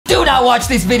not watch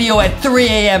this video at 3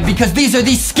 a.m. because these are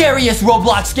the scariest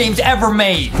Roblox games ever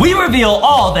made. We reveal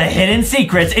all the hidden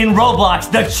secrets in Roblox,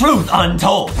 the truth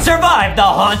untold. Survive the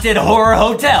haunted horror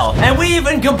hotel, and we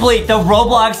even complete the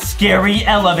Roblox scary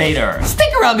elevator.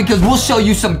 Stick around because we'll show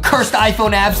you some cursed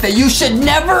iPhone apps that you should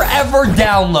never ever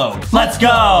download. Let's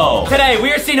go. Today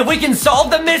we are seeing if we can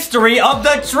solve the mystery of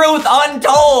the truth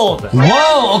untold.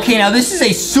 Whoa, okay, now this is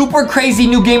a super crazy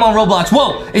new game on Roblox.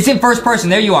 Whoa, it's in first person.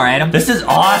 There you are, Adam. This is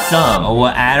awesome. Oh, well,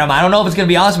 Adam, I don't know if it's gonna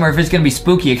be awesome or if it's gonna be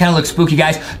spooky. It kind of looks spooky,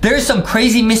 guys. There's some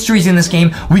crazy mysteries in this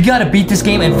game. We gotta beat this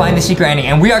game and find the secret ending,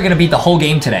 and we are gonna beat the whole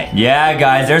game today. Yeah,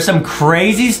 guys, there's some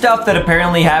crazy stuff that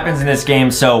apparently happens in this game,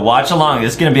 so watch along.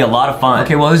 This is gonna be a lot of fun.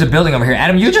 Okay, well, there's a building over here.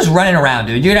 Adam, you're just running around,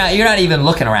 dude. You're not even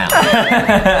looking around.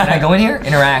 Can I go in here?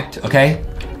 Interact, okay?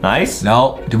 Nice.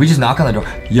 No, did we just knock on the door?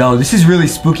 Yo, this is really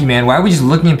spooky, man. Why are we just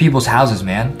looking in people's houses,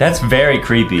 man? That's very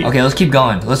creepy. Okay, let's keep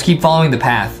going. Let's keep following the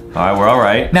path. All right, we're all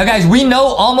right. Now, guys, we know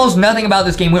almost nothing about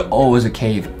this game. Oh, it was a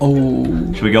cave. Oh.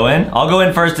 Should we go in? I'll go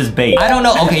in first as bait. I don't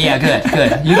know. Okay, yeah,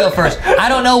 good. You go first. I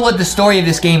don't know what the story of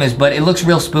this game is, but it looks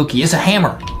real spooky. It's a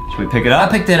hammer. Should we pick it up?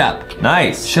 I picked it up.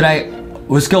 Nice. Should I?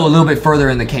 Let's go a little bit further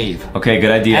in the cave. Okay,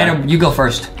 good idea. Adam, you go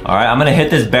first. All right, I'm gonna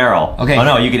hit this barrel. Okay. Oh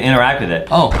no, you can interact with it.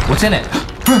 Oh, what's in it?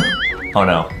 Oh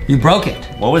no. You broke it.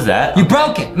 What was that? You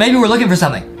broke it. Maybe we're looking for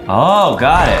something. Oh,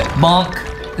 got it. Bonk.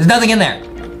 There's nothing in there.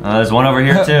 There's one over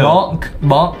here too. Bonk,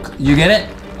 bonk. You get it?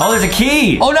 Oh, there's a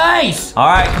key. Oh, nice. All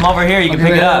right, come over here. You can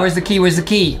pick it up. Where's the key? Where's the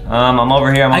key? I'm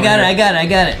over here. I got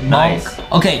it. Nice.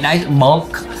 Bonk. Okay, nice.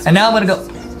 Bonk. And now I'm gonna go.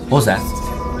 What was that?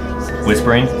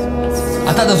 Whispering.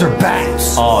 I thought those were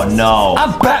bats. Oh no.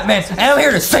 I'm Batman, and I'm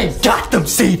here to save Gotham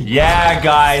City. Yeah,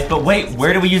 guys. But wait,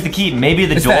 where do we use the key? Maybe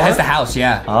the door? That's the house,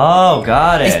 yeah. Oh,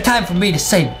 got it. It's time for me to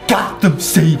save Gotham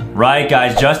City. Right,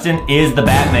 guys. Justin is the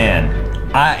Batman.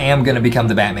 I am gonna become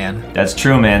the Batman. That's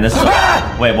true, man. This is...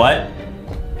 Wait, what?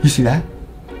 You see that?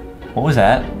 What was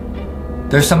that?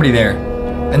 There's somebody there,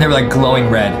 and they were like glowing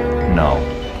red. No.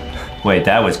 Wait,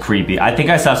 that was creepy. I think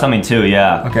I saw something too,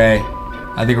 yeah. Okay,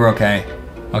 I think we're okay.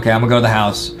 Okay, I'm gonna go to the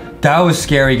house. That was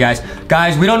scary, guys.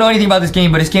 Guys, we don't know anything about this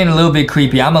game, but it's getting a little bit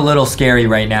creepy. I'm a little scary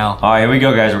right now. All right, here we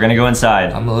go, guys. We're gonna go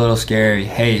inside. I'm a little scary.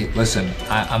 Hey, listen,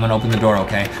 I'm gonna open the door,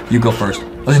 okay? You go first.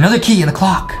 Oh, there's another key in the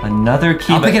clock. Another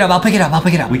key? I'll pick it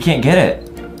up. We can't get it.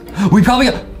 We probably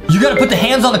got... You gotta put the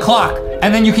hands on the clock,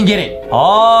 and then you can get it.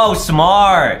 Oh,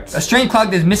 smart. A strange clock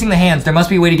that's missing the hands. There must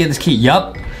be a way to get this key.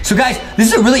 Yup. So guys,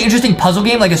 this is a really interesting puzzle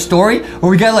game, like a story,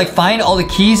 where we gotta like find all the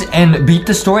keys and beat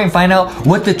the story and find out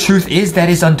what the truth is that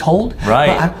is untold.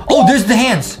 Right. Oh, there's the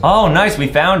hands. Oh, nice. We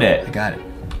found it. I got it.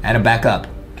 Adam, back up.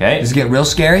 Okay. This is getting real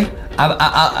scary.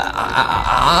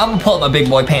 I'm pulling my big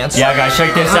boy pants. Yeah, guys,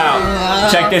 check this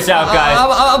out. Check this out, guys.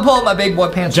 I'm pulling my big boy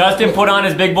pants. Justin put on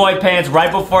his big boy pants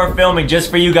right before filming just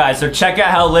for you guys, so check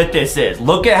out how lit this is.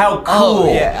 Look at how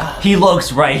cool he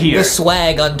looks right here. The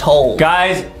swag untold.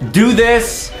 Guys, do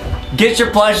this. Get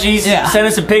your plushies. Yeah. Send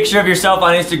us a picture of yourself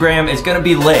on Instagram. It's gonna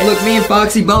be lit. Look, me and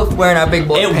Foxy both wearing our big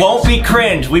boy pants. It won't be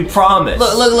cringe, we promise.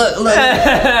 Look.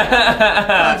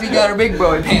 Foxy got her big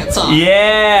boy pants on.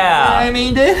 Yeah. You know what I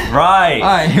mean, dude? Right. All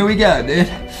right, here we go, dude.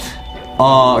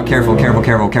 Oh, careful.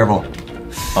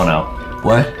 Oh no.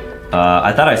 What?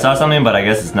 I thought I saw something, but I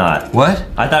guess it's not. What?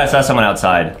 I thought I saw someone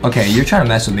outside. Okay, you're trying to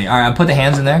mess with me. All right, I put the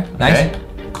hands in there. Nice. Okay.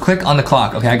 Click on the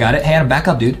clock. Okay, I got it. Hey, Adam, back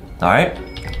up, dude. All right.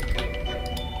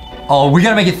 Oh, we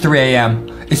gotta make it 3 a.m.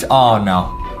 It's, oh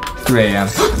no. 3 a.m.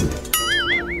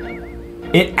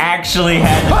 It actually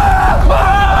had...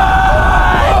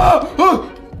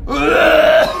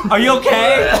 Are you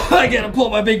okay? I gotta pull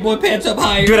my big boy pants up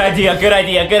higher. Good idea. I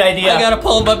gotta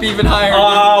pull them up even higher.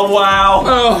 Oh, wow.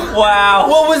 Oh. Wow.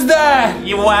 What was that?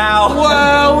 Wow.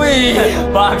 Wowee.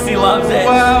 Boxy loves it.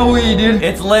 Wowee, dude.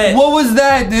 It's lit. What was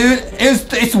that, dude?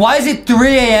 It's why is it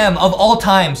 3 a.m. of all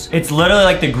times? It's literally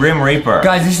like the Grim Reaper.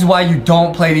 Guys, this is why you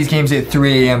don't play these games at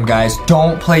 3 a.m., guys.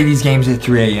 Don't play these games at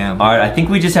 3 a.m. All right, I think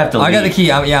we just have to leave. I got the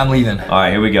key. I'm leaving. All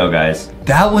right, here we go, guys.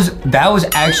 That was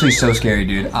actually so scary,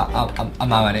 dude.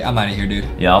 I'm out of here, dude.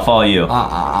 Yeah, I'll follow you. I'm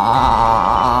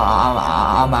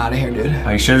out of here, dude.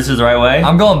 Are you sure this is the right way?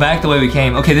 I'm going back the way we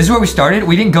came. Okay, this is where we started.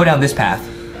 We didn't go down this path.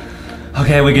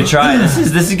 Okay, we could try. This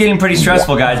is getting pretty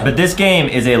stressful, guys, but this game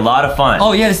is a lot of fun.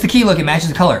 Oh yeah, it's the key. Look, it matches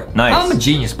the color. Nice. I'm a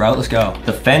genius, bro. Let's go.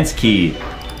 The fence key.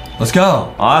 Let's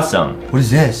go. Awesome. What is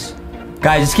this?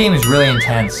 Guys, this game is really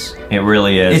intense. It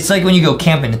really is. It's like when you go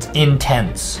camping, it's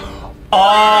intense. Oh,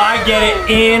 I get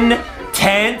it.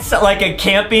 Intense, like a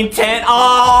camping tent.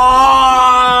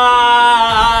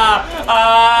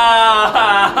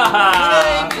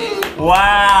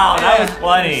 Wow, that was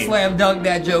funny. Slam dunk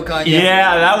that joke on you.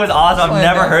 Yeah, that was awesome. I've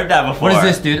never heard that before. What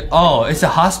is this, dude? Oh, it's a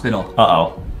hospital.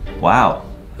 Uh-oh. Wow.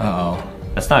 Uh-oh.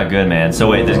 That's not good, man. So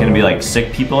wait, there's gonna be like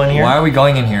sick people in here? Why are we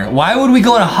going in here? Why would we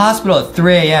go in a hospital at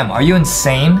 3 a.m.? Are you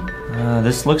insane?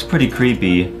 This looks pretty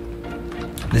creepy.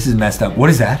 This is messed up. What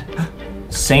is that?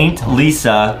 Saint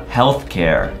Lisa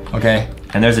Healthcare. Okay.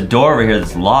 And there's a door over here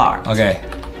that's locked. Okay.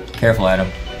 Careful, Adam.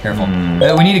 Careful.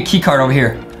 We need a key card over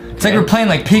here. It's like we're playing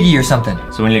like Piggy or something.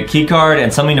 So we need a key card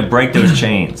and something to break those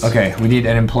chains. Okay, we need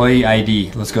an employee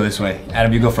ID. Let's go this way.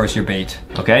 Adam, you go first. You're bait.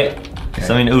 Okay.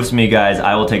 Something oofs me, guys.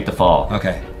 I will take the fall.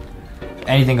 Okay. If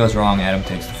anything goes wrong, Adam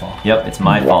takes the fall. Yep, it's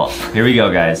my fault. Here we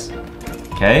go, guys.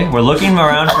 Okay, we're looking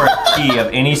around for a key of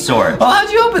any sort. Oh, how'd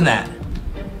you open that?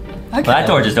 Well, that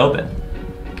door just opened.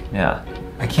 Yeah.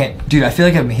 I can't, dude, I feel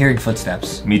like I'm hearing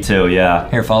footsteps. Me too, yeah.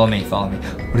 Here, follow me, follow me.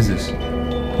 What is this?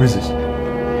 What is this?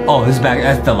 Oh, this is back,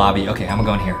 that's the lobby. Okay, I'm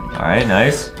going here. All right,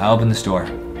 nice. I'll open this door.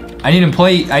 I need an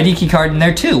employee ID key card in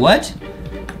there too, what?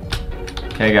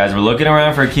 Okay, guys, we're looking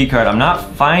around for a key card. I'm not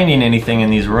finding anything in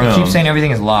these rooms. They keep saying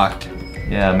everything is locked.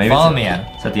 Yeah, maybe follow me, Adam.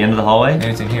 It's at the end of the hallway?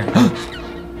 Maybe it's in here.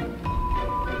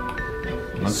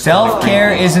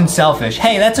 Self-care isn't selfish.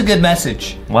 Hey, that's a good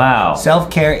message. Wow.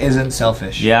 Self-care isn't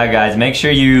selfish. Yeah, guys, make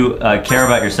sure you care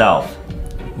about yourself.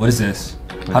 What is this?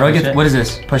 How do I get? What is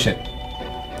this? Push it.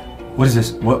 What is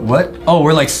this? What? Oh,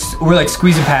 we're like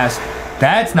squeezing past.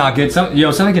 That's not good.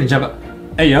 Something can jump up.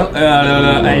 Hey yo,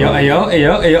 hey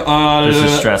yo. This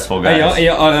is stressful, guys.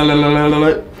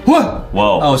 What?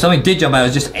 Whoa. Oh, something did jump out. I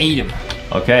just ate him.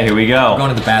 Okay, here we go. I'm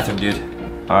going to the bathroom, dude.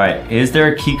 All right, is there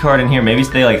a key card in here? Maybe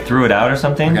they like threw it out or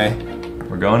something? Okay.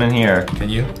 We're going in here. Can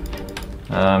you?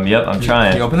 Yep, I'm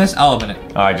trying. Can you open this? I'll open it.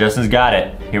 All right, Justin's got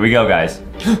it. Here we go, guys.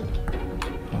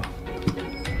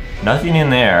 Nothing in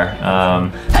there.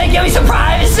 Hey, give me some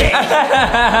privacy!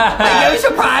 Hey, give me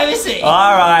some privacy!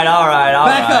 All right.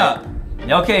 Back up!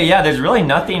 Okay, yeah, there's really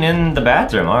nothing in the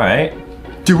bathroom, all right.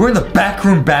 Dude, we're in the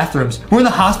backroom bathrooms. We're in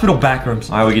the hospital backrooms.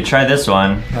 All right, we could try this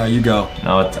one. You go.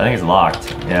 No, I think it's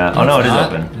locked. Yeah. Oh no, it is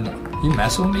open. No. You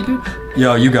messing with me, dude?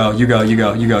 Yo, you go. You're,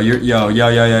 yo.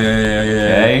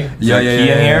 Okay. Is there a key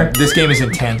in here? This game is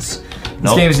intense. Nope.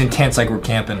 This game is intense like we're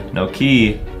camping. No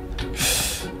key.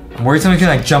 I'm worried somebody's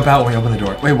gonna like jump out when we open the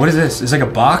door. Wait, what is this? There's like a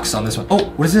box on this one.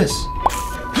 Oh, what is this?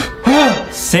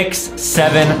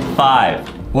 675.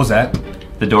 What was that?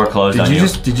 The door closed on you.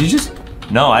 Did you just?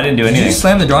 No, I didn't do anything. Did you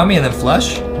slam the door on me and then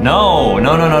flush? No.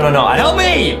 Help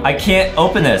me! I can't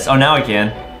open this. Oh, now I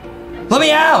can. Let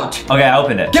me out! Okay, I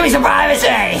opened it. Give me some privacy!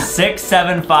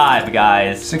 675,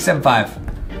 guys.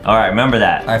 675. All right, remember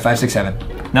that. All right, 567.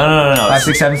 No.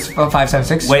 567,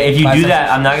 576. Wait, if you do that,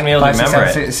 I'm not gonna be able to remember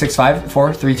it. 6, 5,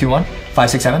 4, 3, 2, 1.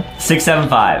 567.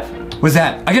 675. What's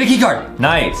that? I got a key card.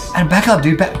 Nice. And back up,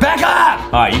 dude. Back up!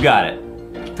 All right, you got it.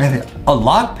 A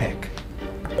lockpick.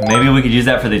 Maybe we could use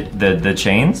that for the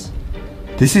chains.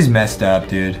 This is messed up,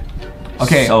 dude.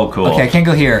 Okay. So cool. Okay, I can't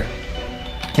go here.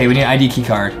 Okay, we need an ID key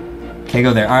card. Can't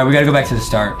go there. All right, we gotta go back to the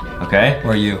start. Okay.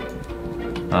 Where are you?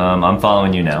 I'm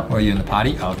following you now. Where are you in the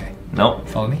potty? Oh, okay. Nope.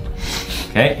 Follow me.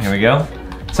 Okay, here we go.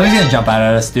 Somebody's gonna jump out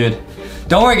at us, dude.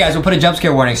 Don't worry, guys. We'll put a jump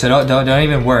scare warning, so don't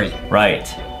even worry. Right.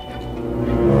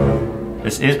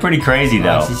 This is pretty crazy,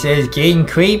 though. Ghosty says getting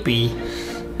creepy.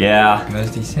 Yeah.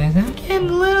 Ghosty says I'm getting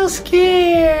a little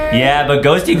scared. Yeah, but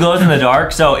Ghosty glows in the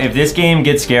dark, so if this game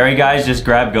gets scary, guys, just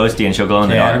grab Ghosty and she'll glow in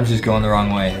the dark. Adam's just going the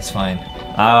wrong way. It's fine.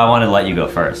 I wanted to let you go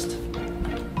first.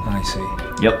 I see.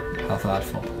 Yep. How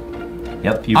thoughtful.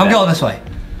 Yep, I'm going this way.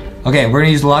 Okay, we're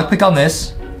gonna use the lockpick on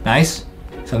this. Nice.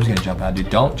 Someone's gonna jump out, dude.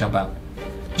 Don't jump out.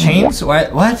 Chains?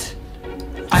 What?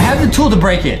 I have the tool to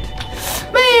break it.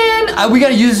 Man, we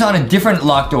gotta use this on a different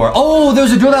locked door. Oh,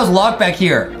 there's a door that was locked back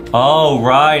here. Oh,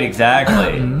 right,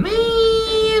 exactly.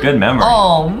 Man. Good memory.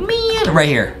 Oh, man. Right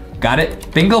here. Got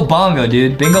it? Bingo bongo,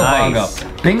 dude. Bingo bongo.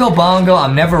 Bingo bongo,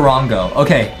 I'm never wrongo.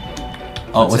 Okay.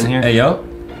 Oh, what's in here? Hey, yo.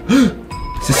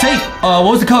 It's a safe. What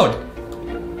was the code?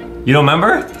 You don't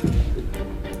remember?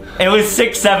 It was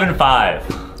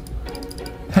 675.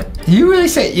 You really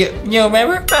say, you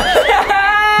remember?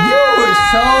 You were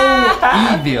so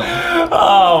evil.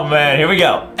 Oh man, here we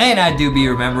go. And I do be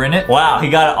remembering it. Wow, he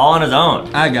got it all on his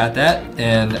own. I got that,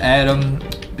 and Adam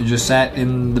just sat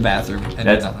in the bathroom and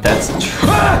did nothing.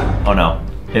 Oh no,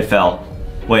 it fell.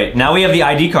 Wait, now we have the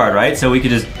ID card, right? So we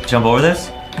could just jump over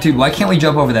this? Dude, why can't we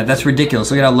jump over that? That's ridiculous.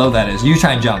 Look at how low that is. You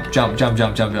try and jump. Jump.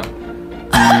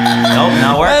 Nope,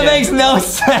 not working. That makes no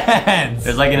sense.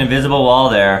 There's like an invisible wall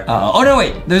there. Oh no,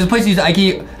 wait. There's a place to use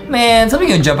ID. Man,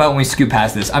 somebody's gonna jump out when we scoot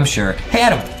past this, I'm sure. Hey,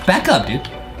 Adam, back up, dude.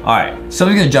 All right.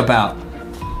 Somebody's gonna jump out.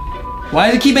 Why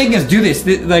do they keep making us do this?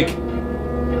 Like,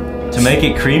 to make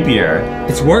it creepier.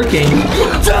 It's working.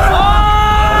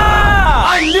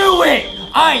 I knew it!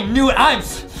 I knew it!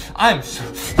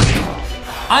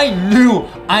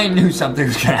 I knew something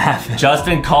was gonna happen.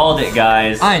 Justin called it,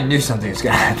 guys. I knew something was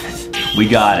gonna happen. We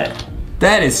got it.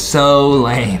 That is so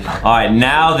lame. All right,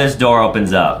 now this door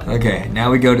opens up. Okay,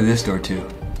 now we go to this door too.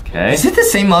 Okay. Is it the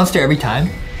same monster every time?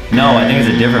 No, I think it's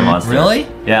a different monster. Really?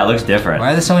 Yeah, it looks different.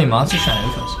 Why are there so many monsters trying to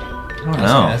oof us? I don't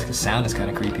know. The sound is kind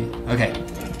of creepy. Okay,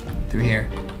 through here.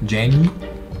 Jane.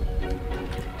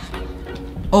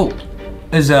 Oh,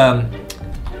 there's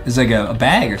like a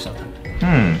bag or something.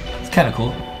 It's kind of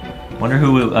cool. Wonder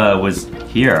who was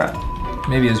here.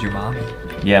 Maybe it was your mommy.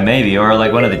 Yeah, maybe, or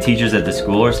like one of the teachers at the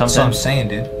school or something. That's what I'm saying,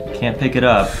 dude. Can't pick it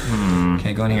up.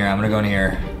 Okay, go in here. I'm gonna go in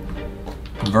here.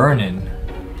 Vernon.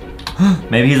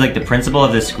 Maybe he's like the principal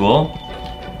of this school.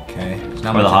 Okay.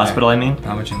 Or the hospital, I mean.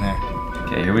 Not much in there.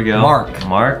 Okay, here we go. Mark.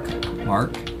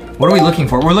 What are we looking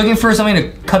for? We're looking for something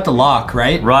to cut the lock,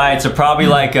 right? Right. So probably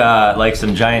like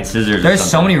some giant scissors. There's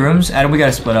so many rooms. Adam, we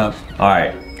gotta split up. All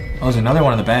right. Oh, there's another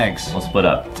one of the bags. We'll split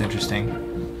up. It's interesting.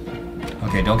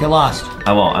 Okay, don't get lost.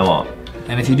 I won't.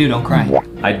 And if you do, don't cry.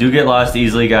 I do get lost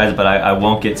easily, guys, but I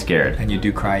won't get scared. And you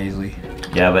do cry easily.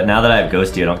 Yeah, but now that I have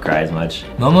Ghosty, I don't cry as much.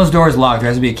 Momo's door is locked. There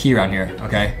has to be a key around here,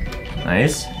 okay?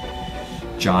 Nice.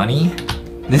 Johnny.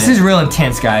 This is real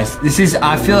intense, guys.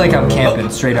 I feel like I'm camping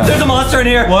straight up. There's a monster in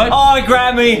here. What? Oh, it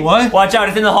grabbed me. What? Watch out,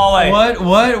 it's in the hallway. What?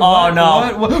 Oh,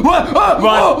 no. What?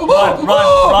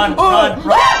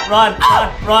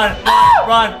 Run.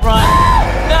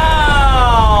 No!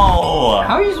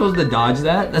 How are you supposed to dodge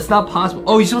that? That's not possible.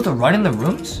 Oh, you're supposed to run in the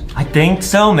rooms? I think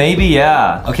so, maybe,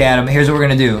 yeah. Okay, Adam, here's what we're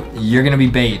gonna do. You're gonna be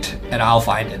bait, and I'll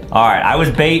find it. All right, I was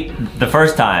bait the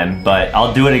first time, but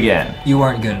I'll do it again. You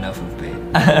weren't good enough with bait.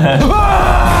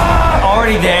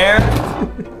 Already there?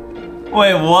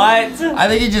 Wait, what? I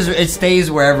think it stays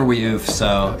wherever we oof,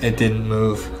 so it didn't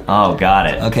move. Oh, got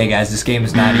it. Okay, guys, this game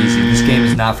is not easy. This game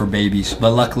is not for babies,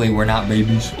 but luckily we're not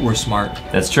babies. We're smart.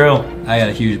 That's true. I got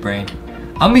a huge brain.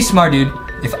 I'm gonna be smart, dude.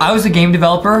 If I was a game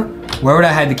developer, where would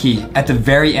I hide the key? At the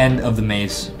very end of the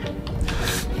maze.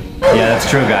 Yeah, that's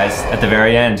true, guys. At the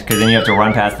very end, because then you have to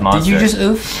run past the monster. Did you just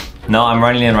oof? No, I'm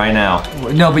running in right now.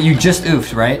 No, but you just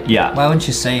oofed, right? Yeah. Why wouldn't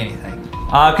you say anything?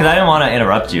 Because I didn't want to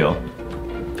interrupt you.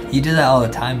 You do that all the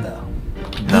time, though.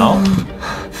 No?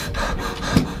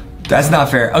 That's not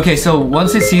fair. Okay, so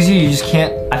once it sees you, you just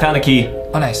can't... I found the key.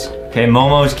 Oh, nice. Okay,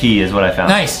 Momo's key is what I found.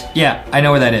 Nice. Yeah, I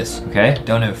know where that is. Okay.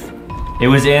 Don't oof. It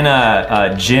was in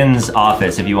Jin's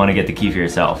office if you want to get the key for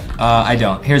yourself. I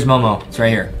don't. Here's Momo. It's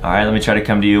right here. All right, let me try to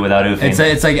come to you without oofing.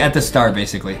 It's like at the start,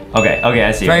 basically. Okay,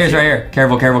 I see. It's right here.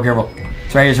 Careful. It's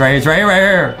right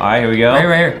here. All right, here we go.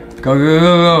 Right here.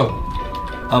 Go.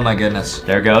 Oh my goodness.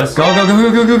 There it goes. Go.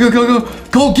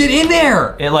 Go, get in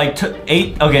there. It like took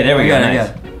 8. Okay, there we go.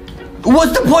 Nice.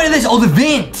 What's the point of this? Oh, the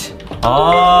vent.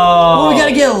 Oh. We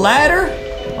gotta get a ladder?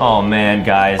 Oh man,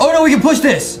 guys. Oh no, we can push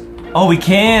this. Oh, we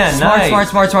can. Smart. Nice.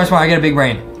 I got a big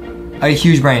brain. I got a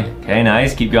huge brain. Okay,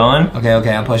 nice. Keep going. Okay,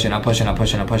 I'm pushing.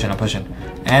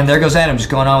 And there goes Adam, just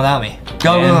going on without me.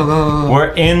 Go.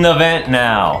 We're in the vent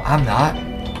now. I'm not,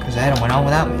 because Adam went on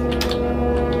without me.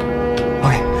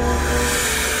 Okay.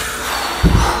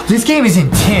 This game is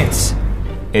intense.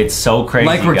 It's so crazy,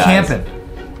 like we're guys. camping.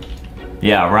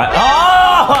 Yeah, right.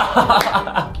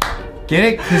 Oh! Get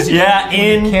it? Yeah,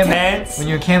 intense. When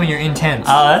you're camping, you're intense.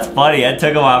 Oh, that's funny. It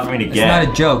took a while for me to get. It's not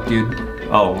a joke, dude.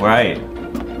 Oh, right.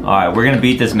 All right, we're gonna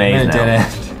beat this maze now. Dead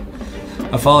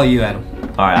end. I'll follow you, Adam.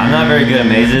 All right, I'm not very good at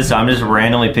mazes, so I'm just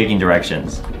randomly picking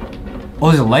directions. Oh,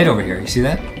 there's a light over here. You see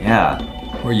that? Yeah.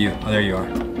 Where are you? Oh, there you are.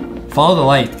 Follow the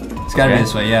light. It's gotta be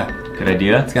this way, yeah. Good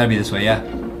idea. It's gotta be this way, yeah.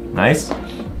 Nice.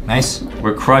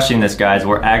 We're crushing this, guys.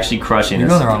 We're actually crushing this.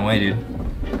 You're going the wrong way, dude.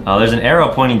 Oh, there's an arrow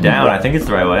pointing down. I think it's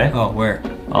the right way. Oh, where?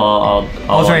 Oh,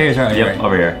 it's right here. It's right here. Yep,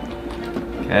 over here.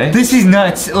 Okay. This is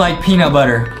nuts like peanut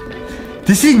butter.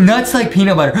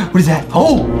 What is that?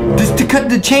 Oh, this to cut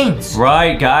the chains.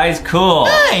 Right, guys. Cool.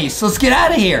 Nice. Let's get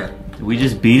out of here. Did we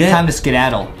just beat it? Time to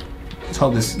skedaddle. Let's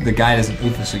hope the guy doesn't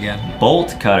oof us again.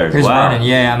 Bolt cutters. Here's wow. Vernon.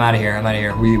 Yeah, I'm out of here.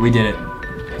 We did it.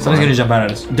 Someone's gonna jump out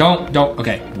at us. Don't.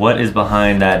 Okay. What is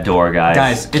behind that door, guys?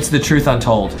 Guys, it's the truth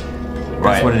untold.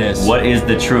 That's what it is. What is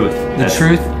the truth? The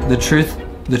truth?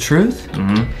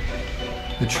 Mm-hmm.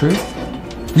 The truth?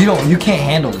 You can't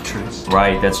handle the truth.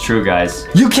 Right, that's true, guys.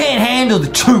 You can't handle the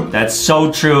truth! That's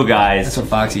so true, guys. That's what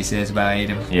Foxy says about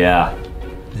Adam. Yeah.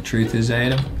 The truth is,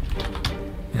 Adam?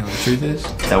 You know what the truth is?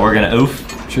 That we're gonna oof?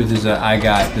 The truth is I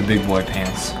got the big boy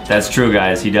pants. That's true,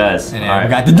 guys. He does. And I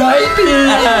got the diapers!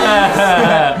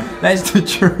 That's the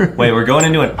truth. Wait, we're going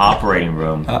into an operating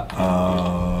room.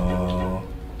 Uh-oh.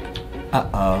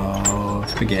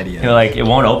 Spaghetti. You're like, it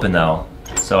won't open, though.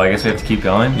 So I guess we have to keep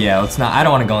going? Yeah, let's not. I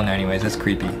don't want to go in there anyways. That's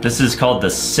creepy. This is called the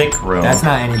sick room. That's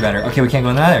not any better. Okay, we can't go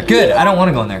in there. Good. I don't want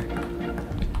to go in there.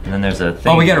 And then there's a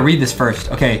thing. Oh, we got to read this first.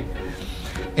 Okay.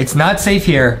 It's not safe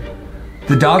here.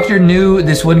 The doctor knew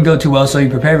this wouldn't go too well, so he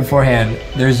prepared beforehand.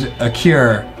 There's a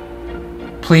cure.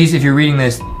 Please, if you're reading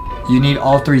this, you need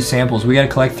all 3 samples. We got to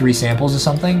collect 3 samples or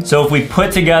something. So if we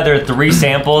put together 3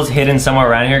 samples hidden somewhere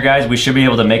around here, guys, we should be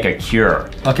able to make a cure.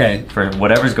 Okay. For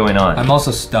whatever's going on. I'm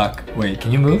also stuck. Wait,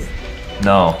 can you move?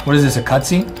 No. What is this, a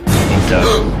cutscene? I think so.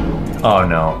 Oh,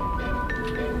 no.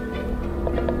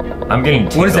 I'm getting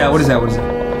tingles. What is that? What is that? What is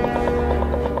that?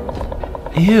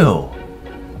 Ew.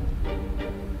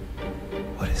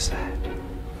 What is that?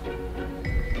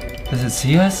 Does it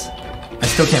see us? I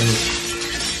still can't move.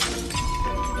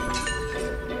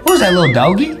 What was that, little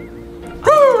doggy?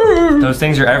 Those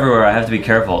things are everywhere. I have to be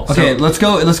careful. Okay, So, let's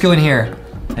go in here.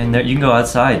 and there, you can go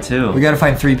outside too. We gotta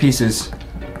find 3 pieces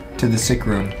to the sick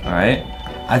room. All right.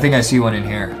 I think I see one in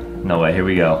here. No way. Here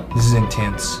we go. This is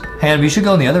intense. Hey, we should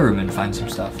go in the other room and find some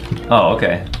stuff. Oh,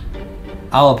 okay.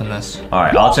 I'll open this. All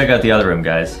right. I'll check out the other room,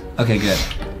 guys. Okay, good.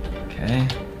 Okay.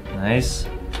 Nice.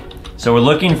 So we're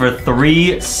looking for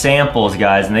 3 samples,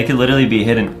 guys, and they could literally be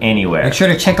hidden anywhere. Make sure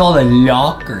to check all the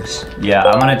lockers. Yeah,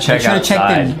 I'm gonna check Make sure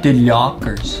outside. to check the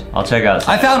lockers. I'll check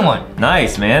outside. I found one.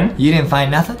 Nice, man. You didn't find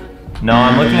nothing? No,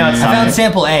 I'm looking outside. I found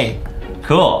sample A.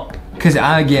 Cool. Cause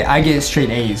I get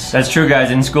straight A's. That's true, guys.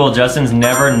 In school, Justin's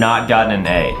never not gotten an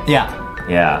A. Yeah.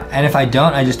 Yeah. And if I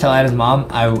don't, I just tell Adam's mom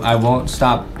I won't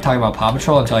stop talking about Paw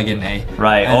Patrol until I get an A.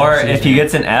 Right. And Or she's if he like,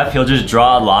 gets an F, he'll just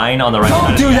draw a line on the right side.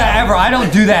 don't do that ever. I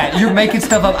don't do that. You're making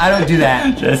stuff up. I don't do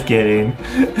that. Just kidding.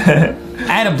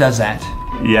 Adam does that.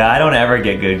 Yeah, I don't ever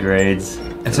get good grades.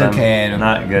 It's 'Cause okay, I'm Adam.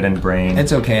 not good in brain.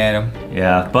 It's okay, Adam.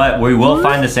 Yeah, but we will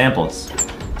find the samples.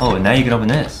 Oh, and now you can open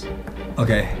this.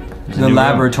 Okay. There's a The new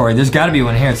laboratory. There's got to be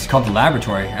one here. It's called the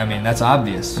laboratory. I mean, that's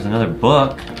obvious. There's another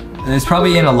book. It's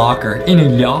probably in a locker. In a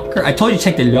locker? I told you to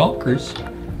check the lockers.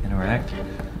 Interact.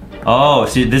 Oh,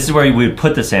 see, this is where we would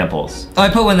put the samples. Oh, I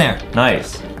put one there.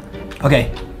 Nice.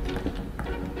 Okay.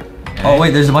 Oh,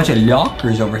 wait, there's a bunch of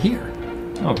lockers over here.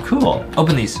 Oh, cool.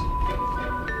 Open these.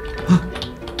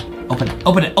 Open it.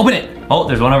 Open it. Open it. Oh,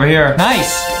 there's one over here.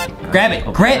 Nice. Grab it.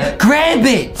 Grab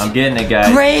it. I'm getting it,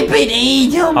 guys. Grab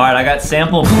it, Adam. All right, I got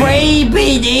sample B. Grab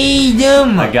it,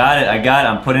 Adam. I got it.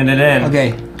 I'm putting it in.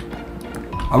 Okay.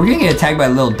 Are we gonna get attacked by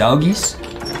little doggies?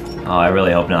 Oh, I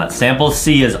really hope not. Sample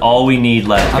C is all we need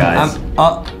left, guys.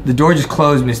 The door just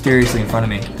closed mysteriously in front of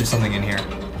me. There's something in here.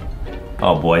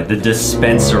 Oh boy, the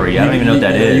dispensary. I don't even know what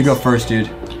that is. You go first, dude.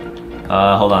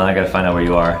 Hold on, I gotta find out where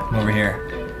you are. I'm over here.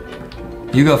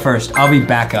 You go first. I'll be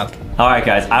back up. All right,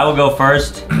 guys, I will go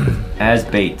first as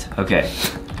bait. Okay,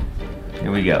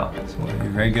 here we go. So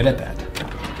you're very good at that.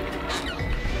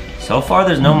 So far,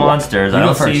 there's no monsters. You I go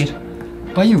don't first. see.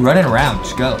 Why are you running around?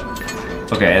 Just go.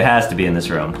 Okay, it has to be in this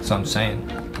room. That's what I'm saying.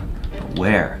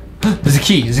 Where? There's a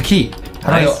key. There's a key.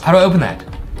 Nice. How do I open that?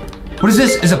 What is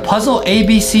this? Is a puzzle A,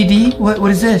 B, C, D? What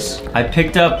is this? I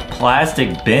picked up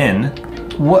plastic bin.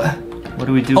 What? What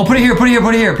do we do? Oh, put it here. Put it here.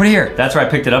 Put it here. Put it here. That's where I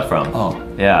picked it up from. Oh,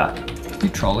 Yeah. you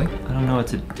trolling? I don't know what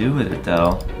to do with it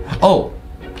though. Oh,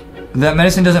 that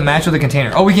medicine doesn't match with the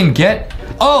container. Oh, we can get.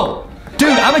 Oh, dude,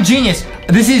 I'm a genius.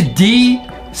 This is D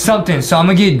something, so I'm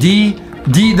gonna get D,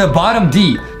 the bottom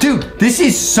D. Dude, this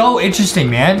is so interesting,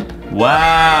 man.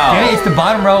 Wow. Okay, it's the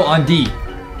bottom row on D.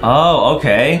 Oh,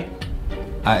 okay.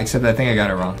 Except I think I got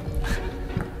it wrong.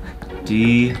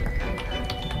 D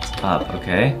up.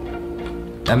 Okay.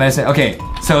 That medicine. Okay,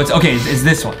 so it's okay. It's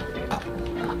this one.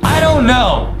 I don't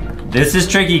know. This is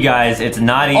tricky, guys. It's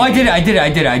not easy. Oh, I did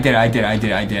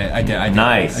it.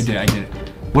 Nice. I did it.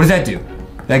 What does that do?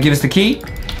 That give us the key?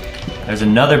 There's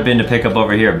another bin to pick up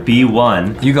over here.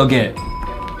 B1. You go get it.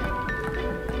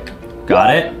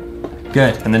 Got it.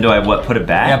 Good. And then do I what? Put it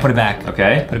back? Yeah, put it back.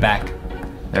 Okay. Put it back.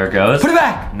 There it goes. Put it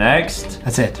back. Next.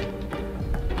 That's it.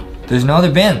 There's no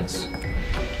other bins.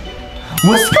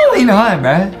 What's going on,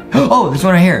 man? Oh, there's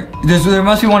one right here. There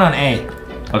must be one on A.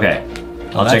 Okay.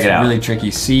 I'll That's check it out. really tricky.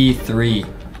 C3.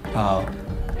 Oh.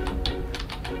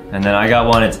 And then I got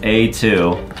one. It's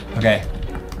A2. Okay.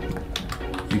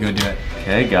 You go do it.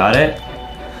 Okay, got it.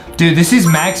 Dude, this is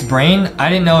Mac's brain. I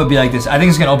didn't know it'd be like this. I think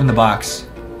it's gonna open the box.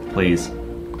 Please.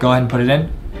 Go ahead and put it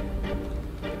in.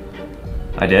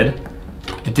 I did.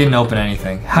 It didn't open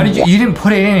anything. How did you? You didn't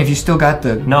put it in if you still got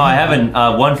the. No, I haven't.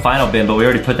 One final bin, but we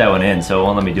already put that one in, so it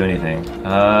won't let me do anything.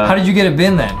 How did you get a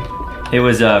bin then? It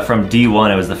was from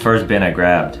D1. It was the first bin I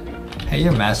grabbed. Hey,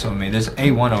 you're messing with me. There's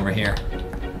A1 over here.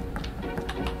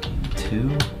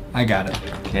 Two. I got it.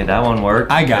 Okay, that one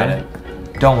worked. I got Okay.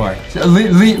 it. Don't worry. So,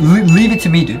 leave it to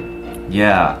me, dude.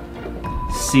 Yeah.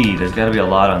 C. There's got to be a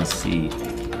lot on C.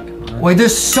 Wait,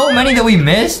 there's so many that we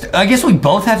missed? I guess we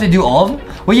both have to do all of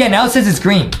them? Well, yeah, now it says it's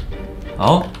green.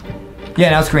 Oh?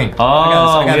 Yeah, now it's green.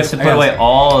 Oh, we have to put away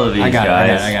all of these,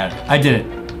 guys. I got it. I did it.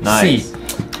 Nice. C.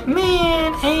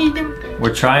 Man, Aiden.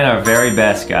 We're trying our very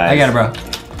best, guys. I got it, bro.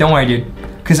 Don't worry, dude.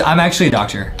 Because I'm actually a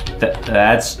doctor.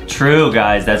 That's true,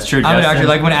 guys. That's true, I'm Justin. a doctor.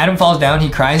 Like when Adam falls down, he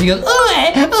cries. He goes, ooh, ooh.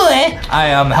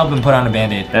 I help him put on a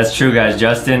Band-Aid. That's true, guys.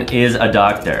 Justin is a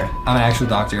doctor. I'm an actual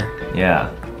doctor. Yeah.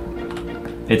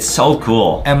 It's so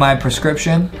cool. And my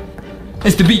prescription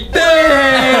is to be.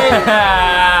 Yeah.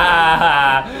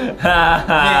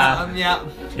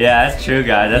 Yeah, that's true,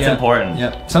 guys. That's important.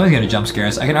 Yep. Somebody's gonna jump scare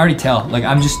us. I can already tell. Like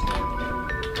I'm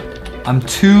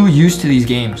too used to these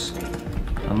games.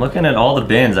 I'm looking at all the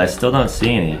bins. I still don't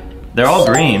see any. They're all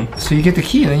green. So you get the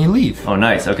key, then you leave. Oh,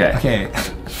 nice. Okay. Okay.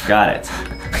 Got it.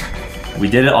 We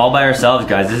did it all by ourselves,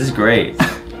 guys. This is great.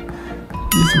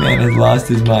 This man has lost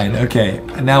his mind. Okay.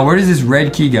 Now where does this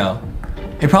red key go?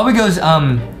 It probably goes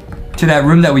to that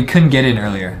room that we couldn't get in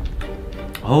earlier.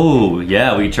 Oh,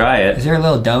 yeah, we try it. Is there a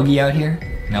little doggy out here?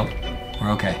 Nope.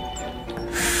 We're okay.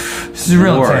 This is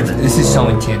real intense. This is so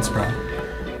intense, bro.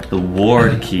 The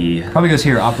ward key. Probably goes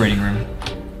here, operating room.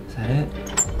 Is that it?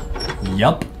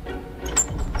 Yup.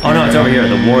 Oh no, it's over here,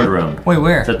 the ward room. Wait,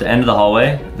 where? It's at the end of the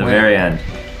hallway, the Where? very end.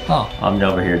 Oh. I'm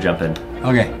over here jumping.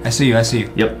 Okay, I see you, I see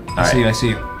you. Yep. I see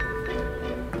you.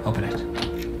 Open it.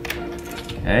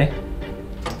 Okay.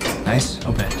 Nice,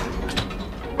 open it.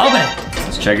 Open it!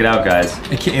 Let's check it out, guys.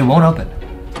 It won't open.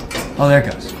 Oh, there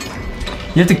it goes.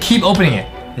 You have to keep opening it.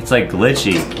 It's like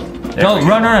glitchy. Go,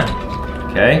 run.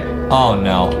 Okay. Oh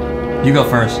no. You go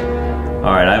first.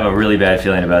 Alright, I have a really bad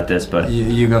feeling about this, but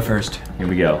You go first. here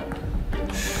we go.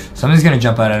 Something's gonna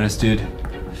jump out at us, dude.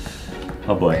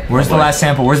 Oh boy. Where's the last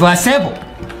sample? Where's the last sample?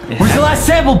 Where's the last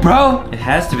sample, bro? It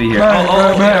has to be here.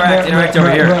 Interact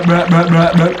over here.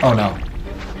 Oh no.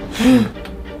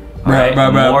 Alright,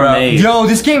 more maze. Yo,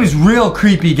 this game is real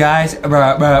creepy, guys. We're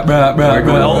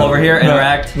going over here,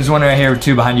 interact. There's one right here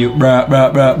too behind you.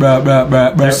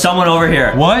 There's someone over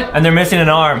here. What? And they're missing an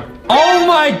arm. Oh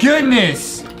my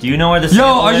goodness. Do you know where the Yo,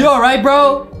 are you alright,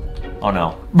 bro? Oh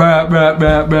no.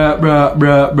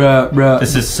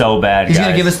 This is so bad, He's guys.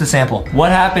 gonna give us the sample. What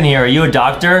happened here? Are you a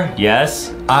doctor?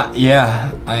 Yes?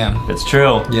 Yeah, I am. That's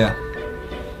true. Yeah.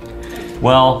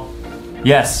 Well,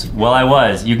 yes. Well, I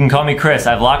was. You can call me Chris.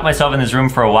 I've locked myself in this room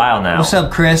for a while now. What's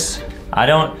up, Chris? I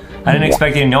didn't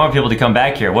expect any more people to come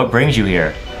back here. What brings you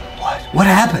here? What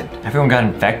happened? Everyone got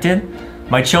infected?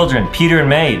 My children, Peter and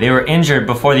May, they were injured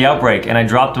before the outbreak and I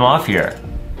dropped them off here.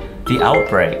 The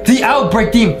outbreak? The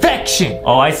outbreak, the infection!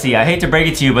 Oh, I see. I hate to break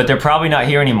it to you, but they're probably not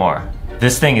here anymore.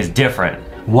 This thing is different.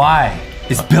 Why?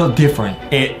 It's built different.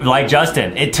 Like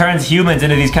Justin, it turns humans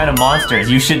into these kind of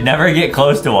monsters. You should never get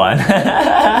close to one.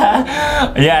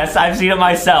 Yes, I've seen it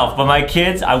myself, but my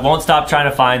kids, I won't stop trying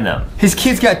to find them. His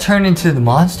kids got turned into the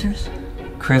monsters?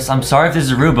 Chris, I'm sorry if this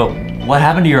is rude, but what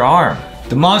happened to your arm?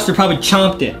 The monster probably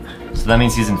chomped it. So that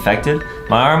means he's infected?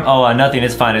 My arm? Oh, nothing.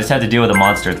 It's fine. I just had to deal with a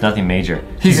monster. It's nothing major.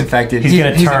 He's infected. He's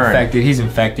gonna turn. He's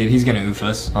infected. He's gonna oof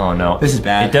us. Oh no. This is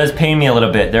bad. It does pain me a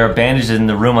little bit. There are bandages in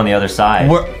the room on the other side.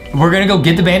 We're gonna go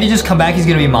get the bandages, come back, he's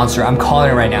gonna be a monster. I'm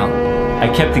calling it right now. I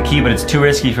kept the key, but it's too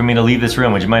risky for me to leave this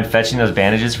room. Would you mind fetching those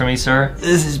bandages for me, sir?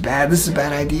 This is bad. This is a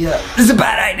bad idea. This is a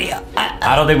bad idea.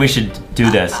 I don't think we should do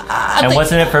this. And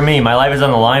what's in it for me? My life is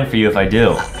on the line for you if I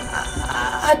do.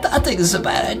 I think this is a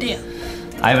bad idea.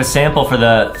 I have a sample for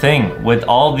the thing with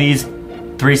all these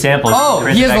 3 samples. Oh,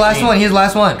 he has the last one. He has the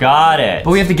last one. Got it.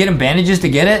 But we have to get him bandages to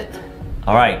get it?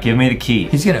 All right, give me the key.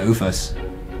 He's gonna oof us.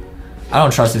 I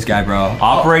don't trust this guy, bro.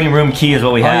 Operating room key is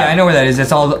what we have. Oh yeah, I know where that is.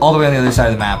 That's all the way on the other side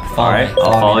of the map. All right,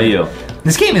 I'll follow you.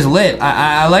 This game is lit.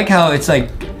 I like how it's like,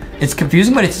 it's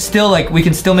confusing, but it's still like, we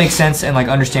can still make sense and like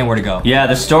understand where to go. Yeah,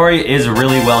 the story is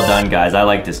really well done, guys. I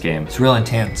like this game. It's real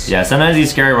intense. Yeah, sometimes these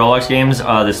scary Roblox games,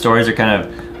 the stories are kind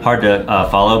of hard to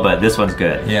follow, but this one's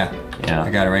good. Yeah. Yeah.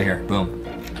 I got it right here. Boom.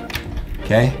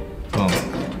 Okay. Boom.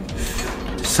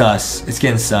 Sus. It's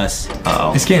getting sus.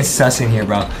 Uh-oh. It's getting sus in here,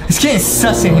 bro. It's getting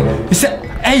sus in here.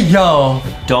 Hey, yo.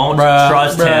 Don't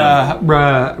trust him.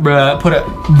 Put the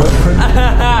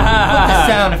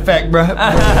sound effect,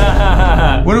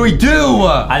 bruh. What do we do?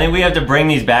 I think we have to bring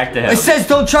these back to him. It says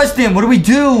don't trust him. What do we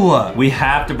do? We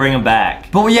have to bring him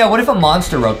back. But yeah, what if a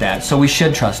monster wrote that? So we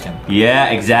should trust him.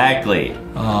 Yeah, exactly.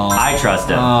 Oh. I trust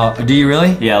him. Do you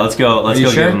really? Yeah, let's go. Let's go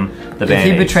sure? give him the band-aids. If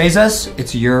he betrays us,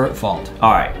 it's your fault.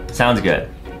 All right, sounds good.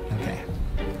 Okay.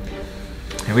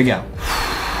 Here we go.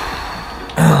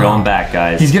 We're going back,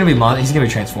 guys. He's gonna be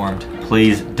transformed.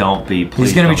 Please don't be.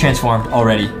 He's gonna be transformed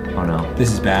already. Oh no.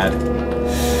 This is bad.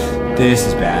 This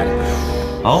is bad.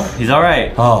 Oh, he's all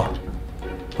right. Oh.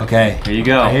 Okay. Here you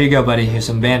go. Here you go, buddy. Here's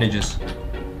some bandages.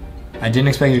 I didn't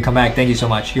expect you to come back. Thank you so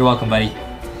much. You're welcome, buddy.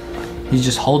 He's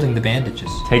just holding the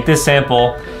bandages. Take this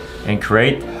sample and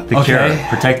create the cure.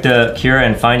 Protect the cure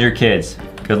and find your kids.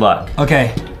 Good luck.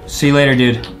 Okay. See you later,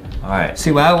 dude. All right.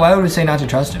 See, why would we say not to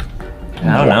trust him?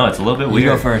 I don't know. It's a little bit weird. You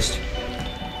go first.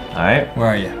 All right. Where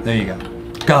are you? There you go.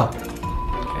 Go.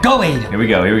 Okay. Go eat him. Here we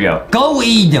go. Here we go. Go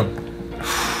eat him.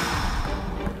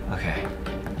 Okay.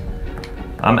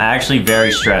 I'm actually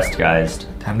very stressed, guys.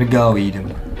 Time to go eat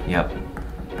him. Yep.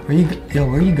 Where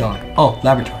are you going? Oh,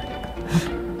 laboratory.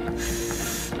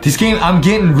 This game, I'm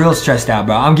getting real stressed out,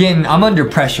 bro. I'm under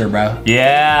pressure, bro.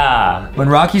 Yeah. When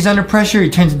Rocky's under pressure, he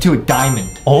turns into a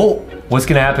diamond. Oh, what's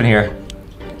gonna happen here?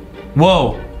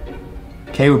 Whoa.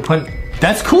 Okay, we're putting,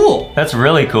 that's cool. That's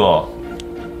really cool.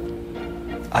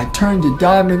 I turn to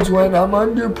diamonds when I'm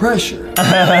under pressure.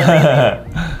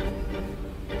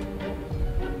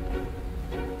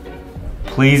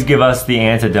 Please give us the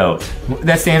antidote.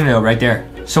 That's the antidote right there.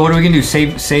 So what are we gonna do?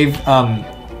 Save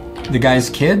the guy's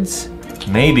kids?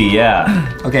 Maybe,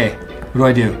 yeah. Okay, what do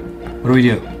I do? What do we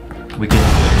do? We can.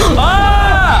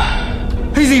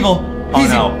 Ah! He's evil. Oh,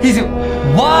 no. He's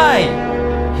why?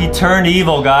 He turned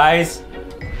evil, guys.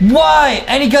 Why?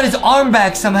 And he got his arm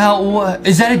back somehow. What?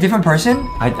 Is that a different person?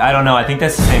 I don't know. I think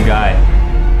that's the same guy.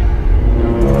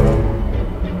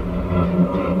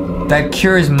 That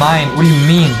cure is mine. What do you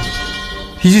mean?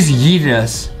 He just yeeted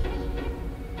us.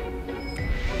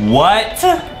 What?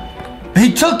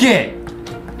 He took it.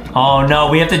 Oh no,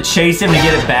 we have to chase him to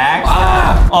get it back?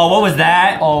 Ah! Oh, what was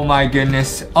that? Oh my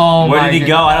goodness. Oh Where my did he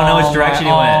go? I don't know which direction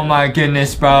he went. Oh my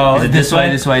goodness, bro. Is it this way?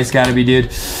 This way it's gotta be, dude.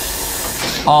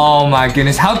 Oh my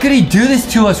goodness. How could he do this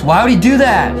to us? Why would he do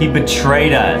that? He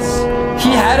betrayed us. He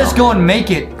had us go and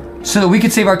make it so that we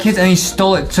could save our kids, and he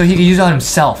stole it so he could use it on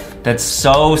himself. That's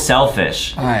so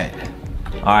selfish. Alright.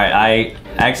 Alright, I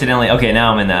accidentally... Okay,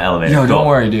 now I'm in the elevator. Yo, don't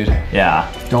worry, dude. Yeah.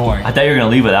 Don't worry. I thought you were gonna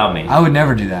leave without me. I would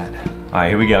never do that. Alright,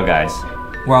 here we go, guys.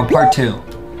 We're on part 2.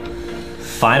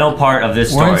 Final part of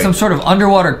this story. We're in some sort of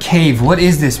underwater cave. What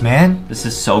is this, man? This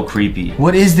is so creepy.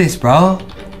 What is this, bro?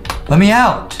 Let me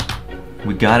out.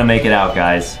 We gotta make it out,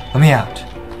 guys. Let me out.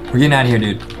 We're getting out of here,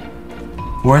 dude.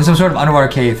 We're in some sort of underwater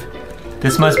cave.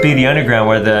 This must be the underground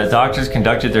where the doctors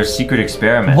conducted their secret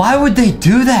experiment. Why would they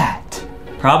do that?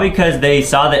 Probably because they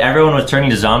saw that everyone was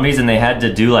turning to zombies and they had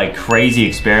to do like crazy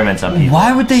experiments on people.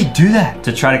 Why would they do that?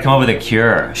 To try to come up with a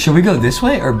cure. Should we go this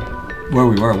way or where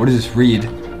we were? What does this read?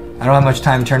 I don't have much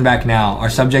time. Turn back now.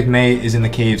 Our subject May is in the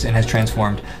caves and has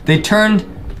transformed. They turned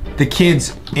the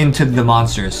kids into the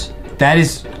monsters. That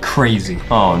is crazy.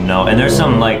 Oh no, and there's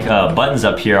some like buttons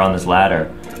up here on this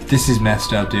ladder. This is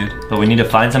messed up, dude. But we need to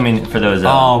find something for those.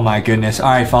 Oh my goodness.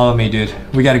 All right, follow me, dude.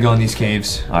 We gotta go in these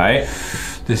caves. All right.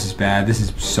 This is bad. This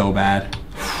is so bad.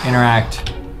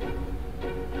 Interact.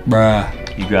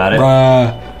 Bruh. You got it.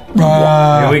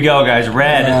 Bruh. Here we go, guys.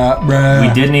 Red. Bruh. We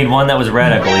did need one that was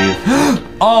red, I believe.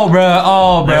 Oh, bruh.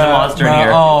 Oh, bruh. There's a monster in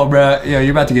here. Oh, bruh. Yo,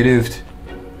 you're about to get oofed.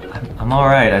 I'm all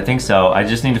right. I think so. I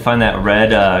just need to find that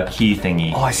red key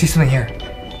thingy. Oh, I see something here.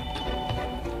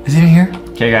 Is it in here?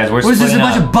 Okay, guys, we're What is this? A splitting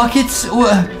bunch up. of buckets?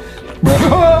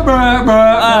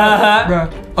 Bruh.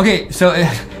 Okay, so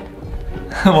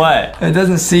What? it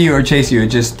doesn't see you or chase you. It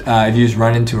just if you just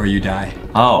run into her, you die.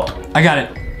 Oh, I got it.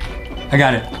 I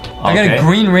got it. I got Okay. a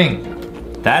green ring.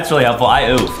 that's really helpful. I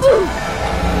oofed.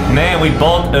 Man, we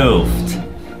both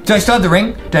oofed. Do I still have the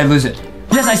ring? Did I lose it?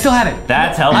 Yes, I still have it.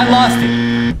 That's helpful. I lost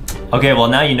it. Okay, well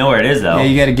now you know where it is though. Yeah,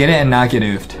 you gotta get it and not get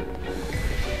oofed.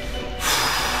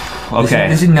 Okay.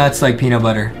 This is nuts like peanut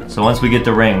butter. So once we get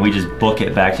the ring, we just book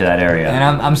it back to that area. And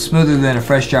I'm smoother than a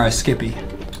fresh jar of Skippy.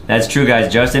 That's true, guys.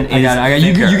 Justin is I got it.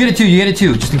 You thicker. get it too. You get it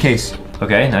too, just in case.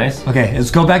 Okay, nice. Okay,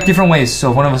 let's go back different ways. So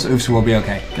if one of us oofs, we'll be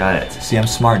okay. Got it. See, I'm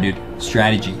smart, dude.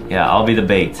 Strategy. Yeah, I'll be the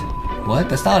bait. What?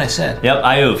 That's not what I said. Yep,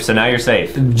 I oof, so now you're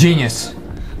safe. Genius.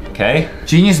 Okay?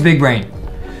 Genius, big brain.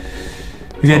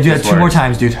 We gotta do that this 2 more works.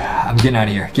 times, dude. I'm getting out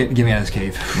of here. Get me out of this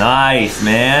cave. Nice,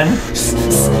 man.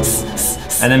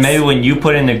 And then maybe when you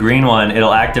put in the green one,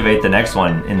 it'll activate the next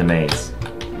one in the maze.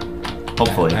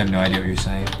 Hopefully. I have no idea what you're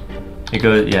saying. It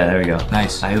goes, yeah, there we go.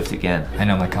 Nice. I oofed again. I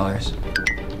know my colors.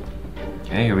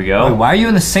 Okay, here we go. Wait, why are you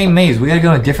in the same maze? We gotta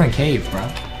go in a different cave, bro.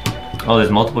 Oh, there's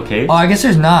multiple caves? Oh, I guess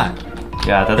there's not.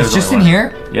 Yeah, I thought there was It's just in only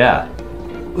here? one. Yeah.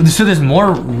 So there's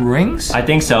more rings? I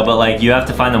think so, but like you have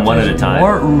to find them one at a time.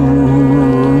 More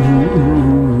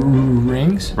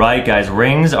rings? Right, guys,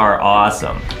 rings are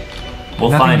awesome. We'll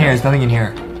Nothing find here. them. There's nothing in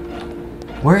here.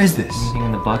 Where is this? Anything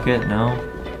in the bucket? No?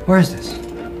 Where is this?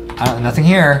 Nothing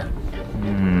here.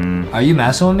 Are you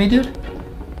messing with me, dude?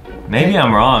 Maybe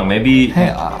I'm wrong. Maybe.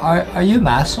 Hey, are you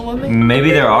messing with me? Maybe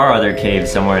there are other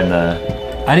caves somewhere in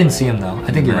the. I didn't see him though.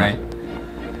 I think you're right.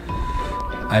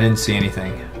 I didn't see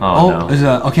anything. Oh no. There's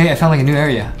okay, I found like a new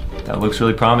area. That looks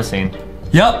really promising.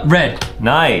 Yup, red.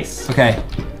 Nice. Okay.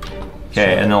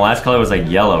 Okay, and the last color was like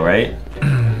yellow, right?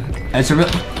 It's a real.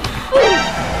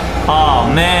 Oh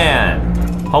man.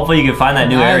 Hopefully you can find that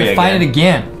new area Find it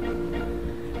again.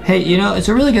 Hey, you know, it's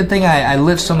a really good thing I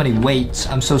lift so many weights.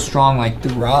 I'm so strong like the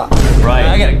rock. Right.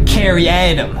 I gotta carry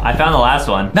Adam. I found the last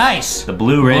one. Nice. The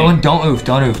blue ring. Oh, don't oof,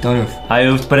 don't oof, don't oof. I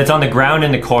oofed, but it's on the ground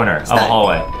in the corner of the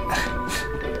hallway.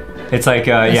 It's like,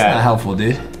 That's yeah. not helpful,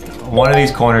 dude. One of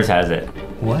these corners has it.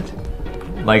 What?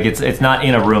 Like it's not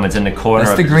in a room, it's in the corner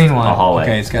That's of the green one. a hallway.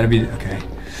 Okay, it's gotta be, okay.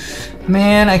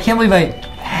 Man, I can't believe I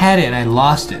had it and I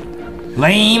lost it.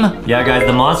 Lame. Yeah, guys,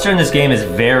 the monster in this game is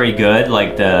very good,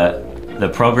 like the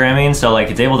programming, so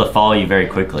like it's able to follow you very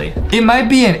quickly. It might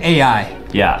be an AI.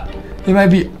 Yeah. It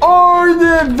might be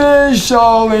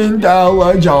artificial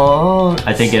intelligence.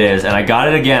 I think it is, and I got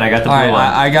it again. I got the blue one.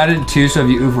 I got it too, so if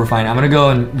you oof, we're fine. I'm gonna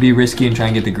go and be risky and try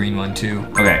and get the green one too.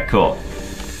 Okay, cool.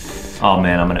 Oh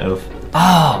man, I'm gonna oof.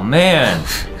 Oh man.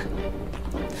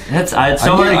 It's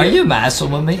so hard. Are you messing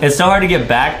with me? It's so hard to get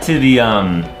back to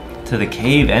the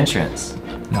cave entrance.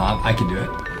 No, I can do it.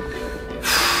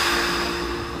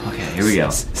 Okay, here we go.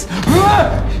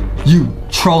 You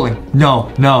trolling.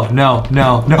 No, no, no,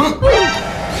 no, no.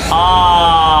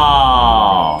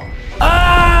 Oh!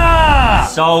 Ah!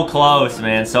 So close,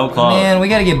 man, so close. Man, we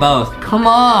gotta get both. Come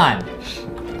on.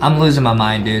 I'm losing my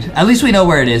mind, dude. At least we know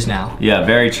where it is now. Yeah,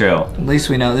 very true. At least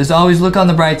we know. There's always look on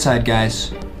the bright side,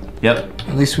 guys. Yep.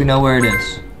 At least we know where it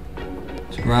is.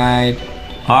 It's right.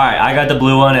 All right, I got the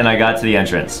blue one and I got to the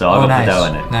entrance, so I'll go nice. put that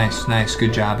one in. Nice, nice.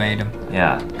 Good job, Adam.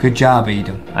 Yeah. Good job,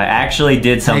 Adam. I actually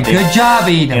did something. Hey, good job,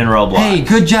 Adam. In Roblox. Hey,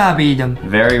 good job, Adam.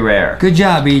 Very rare. Good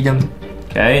job, Adam.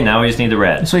 Okay, now we just need the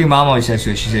red. That's what your mom always says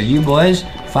to us. She said, "You boys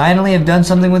finally have done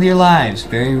something with your lives.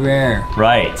 Very rare."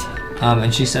 Right.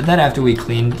 And she said that after we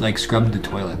cleaned, like, scrubbed the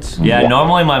toilets. Yeah,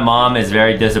 normally my mom is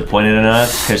very disappointed in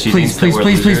us because she thinks that we're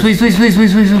losers. Please.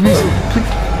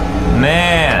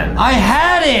 Man. I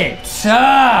had it!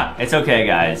 It's okay,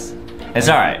 guys. It's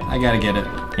all right. I gotta get it.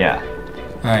 Yeah.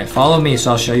 All right, follow me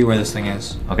so I'll show you where this thing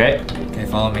is. Okay. Okay,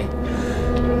 follow me.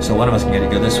 So one of us can get it.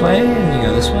 Go this way, and you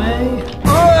go this way.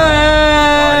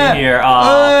 Already here.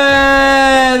 Oh.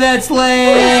 That's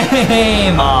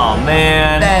lame. Oh,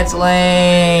 man. That's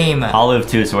lame. Olive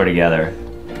 2 so we're together.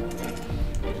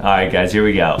 All right, guys, here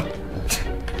we go.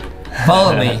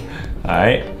 Follow me. All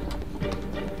right.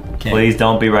 Okay. Please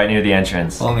don't be right near the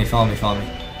entrance. Follow me.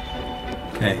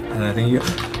 Okay, and I think you go.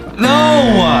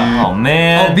 No! Oh,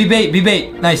 man. Oh, be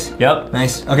bait. Nice. Yep.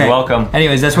 Nice. Okay. You're welcome.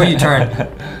 Anyways, that's where you turn.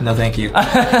 No, thank you.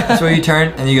 That's where you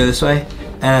turn, and you go this way.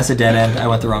 And that's a dead end. I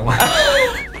went the wrong way.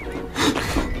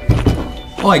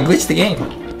 Oh, I glitched the game.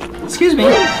 Excuse me.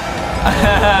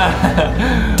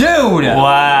 Dude!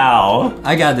 Wow.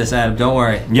 I got this, Adam. Don't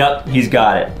worry. Yep, he's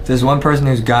got it. If there's one person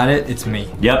who's got it, it's me.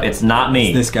 Yep, it's not me.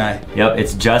 It's this guy. Yep,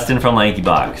 it's Justin from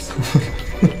LankyBox.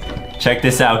 Check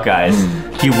this out, guys.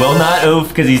 He will not oof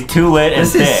because he's too lit and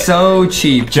thick. This is so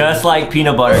cheap. Just like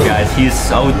peanut butter, guys. He's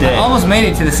so thick. I almost made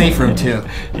it to the safe room, too.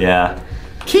 Yeah.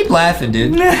 Keep laughing,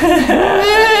 dude.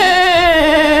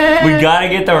 We gotta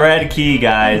get the red key,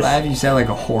 guys. Laugh, you sound like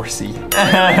a horsey.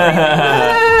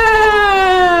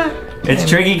 It's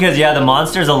tricky because, yeah, the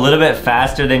monster's a little bit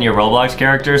faster than your Roblox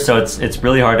character, so it's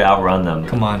really hard to outrun them.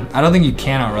 Come on. I don't think you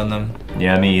can outrun them.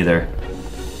 Yeah, me either.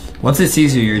 Once it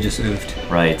sees you, you're just oofed.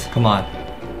 Right. Come on.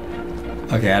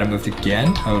 Okay, Adam moved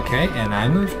again. Okay, and I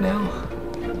moved now.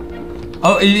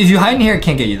 Oh, if you hide in here, it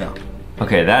can't get you, though.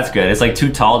 Okay, that's good. It's like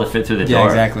too tall to fit through the door. Yeah,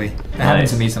 exactly. That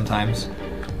happens to me sometimes.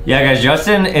 Yeah, guys,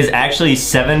 Justin is actually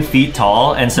 7 feet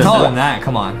tall, and so taller than that.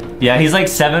 Come on. Yeah, he's like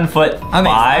 7'5",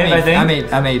 I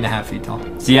think. I'm 8.5 feet tall.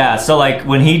 So yeah, so like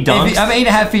when he dunks, I'm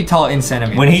 8.5 feet tall in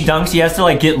centimeters. When he dunks, he has to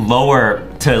like get lower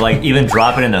to like even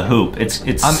drop it in the hoop. It's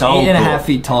I'm so cool. 8.5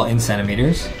 feet tall in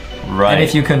centimeters. Right. And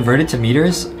if you convert it to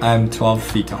meters, I'm 12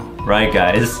 feet tall. Right,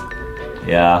 guys.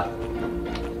 Yeah.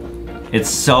 It's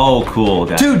so cool,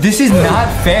 guys. Dude, this is not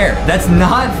fair. That's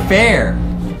not fair.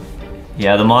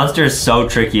 Yeah, the monster is so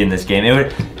tricky in this game. It would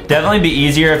definitely be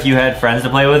easier if you had friends to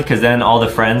play with, because then all the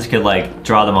friends could like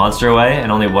draw the monster away,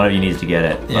 and only one of you needs to get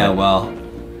it. Yeah, well,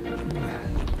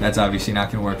 that's obviously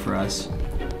not gonna work for us.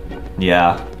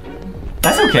 Yeah,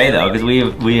 that's okay though, because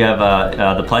we have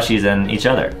the plushies and each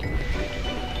other.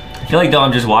 I feel like though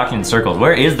I'm just walking in circles.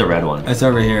 Where is the red one? It's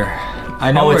over here.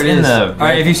 I know Oh, where it's it in is. the- All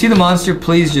right, if you see the monster,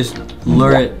 please just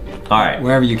lure it All right.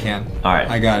 wherever you can. All right.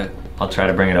 I got it. I'll try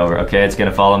to bring it over. Okay, it's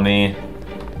gonna follow me.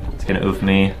 It's gonna oof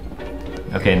me.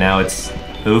 Okay, now it's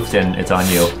oofed and it's on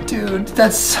you. Dude,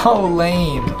 that's so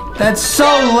lame. That's so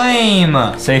lame.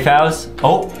 Safe house.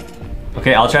 Oh.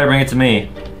 Okay, I'll try to bring it to me.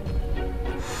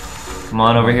 Come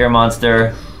on over here,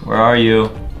 monster. Where are you?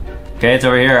 Okay, it's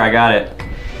over here. I got it.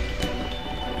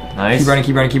 Nice. Keep running,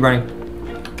 keep running, keep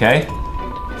running. Okay.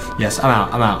 Yes, I'm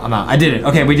out, I'm out, I'm out. I did it.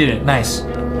 Okay, we did it. Nice.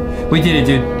 We did it,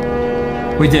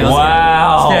 dude. We did it.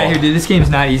 Wow. Let's get out of here, dude. This game's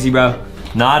not easy, bro.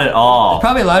 Not at all.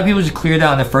 Probably a lot of people just cleared that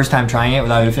on their first time trying it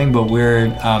without anything, but we're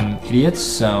idiots,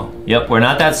 so. Yep, we're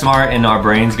not that smart in our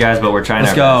brains, guys, but we're trying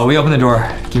Let's go. We open the door.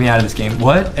 Get me out of this game.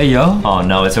 What? Hey, yo. Oh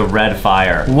no, it's a red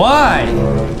fire. Why?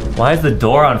 Why is the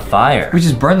door on fire? We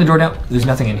just burned the door down. There's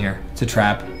nothing in here. It's a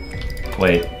trap.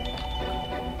 Wait.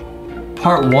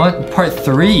 Part 1, part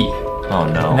 3.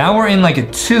 Oh no. Now we're in like a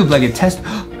tube, like a test.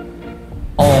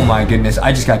 Oh my goodness,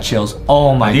 I just got chills.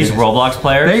 Oh my goodness. These Roblox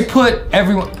players? They put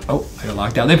everyone, oh, I got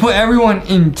locked out. They put everyone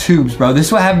in tubes, bro. This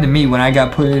is what happened to me when I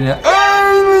got put in a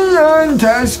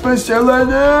test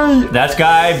facility. That's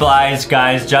Sky Bly's,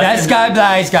 guys. Justin, That's Sky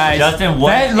Bly's, guys. Justin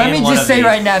was Let me in one just of say these.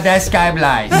 right now, that's Sky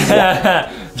Bly's.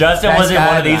 Justin That's was in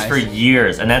one of these Sky for Bly's.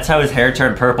 years, and that's how his hair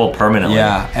turned purple permanently.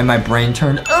 Yeah, and my brain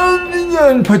turned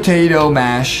onion potato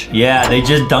mash. Yeah, they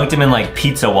just dunked him in like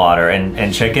pizza water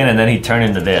and chicken, and then he turned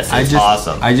into this. It's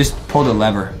awesome. I just pulled a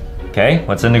lever. Okay,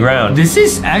 what's in the ground? This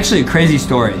is actually a crazy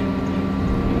story.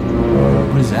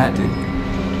 What is that,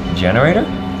 dude? Generator?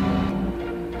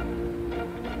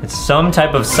 It's some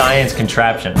type of science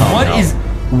contraption. Oh,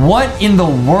 What in the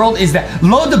world is that?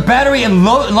 Load the battery and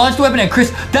launch the weapon at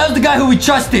Chris. That was the guy who we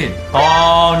trusted.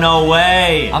 Oh, no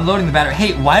way. I'm loading the battery.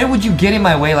 Hey, why would you get in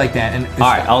my way like that? And All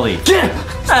right, I'll leave.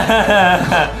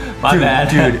 My bad.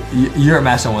 Dude, you're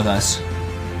messing with us.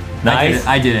 Nice.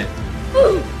 I did it.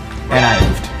 And I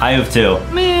oofed. I have too.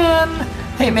 Man.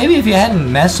 Hey, maybe if you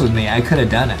hadn't messed with me, I could have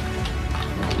done it.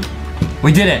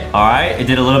 We did it. All right, it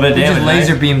did a little bit of We damage. just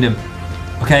laser beamed him.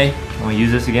 Okay? Can we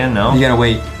use this again? No? You gotta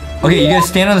wait. Okay, you gotta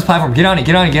stand on this platform. Get on it,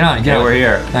 get on it, get on it, get on it. We're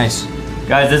here. Nice.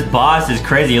 Guys, this boss is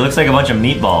crazy. He looks like a bunch of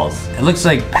meatballs. It looks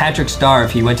like Patrick Starr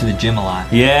if he went to the gym a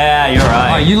lot. Yeah, you're right.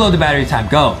 All right, you load the battery time.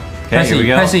 Go. Press here we E,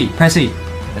 go. press E, press E,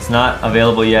 It's not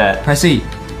available yet. press E.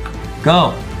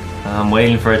 Go. I'm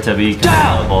waiting for it to be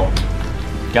available.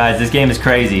 Guys, this game is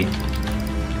crazy.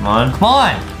 Come on. Come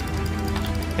on.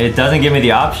 It doesn't give me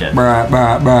the option. Bruh,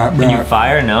 bruh, bruh, bruh. Can you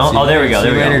fire? No? See Oh, there we go, see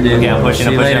there we later, go. dude. Okay, I'm pushing, See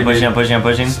I'm you pushing, later, I'm pushing, dude. I'm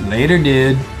pushing, I'm pushing. Later,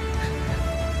 dude.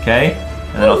 Okay,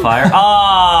 and then I'll fire.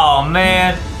 Oh,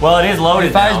 man. Well, it is loaded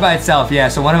It fires now. by itself, yeah,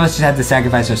 so one of us just had to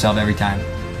sacrifice ourselves every time.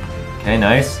 Okay,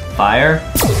 nice. Fire.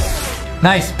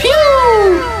 Nice. Pew!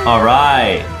 All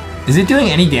right. Is it doing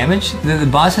any damage? The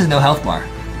boss has no health bar.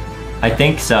 I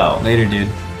think so. Later, dude.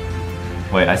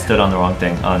 Wait, I stood on the wrong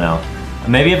thing. Oh, no.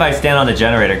 Maybe if I stand on the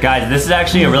generator. Guys, this is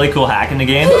actually a really cool hack in the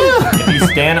game. If you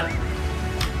stand...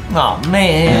 Oh,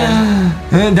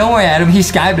 man. Don't worry, Adam. He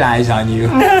skyblies on you.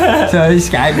 So he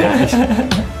skyblies.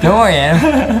 Don't worry,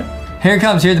 Adam. Here it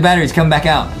comes. Here the batteries coming back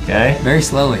out. Okay. Very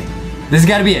slowly. This has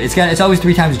got to be it. It's always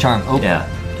 3 times the charm. Oh, Yeah.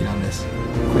 Get on this.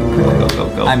 Quick, quick. Go, go,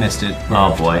 go. I missed it.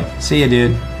 Oh, boy. See ya,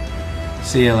 dude.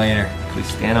 See you later. Please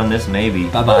stand on this, maybe.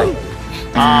 Bye-bye.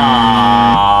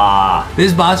 Ah.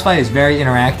 This boss fight is very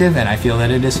interactive, and I feel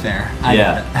that it is fair.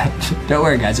 Yeah. Don't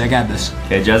worry, guys. I got this.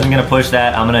 Okay, Justin's gonna push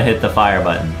that. I'm gonna hit the fire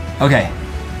button. Okay.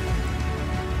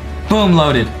 Boom,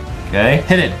 loaded. Okay.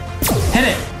 Hit it. Hit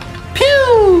it.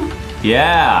 Pew!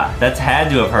 Yeah, that's had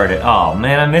to have hurt it. Oh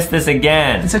man, I missed this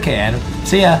again. It's okay, Adam.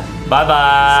 See ya. Bye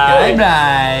bye.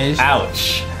 Bye-bye.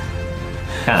 Ouch.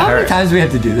 Kinda How many hurt. times do we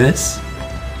have to do this?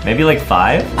 Maybe like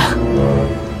 5?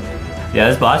 Yeah,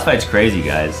 this boss fight's crazy,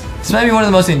 guys. This might be one of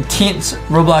the most intense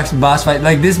Roblox boss fight.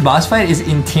 Like, this boss fight is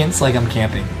intense like I'm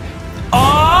camping.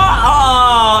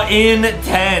 Oh,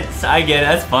 intense. I get it.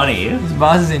 That's funny. This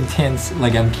boss is intense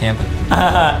like I'm camping.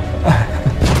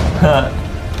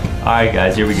 Alright,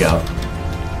 guys, here we go.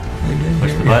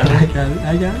 Push the button. I got it.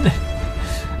 I got it.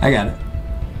 I got it.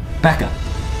 Back up.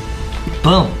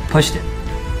 Boom. Pushed it.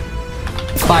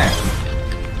 Fire.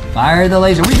 Fire the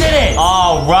laser. We did it!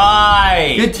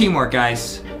 Alright. Good teamwork,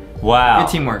 guys. Wow. Good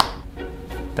teamwork.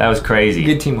 That was crazy.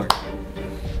 Good teamwork.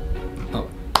 Oh.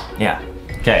 Yeah.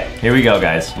 Okay, here we go,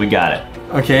 guys. We got it.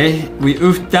 Okay.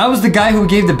 That was the guy who we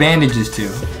gave the bandages to.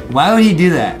 Why would he do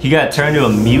that? He got turned to a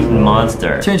mutant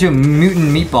monster. Turned into a mutant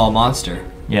meatball monster.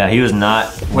 Yeah, he was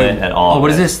not lit at all. Oh,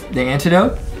 what is this? The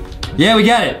antidote? Yeah, we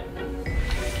got it.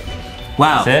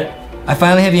 Wow. That's it? I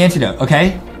finally have the antidote.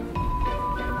 Okay.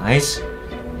 Nice.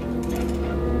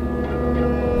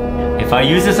 If I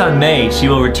use this on May, she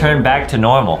will return back to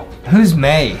normal. Who's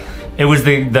May? It was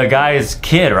the guy's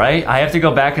kid, right? I have to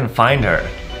go back and find her.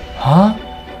 Huh?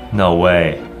 No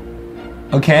way.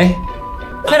 Okay.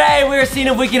 Today we're seeing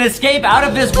if we can escape out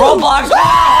of this Roblox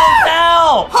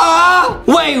hotel. Huh?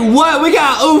 Wait, what? We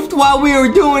got oofed while we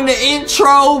were doing the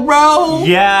intro, bro?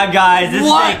 Yeah, guys, this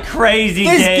is a crazy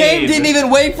game. This game didn't even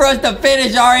wait for us to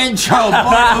finish our intro.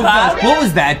 What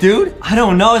was that, dude? I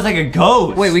don't know. It's like a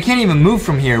ghost. Wait, we can't even move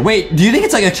from here. Wait, do you think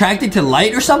it's like attracted to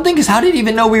light or something? Because how did it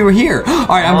even know we were here? All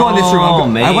right, I'm going this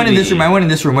room. I went in this room. I went in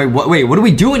this room. Wait, what are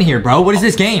we doing here, bro? What is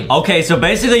this game? Okay, so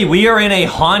basically we are in a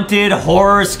haunted,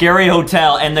 horror, scary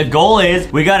hotel, and the goal is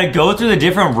we gotta go through the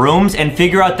different rooms and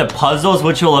figure out the puzzles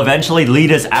which will eventually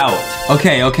lead us out.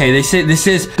 Okay, they say this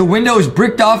is the window is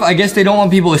bricked off. I guess they don't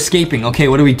want people escaping. Okay,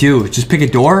 what do we do? Just pick a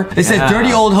door? It says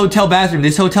dirty old hotel bathroom.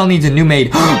 This hotel needs a new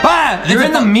maid. Ah! You're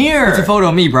in the mirror. It's a photo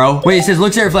of me, bro. Wait, it says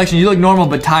looks at reflection. You look normal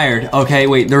but tired. Okay,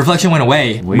 wait, the reflection went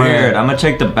away. Weird. Bruh. I'm gonna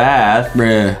check the bath.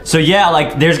 Bruh. So yeah,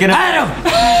 like there's gonna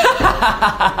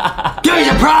Give me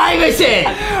some privacy!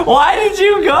 Why did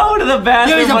you go to the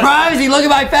bathroom? Give me some privacy, look at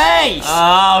my face!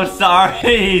 Oh,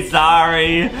 sorry,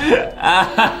 sorry.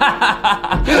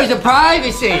 Give me some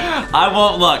privacy! I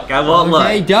won't look, I won't look.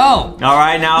 Okay, don't. All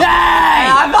right, now. Yay!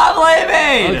 I'm not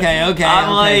leaving! Okay.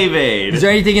 I'm leaving. Is there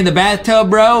anything in the bathtub,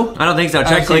 bro? I don't think so.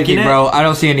 Check clicking it. Bro, I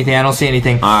don't see anything.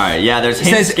 All right, yeah, there's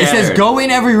hints it says go in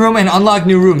every room and unlock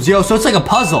new rooms. Yo, so it's like a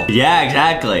puzzle. Yeah,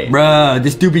 exactly. Bruh,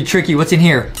 this dude be tricky. What's in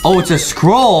here? Oh, it's a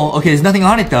scroll. Okay, there's nothing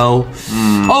on it though.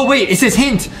 Oh wait, it says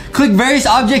hint. Click various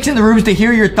objects in the rooms to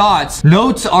hear your thoughts.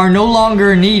 Notes are no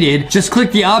longer needed. Just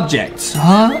click the objects.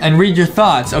 Huh? And read your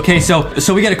thoughts. Okay, so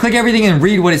we gotta click everything and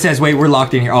read what it says. Wait, we're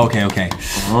locked in here. Oh, okay.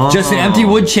 Just an empty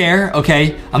wood chair.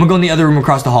 Okay, I'm gonna go in the other room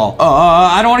across the hall.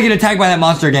 I don't wanna get attacked by that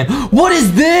monster again. What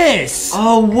is this?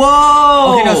 Oh,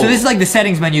 whoa. Okay, no, so this is like the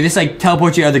settings menu. This like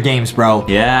teleports you to other games, bro.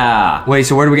 Yeah. Wait,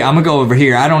 so where do we go? I'm gonna go over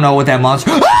here. I don't know what that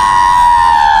monster...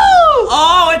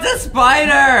 Oh, it's a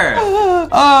spider!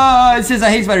 It says I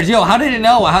hate spiders. Yo, how did it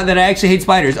know that I actually hate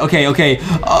spiders? Okay.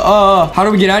 How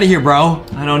do we get out of here, bro?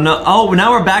 I don't know. Oh,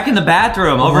 now we're back in the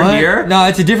bathroom over here. No,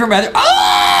 it's a different bathroom.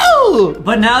 Oh!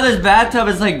 But now this bathtub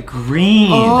is like green.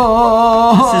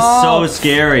 This is so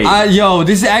scary. Yo,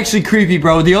 this is actually creepy,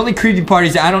 bro. The only creepy part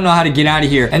is that I don't know how to get out of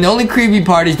here. And the only creepy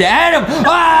part is that Adam.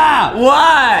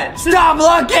 What? Stop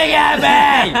looking at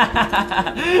me!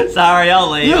 Sorry, I'll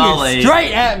leave. Looking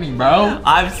straight at me, bro.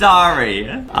 I'm sorry.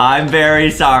 I'm very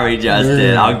sorry,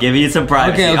 Justin. I'll give you some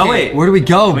privacy. Okay. Oh, wait. Where do we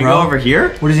go, bro? We go over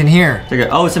here? What is in here?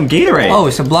 Oh, some Gatorade. Oh,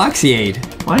 it's a Bloxiade.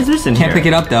 Why is this in here? Can't pick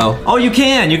it up, though. Oh, you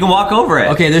can. You can walk over it.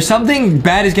 Okay, there's something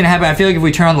bad is gonna happen. I feel like if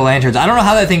we turn on the lanterns. I don't know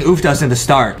how that thing oofed us in the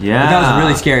start. Yeah. But that was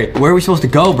really scary. Where are we supposed to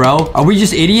go, bro? Are we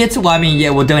just idiots? Well, I mean, yeah,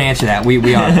 well, don't answer that. We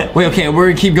are. Wait, okay, we're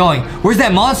gonna keep going. Where's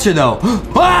that monster, though?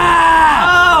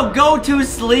 Oh, go to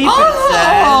sleep, it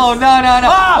says. Oh, no.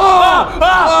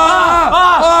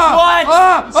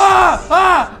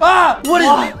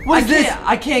 What is this?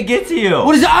 I can't get to you.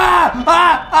 What is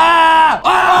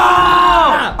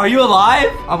Are you alive?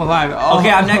 I'm alive. Okay,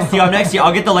 I'm next to you.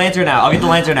 I'll get the lantern out. I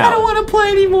don't want to play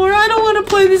anymore. I don't want to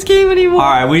play this game anymore. All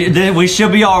right, we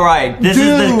should be all right. This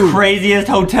is the craziest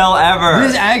hotel ever.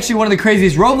 This is actually one of the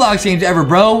craziest Roblox games ever,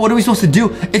 bro. What are we supposed to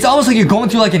do? It's almost like you're going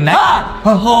through like a night.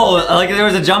 Oh, like there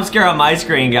was a jump scare on my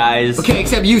screen, guys. Okay,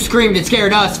 except you screamed and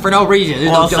scared us for no reason.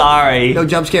 Sorry. No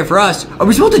jump scare for us. Are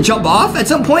we supposed to jump off at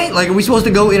some point? Like, are we supposed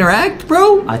to go interact,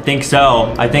 bro? I think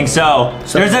so.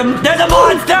 There's a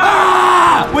monster!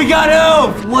 We got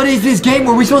oofed! What is this game?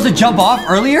 Were we supposed to jump off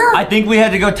earlier? I think we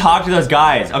had to go talk to those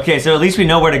guys. Okay, so at least we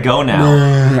know where to go now.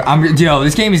 Yo,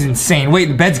 this game is insane. Wait,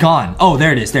 the bed's gone. Oh,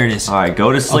 there it is. All right,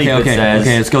 go to sleep, it says.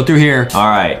 Okay, let's go through here. All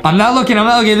right. I'm not looking.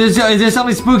 Is there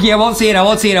something spooky? I won't see it.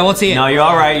 No, you're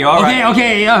all right.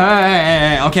 Okay.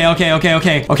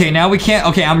 Okay, now we can't.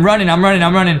 Okay, I'm running. Right.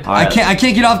 I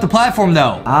can't get off the platform,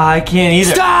 though. I can't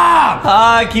either. Stop!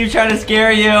 I keep trying to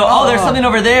scare you. Oh, there's something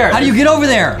over there. How do you get over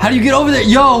there?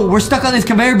 Yo, we're stuck on this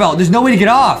conveyor belt. There's no way to get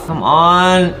off. Come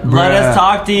on. Let us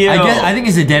talk to you. I think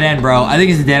it's a dead end, bro. I think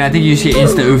you just get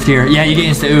insta-oofed here. Yeah, you get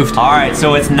insta-oofed. All right,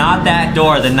 so it's not that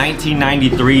door, the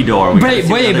 1993 door. But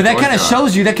that kind of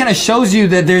shows you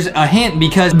that there's a hint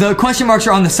because the question marks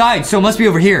are on the side, so it must be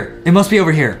over here.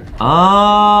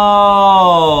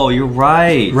 Oh, you're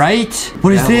right. Right?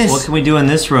 What is this? What can we do in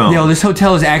this room? Yo, this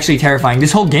hotel is actually terrifying.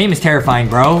 This whole game is terrifying,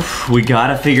 bro. We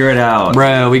gotta figure it out.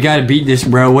 Bro, we gotta beat this,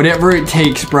 bro. Whatever it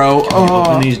takes, bro.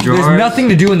 Open these drawers. There's nothing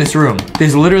to do in this room.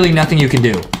 There's literally nothing you can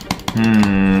do.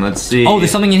 Let's see. Oh,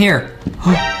 there's something in here.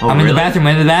 I'm in the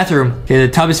bathroom. Okay,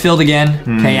 the tub is filled again.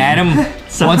 Okay, Adam.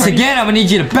 Once again, I'm gonna need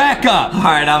you to back up. All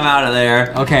right, I'm out of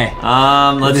there. Okay.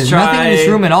 Let's There's try. nothing in this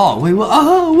room at all. Wait, what?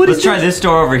 Oh, what is Let's try this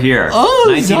door over here. Oh,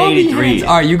 1983.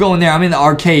 All right, you go in there. I'm in the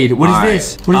arcade. What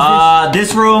is this? What is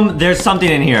this room, there's something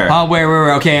in here.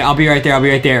 Where? Okay, I'll be right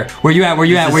there. Where you at? Where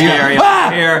you at? This is scary.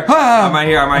 I'm here. I'm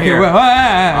right here. All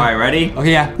right, ready?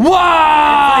 Okay, yeah.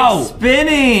 Wow! It's like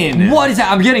spinning. What is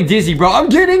that? I'm getting dizzy, bro. I'm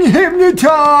getting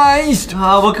hypnotized.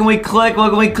 What can we click?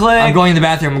 I'm going in the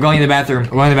bathroom.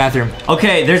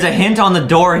 Okay, there's a hint on the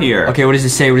door here. Okay, what does it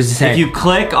say? If you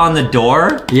click on the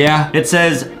door, yeah, it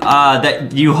says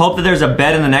that you hope that there's a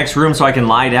bed in the next room so I can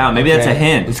lie down. Maybe that's a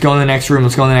hint. Let's go in the next room.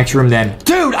 Then.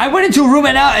 Dude, I went into a room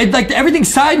and now like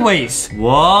everything's sideways.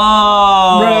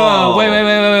 Whoa. Bro,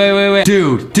 wait.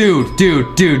 Dude.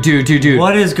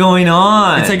 What is going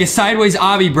on? It's like a sideways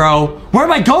obby, bro. Where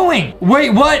am I going? Wait,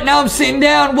 what? Now I'm sitting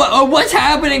down. What's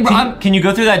happening, bro? Can you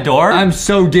go through that door? I'm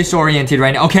so disoriented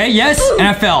right now. Okay, yes, and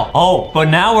I fell. Oh, but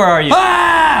now where are you? Where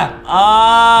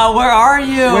are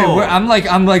you? Wait, I'm like,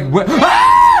 where?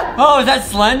 Oh, is that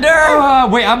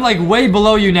Slender? Wait, I'm like way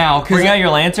below you now. Bring out your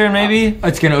lantern, maybe?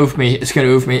 It's gonna oof me. Don't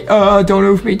oof me.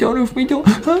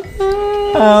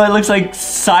 Oh, it looks like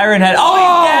Siren Head. Oh,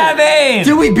 he's dabbing!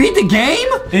 Did we beat the game?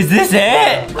 Is this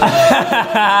it?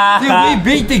 Did we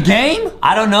beat the game?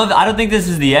 I don't know. I don't think this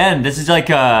is the end. This is like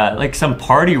some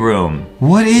party room.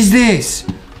 What is this?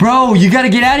 Bro, you gotta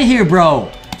get out of here, bro.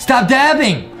 Stop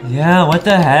dabbing. Yeah, what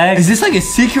the heck? Is this like a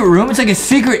secret room? It's like a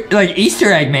secret, like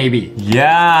Easter egg maybe.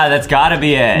 Yeah, that's gotta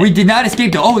be it. We did not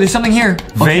escape the, there's something here.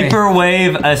 Okay.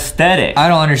 Vaporwave aesthetic. I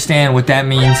don't understand what that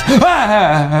means.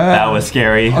 That was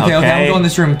scary. Okay, I'm going in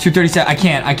this room. 237. I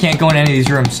can't go in any of these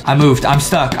rooms. I moved. I'm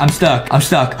stuck. I'm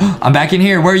back in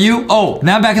here. Where are you? Oh,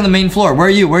 now I'm back on the main floor. Where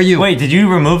are you? Wait, did you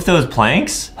remove those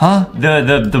planks? Huh?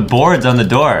 The boards on the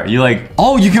door. You like...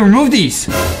 Oh, you can remove these.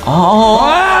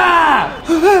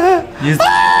 Use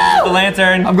the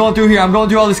lantern. I'm going through here. I'm going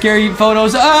through all the scary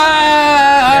photos.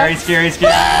 Scary.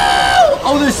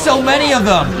 Oh, there's so many of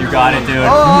them. You got it, dude.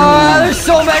 Oh, there's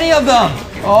so many of them.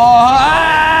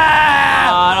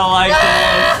 I don't like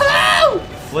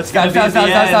this. What's gonna be the end?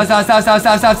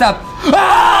 Stop.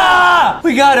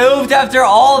 We got oofed after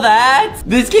all that?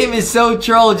 This game is so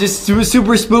troll, just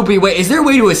super spoopy. Wait, is there a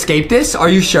way to escape this? Are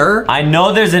you sure? I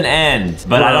know there's an end,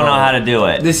 but I don't know how to do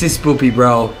it. This is spoopy,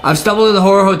 bro. I've stumbled in the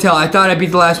horror hotel. I thought I beat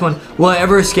the last one. Will I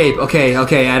ever escape? Okay,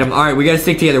 Adam. All right, we gotta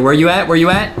stick together. Where you at?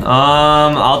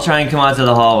 I'll try and come out to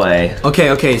the hallway.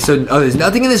 Okay. So, there's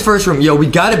nothing in this first room. Yo, we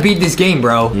gotta beat this game,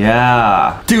 bro.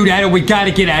 Yeah. Dude, Adam, we gotta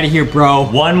get out of here, bro.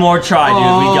 One more try,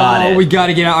 dude. We got it. We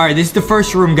gotta get out. All right, this is the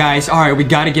first room, guys. All right, we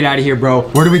gotta get out of here, bro.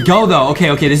 Where do we go, though? Okay,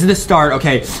 this is the start.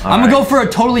 Okay, I'm gonna go for a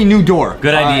totally new door.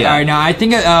 Good idea. All right, now I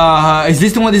think, is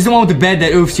this the one? This is the one with the bed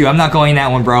that oofs you. I'm not going in that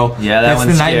one, bro. Yeah, that's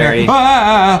one's the nightmare. scary.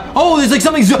 Oh, there's like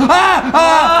something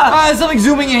something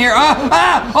zooming in here.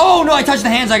 Oh, no, I touched the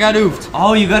hands. I got oofed.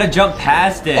 Oh, you gotta jump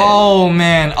past it. Oh,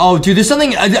 man. Oh, dude, there's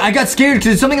something. I got scared because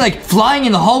there's something like flying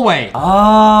in the hallway.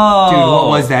 Oh. Dude, what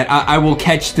was that? I will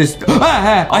catch this.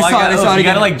 I saw it again. You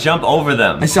gotta like jump over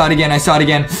them. I saw it again.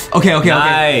 Okay.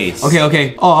 Nice.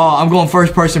 Okay. Oh, I'm going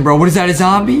first person, bro. What is that, a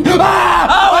zombie? Oh,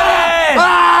 it is!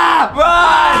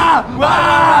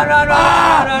 Run!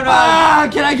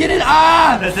 Can I get it?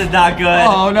 This is not good.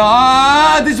 Oh,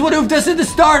 no. This would have just at the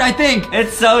start, I think.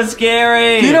 It's so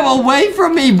scary. Get him away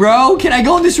from me, bro. Can I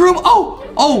go in this room? Oh,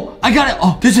 I got it.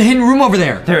 Oh, there's a hidden room over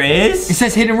there. There is? It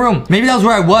says hidden room. Maybe that was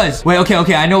where I was. Wait,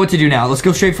 okay. I know what to do now. Let's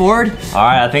go straight forward. All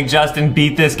right, I think Justin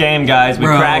beat this game, guys. We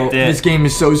cracked it. This game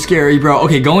is so scary, bro.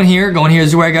 Okay, go in here. This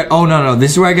is where I got... Oh, no.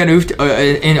 This is where I got oofed.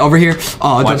 Over here.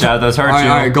 Oh, watch out. Those hurt you.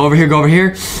 All right, go over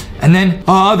here. And then,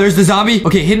 there's the zombie.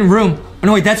 Okay, hidden room. Oh,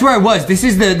 no, wait, that's where I was. This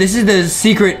is the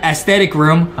secret aesthetic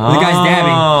room where the guy's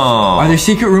dabbing. Are there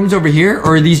secret rooms over here,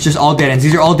 or are these just all dead ends?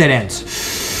 These are all dead ends.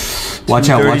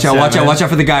 Watch out for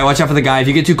the guy. If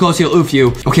you get too close, he'll oof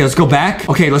you. Okay, let's go back.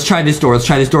 Okay, let's try this door.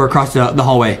 Across the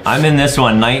hallway. I'm in this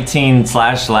one,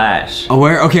 19// Oh,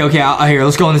 where? Okay. Here,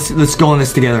 let's go in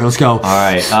this together. Let's go. All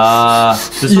right.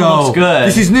 This one looks good.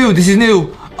 This is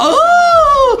new.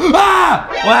 Oh!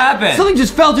 What happened? Something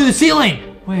just fell through the ceiling.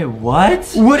 Wait, what?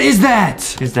 What is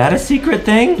that? Is that a secret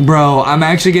thing? Bro, I'm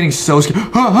actually getting so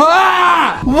scared.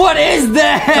 What is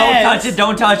that?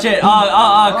 Don't touch it.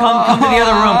 Come to the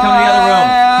other room.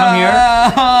 Come here.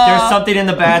 There's something in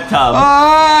the bathtub.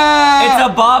 It's a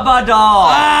Baba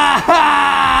doll.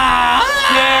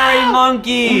 Scary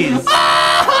monkeys. There's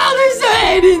a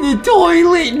head in the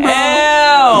toilet, bro.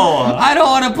 Ew. I don't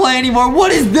want to play anymore.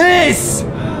 What is this?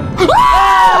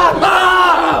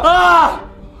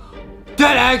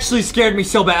 That actually scared me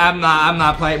so bad. I'm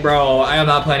not playing, bro. I am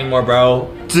not playing anymore, bro.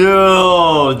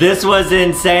 Dude, this was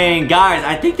insane. Guys,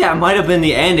 I think that might have been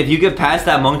the end. If you get past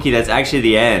that monkey, that's actually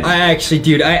the end. I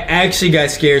actually got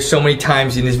scared so many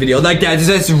times in this video. Like,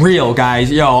 that's real,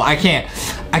 guys. Yo, I can't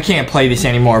play this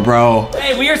anymore, bro.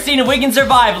 Hey, we are seeing if we can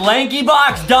survive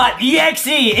lankybox.exe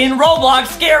in Roblox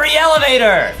Scary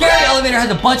Elevator. Scary Elevator has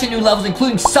a bunch of new levels,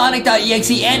 including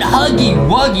Sonic.exe and Huggy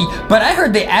Wuggy. But I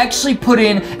heard they actually put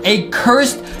in a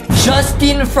cursed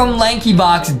Justin from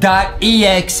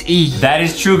lankybox.exe. That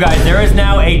is true, guys. There is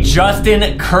now a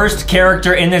Justin cursed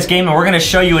character in this game, and we're gonna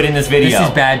show you it in this video. This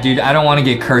is bad, dude. I don't want to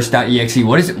get cursed.exe.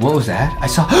 What is it? What was that? I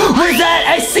saw. What is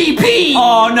that? SCP!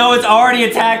 Oh no, it's already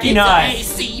attacking us.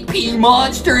 SCP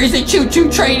monster is a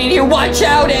choo-choo train in here. Watch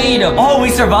out, Adam. Oh, we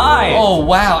survived. Oh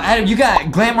wow, Adam, you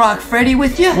got Glamrock Freddy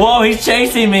with you? Whoa, he's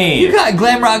chasing me. You got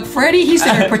Glamrock Freddy? He's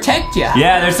there to protect you.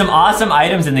 Yeah, there's some awesome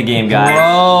items in the game, guys.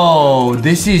 Bro,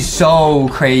 this is so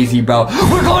crazy, bro.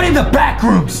 We're going in the back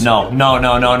rooms. No, No,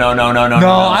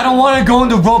 I don't want to go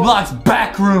into Roblox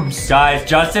back rooms. Guys,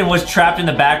 Justin was trapped in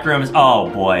the back rooms. Oh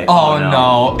boy. Oh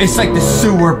no, it's like the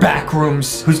sewer back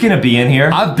rooms. Who's gonna be in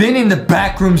here? I've been in the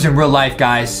back rooms in real life,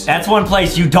 guys. That's one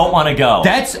place you don't want to go.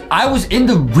 I was in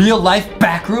the real life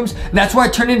back rooms. That's where I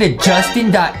turned into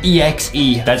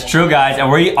Justin.exe. That's true, guys, and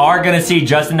we are gonna see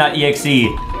Justin.exe.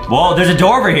 Whoa, there's a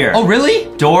door over here. Oh, really?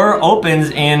 Door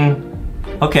opens in...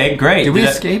 Okay, great. Did we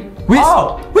escape? We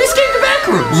escaped the back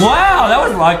rooms. Wow, that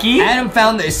was lucky. Adam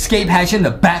found the escape hatch in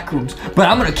the back rooms, but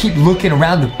I'm gonna keep looking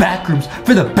around the back rooms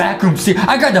for the back room. See,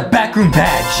 I got the back room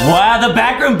badge. Wow, the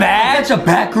back room badge? That's a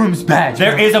back rooms badge.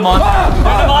 There is a monster.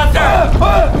 There's a monster.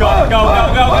 Go.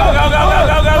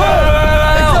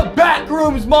 It's a back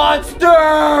rooms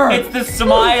monster. It's the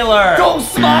Smiler. Don't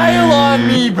smile on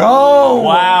me, bro.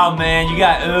 Wow, man, you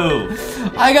got ooh.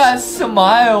 I got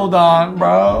smiled on,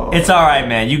 bro. It's all right,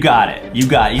 man. You got it. You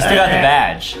still got the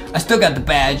badge. I still got the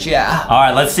badge, yeah. All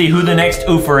right, let's see who the next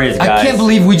oofer is, guys. I can't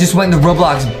believe we just went to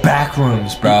Roblox back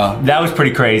rooms, bro. That was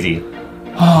pretty crazy.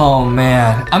 Oh,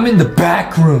 man. I'm in the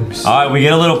back rooms. All right, we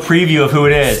get a little preview of who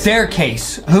it is.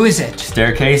 Staircase. Who is it?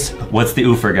 Staircase? What's the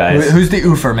oofer, guys? Who's the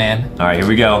oofer, man? All right, here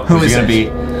we go. Who is it gonna be?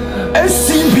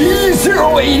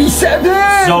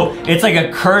 SCP-087! So, it's like a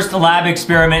cursed lab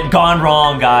experiment gone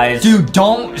wrong, guys. Dude,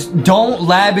 don't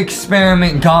lab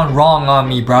experiment gone wrong on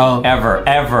me, bro. Ever.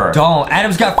 Don't.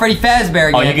 Adam's got Freddy Fazbear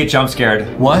again. Oh, you get jump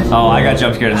scared. What? Oh, I got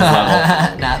jump scared in this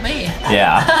level. Not me.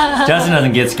 Yeah. Justin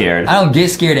doesn't get scared. I don't get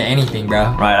scared of anything, bro.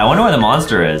 Right, I wonder where the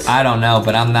monster is. I don't know,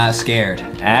 but I'm not scared.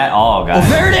 At all, guys. Oh,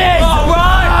 there it is! Oh,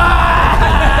 run!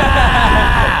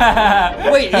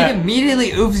 Wait, it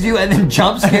immediately oofs you and then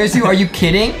jump scares you? Are you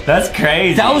kidding? That's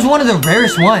crazy. That was one of the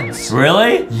rarest ones.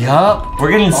 Really? Yup.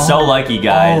 We're getting so lucky,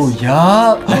 guys. Oh,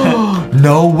 yup.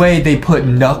 No way they put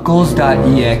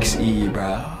Knuckles.exe,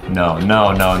 bro. No.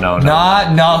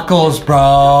 Not Knuckles,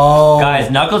 bro.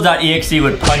 Guys, Knuckles.exe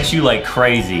would punch you like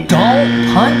crazy.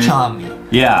 Don't punch on me.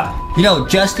 Yeah. You know what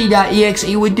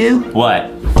Justy.exe would do? What?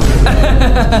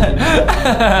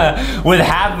 With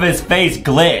half of his face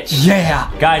glitch. Yeah.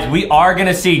 Guys, we are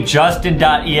gonna see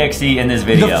Justin.exe in this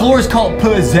video. The floor is called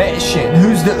Possession.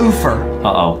 Who's the oofer?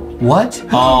 Uh-oh. What?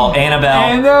 Oh, Annabelle.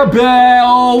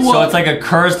 Annabelle. So it's like a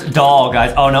cursed doll,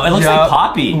 guys. Oh no, it looks like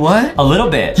Poppy. What? A little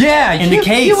bit. Yeah. In the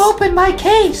case. You opened my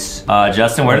case.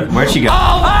 Justin, where'd she go? Oh,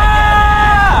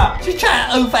 ah! She's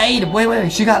trying to oof Adam.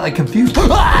 Wait. She got like confused.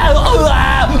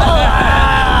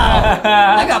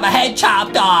 I got my head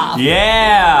chopped off.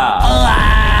 Yeah.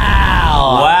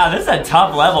 Wow, this is a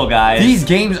tough level, guys. These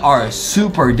games are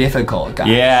super difficult, guys.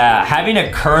 Yeah, having a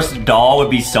cursed doll would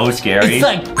be so scary. It's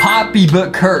like Poppy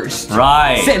but cursed.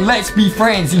 Right. Said, let's be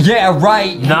friends. Yeah,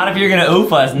 right. Not if you're gonna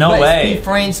oof us. No way. Let's be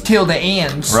friends till the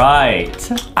end. Right.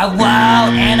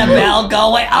 Wow, Annabelle,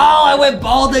 go away. Oh, I went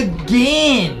bald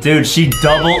again. Dude, she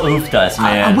double oofed us,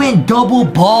 man. I went double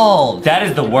bald. That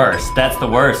is the worst. That's the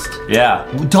worst. Yeah.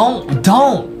 Don't.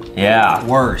 Yeah.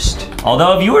 Worst.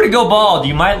 Although if you were to go bald,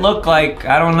 you might look like,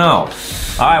 I don't know.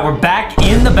 All right, we're back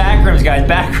in the back rooms, guys.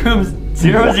 Back rooms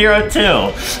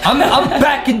 002. I'm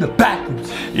back in the back rooms.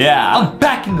 Yeah. I'm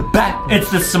back in the back rooms. It's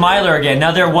the Smiler again.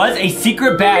 Now, there was a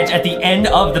secret badge at the end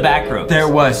of the back rooms. There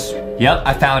was. Yep.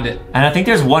 I found it. And I think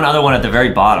there's one other one at the very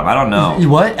bottom. I don't know.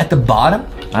 What? At the bottom?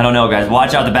 I don't know, guys.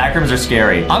 Watch out. The back rooms are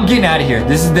scary. I'm getting out of here.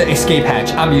 This is the escape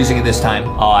hatch. I'm using it this time.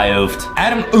 Oh, I oofed.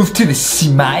 Adam oofed to the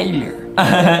Smiler.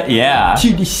 Yeah.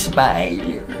 To the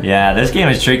Smiler. Yeah, this game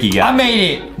is tricky, guys. I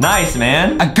made it. Nice,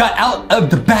 man. I got out of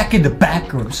the back of the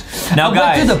back rooms. Now, I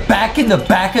guys. went to the back in the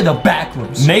back of the back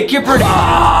rooms. Make your prediction.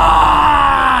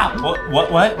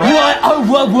 What? What? Oh,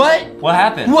 what? What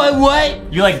happened? What?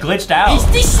 You like glitched out. It's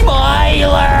the Smiler.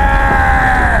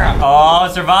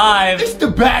 Oh, survived. It's the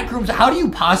back rooms. How do you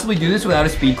possibly do this without a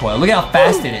speed coil? Look at how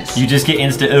fast it is. You just get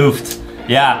insta-oofed.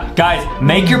 Yeah, guys,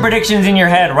 make your predictions in your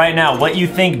head right now. What you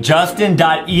think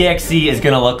Justin.exe is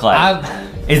gonna look like.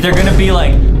 Is there gonna be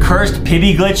like cursed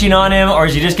pibby glitching on him, or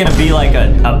is he just gonna be like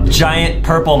a giant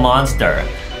purple monster?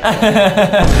 Yeah,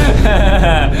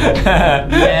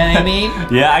 I mean?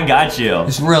 Yeah, I got you.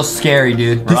 It's real scary,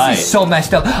 dude. This is so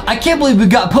messed up. I can't believe we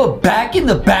got put back in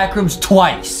the back rooms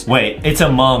twice. Wait, it's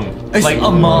Among. It's like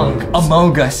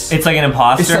Among Us. It's like an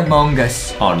imposter? It's Among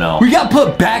Us. Oh no. We got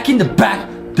put back in the back.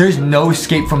 There's no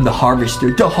escape from the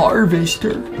harvester. The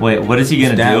harvester. Wait, what is he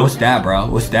gonna do? What's that, bro?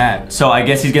 What's that? So I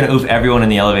guess he's gonna oof everyone in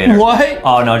the elevator. What?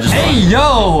 Oh no, just Hey,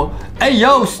 yo! Hey,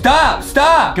 yo, stop!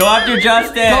 Go after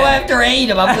Justin! Go after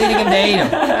Adam. I'm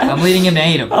leading him to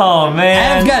Adam. Oh, man.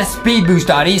 Adam's got a speed boost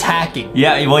on. He's hacking.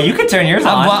 Yeah, well, you could turn yours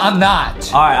on. I'm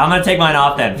not. All right, I'm gonna take mine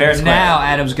off then. Fair square. Now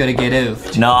Adam's gonna get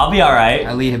oofed. No, I'll be all right.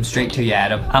 I lead him straight to you,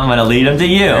 Adam. I'm gonna lead him to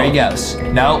you. There he goes.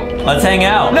 No. Let's hang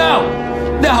out. No!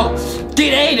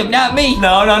 Get Adam, not me.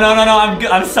 No.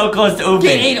 I'm so close to oofing.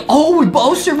 Get Adam. Oh, we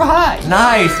both survived.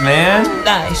 Nice, man.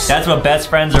 Nice. That's what best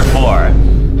friends are for.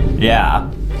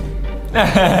 Yeah.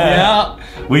 Yeah.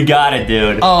 We got it,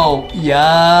 dude. Oh,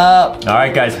 yeah. All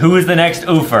right, guys. Who is the next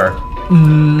oofer?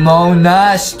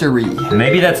 Monastery.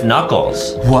 Maybe that's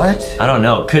Knuckles. What? I don't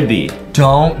know. Could be.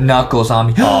 Don't Knuckles on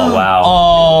me. Oh, wow.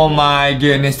 Oh, my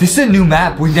goodness. This is a new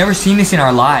map. We've never seen this in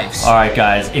our lives. All right,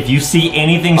 guys. If you see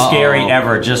anything scary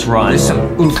ever, just run. There's some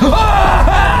oof.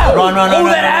 Run. Oh,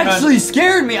 that actually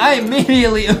scared me. I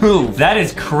immediately oofed. That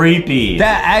is creepy.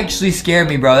 That actually scared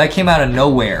me, bro. That came out of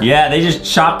nowhere. Yeah, they just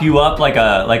chop you up like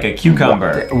a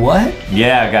cucumber. What?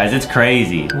 Yeah, guys, it's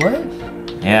crazy. What?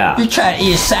 Yeah. You trying to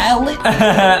eat a salad?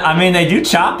 I mean, they do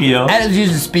chop you. Adam's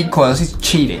using speed coils. He's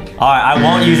cheating. All right, I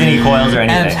won't use any coils or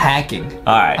anything. Adam's hacking.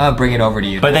 All right. I'm gonna bring it over to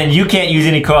you. But then you can't use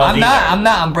any coils either. I'm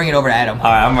not. I'm bringing it over to Adam. All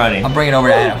right, I'm running. I'm bringing it over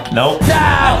to Adam. Nope. No!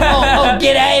 Oh,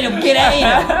 get Adam. Get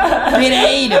Adam. Get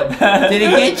Adam. Did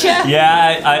it get you?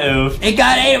 Yeah, I oofed. It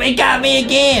got Adam. It got me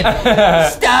again.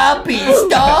 Stop it.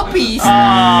 Stop it.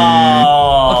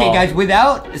 Oh. Okay, guys,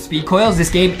 without speed coils, this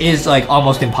game is like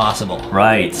almost impossible.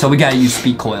 Right. So we gotta use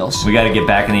speed coils. We gotta get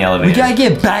back in the elevator. We gotta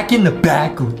get back in the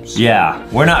back rooms. Yeah,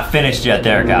 we're not finished yet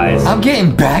there, guys. I'm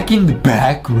getting back in the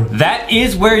back room. That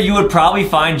is where you would probably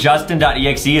find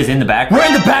Justin.exe is in the back room. We're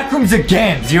in the back rooms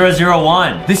again.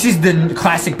 001. This is the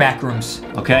classic back rooms.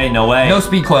 Okay, no way. No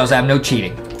speed coils, I have no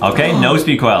cheating. Okay, no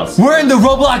speed coils. We're in the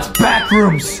Roblox back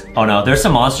rooms. Oh no, there's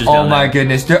some monsters down there. Oh my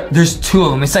goodness, there's two of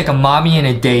them. It's like a mommy and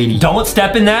a daddy. Don't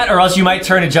step in that or else you might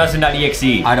turn to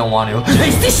Justin.exe. I don't want to.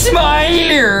 It's the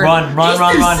Smiler. Run. It's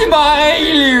the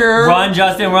Smiler. Run,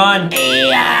 Justin, run.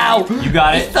 Ow. You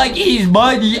got it. It's like he's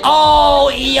muddy.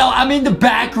 Oh, ew, I'm in the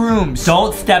back rooms.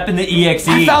 Don't step in the EXE.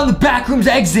 I found the back rooms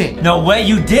exit. No way,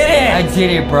 you did it. I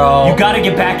did it, bro. You gotta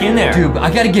get back in there. Dude,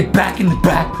 I gotta get back in the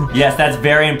back room. Yes, that's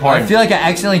very important. I feel like I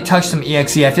accidentally touched some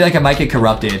EXE. I feel like I might get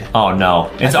corrupted. Oh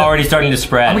no, it's already starting to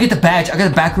spread. I'm gonna get the badge. I got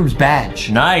the backrooms badge.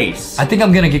 Nice. I think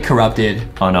I'm gonna get corrupted.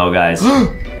 Oh no, guys.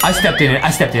 I stepped in it.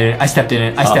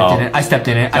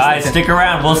 Guys, stick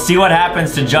around. We'll see what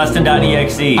happens to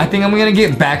Justin.exe. I think I'm gonna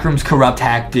get backrooms corrupt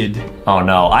hacked. Oh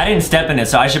no, I didn't step in it,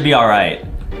 so I should be all right.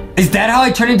 Is that how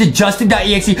I turn into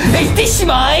Justin.exe? It's the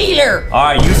Smiler! All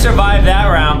right, you survived that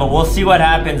round, but we'll see what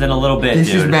happens in a little bit, This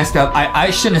dude. is messed up.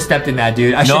 I shouldn't have stepped in that,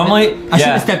 dude. I shouldn't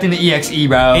have stepped in the EXE,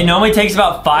 bro. It normally takes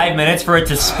about 5 minutes for it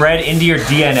to spread into your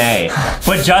DNA.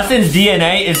 But Justin's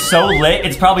DNA is so lit,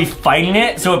 it's probably fighting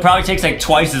it, so it probably takes like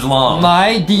twice as long.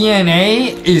 My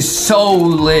DNA is so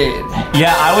lit.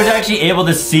 Yeah, I was actually able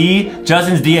to see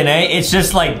Justin's DNA. It's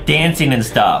just like dancing and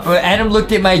stuff. But Adam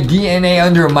looked at my DNA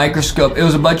under a microscope. It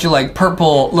was a bunch of like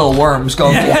purple little worms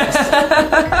going yes.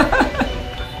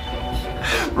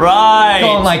 Right.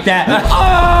 Going like that.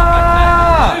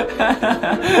 Ah!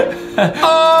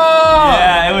 Ah!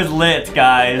 Yeah, it was lit,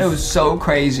 guys. It was so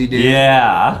crazy, dude.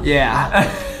 Yeah. Yeah.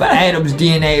 But Adam's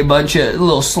DNA, a bunch of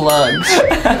little slugs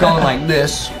going like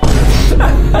this.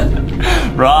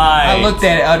 Right. I looked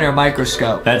at it under a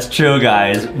microscope. That's true,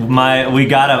 guys. We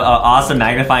got an awesome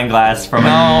magnifying glass from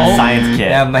a science kit.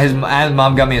 Yeah, his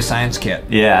mom got me a science kit.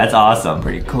 Yeah, that's awesome.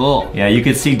 Pretty cool. Yeah, you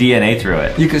could see DNA through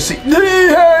it. You could see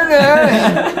DNA.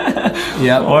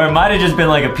 Yep. Or it might have just been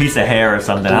like a piece of hair or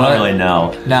something. I don't really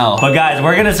know. No. But guys,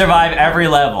 we're gonna survive every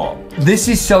level. This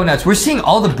is so nuts. We're seeing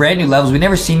all the brand new levels. We've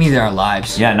never seen these in our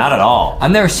lives. Yeah, not at all.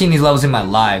 I've never seen these levels in my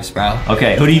lives, bro.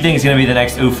 Okay, who do you think is gonna be the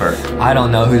next oofer? I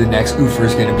don't know who the next oofer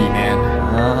is gonna be, man.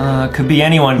 Could be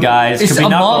anyone, guys. Could be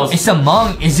Knuckles. It's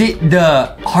Among. Is it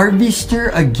the Harvester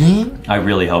again? I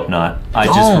really hope not. I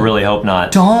just really hope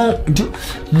not. No.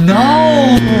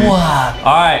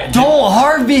 Alright. Don't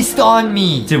harvest on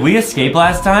me. Did we escape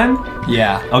last time?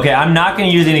 Yeah. Okay, I'm not gonna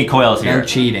use any coils here. You're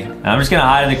cheating. I'm just gonna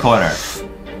hide in the corner.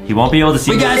 He won't be able to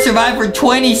see me. We gotta survive for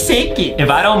 20 seconds. If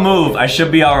I don't move, I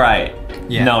should be alright.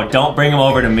 Yeah. No, don't bring him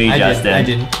over to me, Justin. I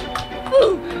didn't.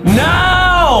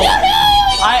 No!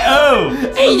 I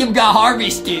oofed! Aiden got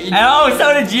harvested. Oh,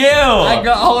 so did you! I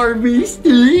got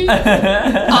harvested.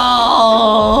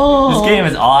 Oh. This game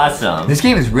is awesome. This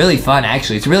game is really fun,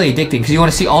 actually. It's really addicting because you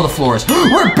want to see all the floors.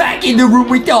 We're back in the room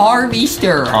with the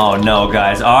harvester. Oh, no,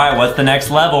 guys. All right, what's the next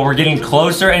level? We're getting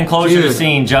closer and closer to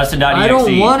seeing Justin.exe. I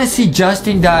don't want to see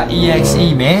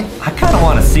Justin.exe, man. I kind of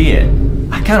want to see it.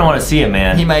 I kind of want to see it,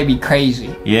 man. He might be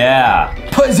crazy. Yeah.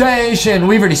 Possession.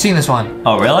 We've already seen this one.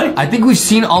 Oh, really? I think we've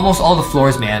seen almost all the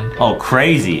floors, man. Oh,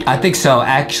 crazy. I think so,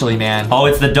 actually, man. Oh,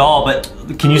 it's the doll, but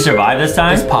can you survive this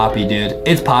time? It's Poppy, dude.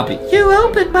 It's Poppy. You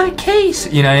opened my case.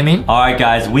 You know what I mean? All right,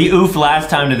 guys. We oofed last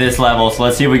time to this level, so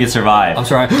let's see if we can survive. I'm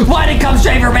sorry. Why did it come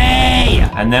straight for me?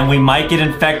 And then we might get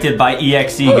infected by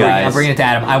EXE, guys. I'm bringing it to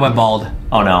Adam. I went bald.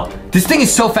 Oh, no. This thing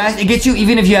is so fast, it gets you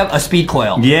even if you have a speed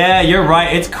coil. Yeah, you're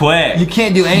right. It's quick. You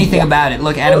can't do anything about it.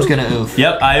 Look, Adam's gonna oof.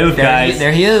 Yep, I oofed, guys.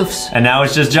 There he oofs. And now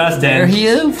it's just Justin. There he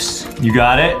oofs. You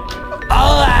got it?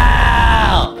 Oh,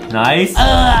 wow. Nice. Oh,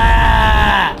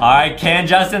 wow. All right, can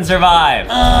Justin survive?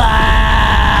 Oh,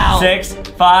 wow. 6,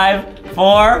 5,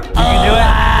 4. You can do it.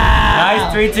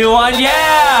 Nice. 3, 2, 1.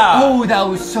 Yeah. Oh, that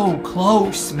was so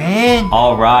close, man.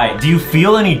 All right. Do you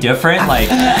feel any different? Like,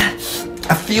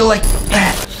 I feel like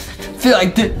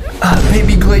the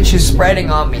baby glitch is spreading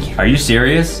on me. are you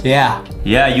serious? Yeah.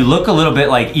 Yeah, you look a little bit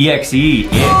like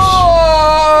EXE-ish.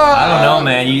 I don't know,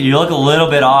 man. You look a little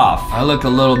bit off. I look a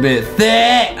little bit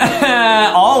thick.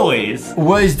 Always.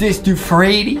 What is this, dude?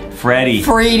 Freddy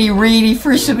ready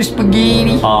for some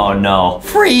spaghetti. Oh, no.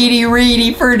 Freddy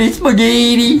ready for the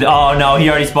spaghetti. Oh, no. He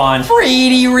already spawned.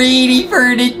 Freddy ready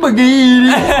for the spaghetti.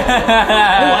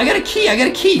 Oh, I got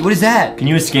a key. What is that? Can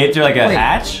you escape through like a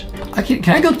hatch?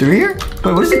 Can I go through here?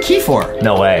 Wait, what is the key for?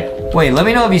 No way. Wait, let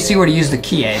me know if you see where to use the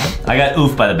key, Aiden. I got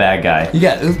oofed by the bad guy. You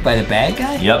got oofed by the bad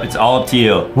guy? Yep, it's all up to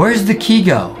you. Where's the key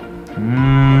go?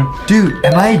 Dude,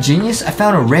 am I a genius? I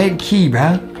found a red key,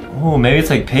 bro. Oh, maybe it's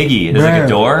like Piggy. There's like a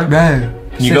door. Bro.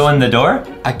 Can you go in the door?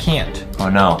 I can't. Oh,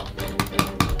 no.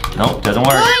 Nope, doesn't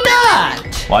work. Why not?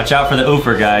 Watch out for the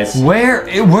oofer, guys. Where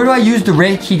do I use the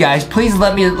red key, guys? Please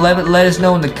let us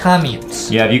know in the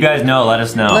comments. Yeah, if you guys know, let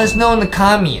us know. Let us know in the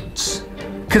comments.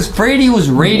 Because Freddy was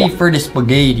ready for the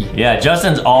spaghetti. Yeah,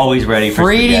 Justin's always ready for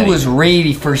spaghetti. Freddy was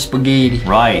ready for spaghetti.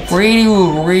 Right. Freddy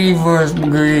was ready for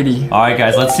spaghetti. All right,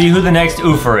 guys, let's see who the next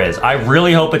oofer is. I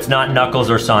really hope it's not Knuckles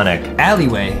or Sonic.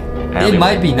 Alleyway. It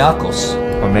might be Knuckles.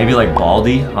 Or maybe like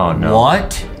Baldi. Oh, no.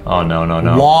 What? Oh, no.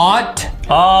 What?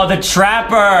 Oh, the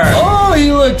Trapper. Oh,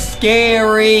 he looks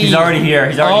scary. He's already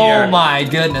here. Here. Oh, my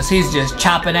goodness. He's just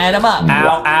chopping at him up. Ow,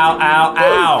 ow, ow,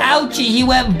 ow. Ouchie, he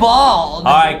went bald.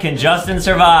 All right, can Justin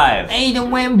survive? Aiden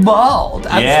went bald.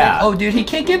 Yeah. Oh, dude, he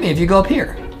can't get me if you go up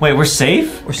here. Wait, we're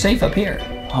safe? We're safe up here.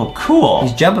 Oh, cool.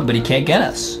 He's jumping, but he can't get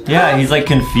us. Yeah, he's like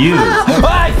confused.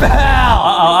 I fell.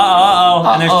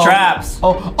 Uh-oh. And there's traps.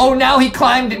 Oh, now he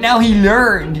climbed it. Now he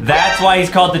learned. That's why he's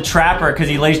called the Trapper, because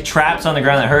he lays traps on the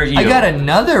ground that hurt you. I got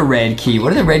another red key.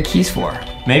 What are the red keys for?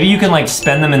 Maybe you can like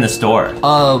spend them in the store.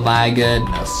 Oh my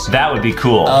goodness. That would be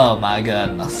cool. Oh my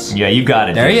goodness. Yeah, you got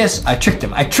it. There he is. I tricked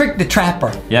him. I tricked the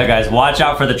Trapper. Yeah, guys, watch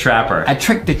out for the Trapper. I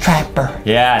tricked the Trapper.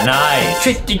 Yeah, nice.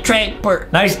 Tricked the Trapper.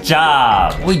 Nice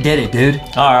job. We did it, dude.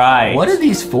 All right. What are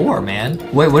these for, man?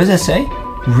 Wait, what does that say?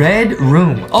 Red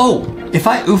room. Oh, if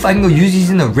I oof, I can go use these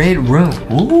in the red room.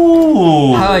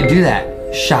 Ooh. How do I do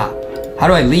that? Shop. How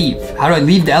do I leave? How do I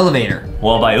leave the elevator?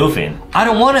 Well, by oofing. I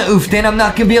don't want to oof, then I'm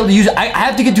not going to be able to use it. I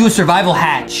have to get to a survival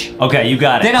hatch. Okay, you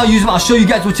got it. Then I'll use them. I'll show you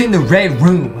guys what's in the red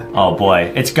room. Oh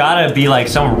boy, it's gotta be like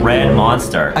some red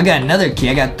monster. I got another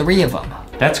key. I got 3 of them.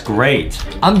 That's great.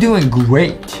 I'm doing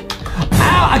great.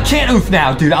 Ow, I can't oof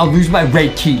now, dude. I'll lose my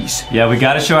red keys. Yeah, we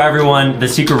gotta show everyone the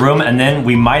secret room, and then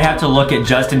we might have to look at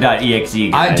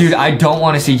Justin.exe, guys. Dude, I don't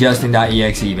want to see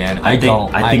Justin.exe, man. I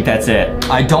think that's it.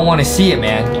 I don't want to see it,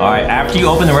 man. All right, after you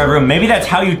open the red room, maybe that's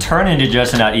how you turn into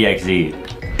Justin.exe.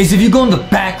 Is if you go in the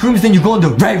back rooms, then you go in the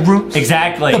red rooms?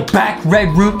 Exactly. The back red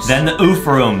rooms? Then the oof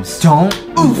rooms. Don't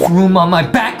oof room on my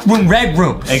back room red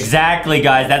rooms. Exactly,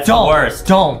 guys. That's the worst.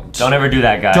 Don't ever do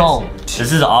that, guys. Don't.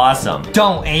 This is awesome.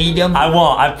 Don't eat them. I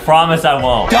won't. I promise I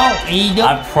won't. Don't eat them.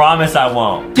 I promise I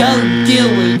won't. Don't do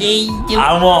it. Eat them.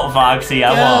 I won't, Foxy.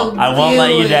 I won't. I won't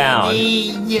let you down.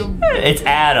 Eat them. It's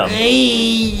Adam.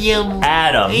 Eat them.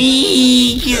 Adam.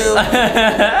 Eat them.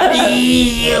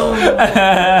 Eat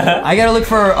them. I gotta look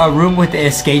for a room with the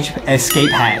escape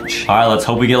hatch. All right, let's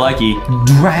hope we get lucky.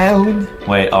 Drown.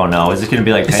 Wait, oh no, is it gonna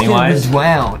be like Pennywise?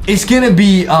 It's gonna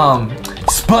be drown. It's gonna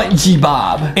be Spongy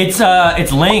Bob.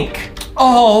 It's Link.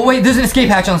 Oh wait, there's an escape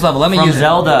hatch on this level. Let me use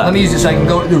Zelda. it. Let me use it so I can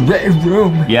go to the red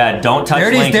room. Yeah, don't touch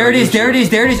Link. There it is.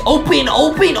 Open it.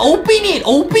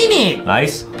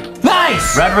 Nice.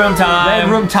 Nice. Red room time. Red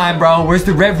room time, bro. Where's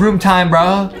the red room time,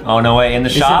 bro? Oh no, wait, in the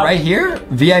shop? Is it right here?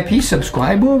 VIP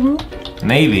subscriber room?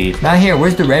 Maybe. Not here.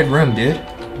 Where's the red room, dude?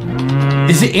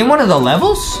 Is it in one of the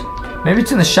levels? Maybe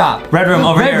it's in the shop. Red room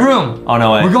over here. Red room. Oh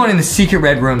no, wait. We're going in the secret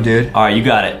red room, dude. All right, you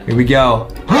got it. Here we go.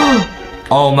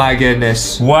 Oh my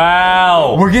goodness.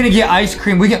 Wow. We're gonna get ice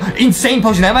cream. We get insane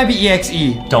potion. That might be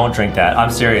EXE. Don't drink that.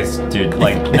 I'm serious, dude.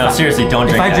 Like, no, seriously, don't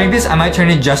drink that. If I drink this, I might turn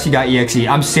into Justy.exe.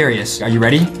 I'm serious. Are you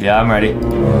ready? Yeah, I'm ready.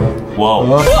 Whoa.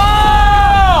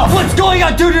 Whoa! What's going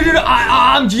on? Dude,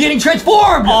 I'm getting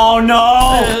transformed. Oh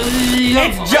no.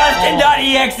 It's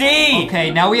Justin.exe.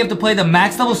 Okay, now we have to play the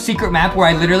max level secret map where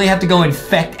I literally have to go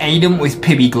infect Adam with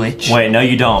Pibby Glitch. Wait, no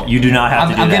you don't. You do not have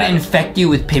to do that. I'm gonna infect you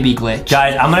with Pibby Glitch.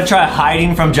 Guys, I'm gonna try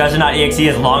hiding from Justin.exe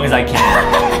as long as I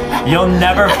can. You'll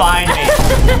never find me.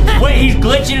 Wait, he's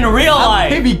glitching in real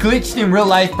life. I'm Pibby glitched in real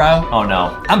life, bro. Oh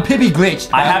no. I'm Pibby glitched,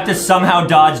 bro. I have to somehow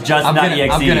dodge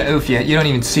Justin.exe. I'm gonna oof you. You don't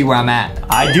even see where I'm at.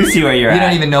 I do see where you're at. You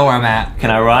don't even know where I'm at. Can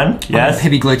I run? Yes. I'm gonna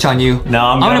Pibby glitch on you. No,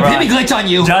 I'm gonna run. Pibby glitch on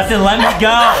you. Justin, let me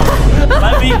go.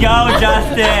 Let me go,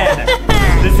 Justin.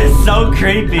 This is so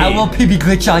creepy. I will Pibby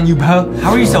glitch on you, bro. How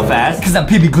are you so fast? Because I'm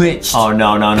Pibby glitched. Oh,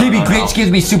 no. Pibby glitch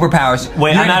gives me superpowers.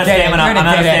 Wait, I'm out of stamina. I'm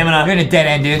out of stamina. You're in a dead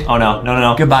end, dude. Oh, no.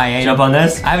 Goodbye, Aiden. Jump on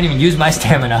this. I haven't even used my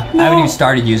stamina. No. I haven't even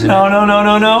started using it. No.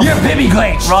 You're Pibby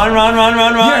glitched. Run.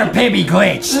 You're Pibby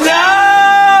glitched.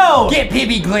 No! Get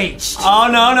Pibby glitched. Oh,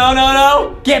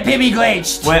 no. Get Pibby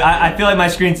glitched. Wait, I feel like my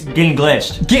screen's getting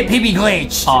glitched. Get Pibby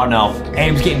glitched. Oh, no.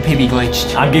 Adam's getting Pibby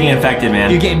glitched. I'm getting infected,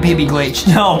 man. You're getting Pibby glitched.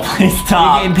 No, please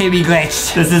stop. You're getting Pibby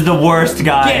glitched. This is the worst,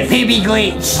 guys. Get Pibby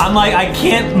glitched. I'm like, I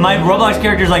can't, my Roblox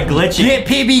character's like glitching. Get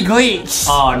Pibby glitched.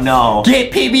 Oh, no.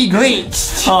 Get Pibby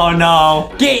glitched. Oh,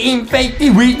 no. Get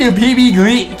infected with the Pibby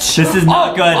glitch. This is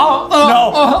not good.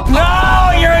 No,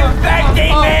 you're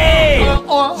infecting me!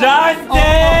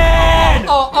 Justin!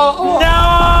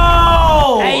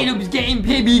 No! Adam's getting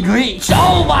Pibby glitch.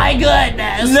 Oh my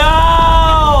goodness.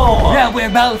 No! Yeah, we're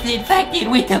both infected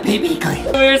with the Pibby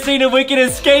glitch. We're seeing if we can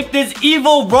escape this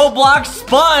evil Roblox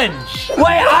sponge.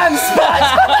 Wait, I'm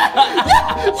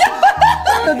sponge.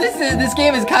 This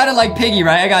game is kind of like Piggy,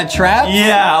 right? I got trapped.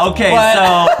 Yeah, okay, What?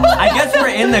 so I guess we're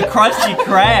in the Krusty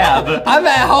Krab. I'm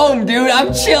at home, dude.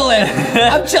 I'm chilling.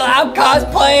 I'm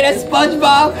cosplaying as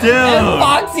SpongeBob. Dude. And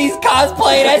Foxy's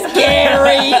cosplaying as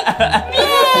Gary.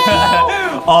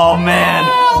 Oh, man.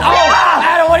 Oh,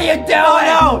 Adam, what are you doing? Oh,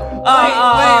 no.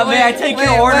 May I take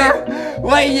your order?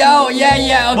 Wait, yo,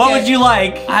 yeah, okay. What would you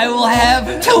like? I will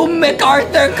have 2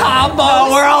 MacArthur combos.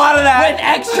 Oh, we're all out of that. With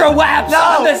extra waps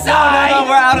on the side. No,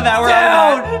 we're out of that. We're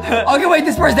out of that. Okay, wait,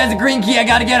 this person has a green key. I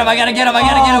gotta get him. I gotta get him.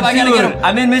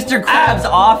 I'm in Mr. Krabs'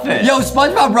 office. Yo,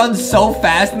 SpongeBob runs so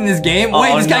fast in this game.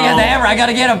 Wait, this guy has the hammer. I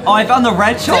gotta get him. Oh, I found the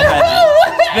wrench already.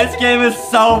 This game is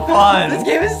so fun. This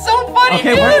game is so funny,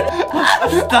 okay, dude.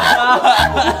 Stop.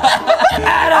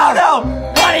 Adam. Oh, no.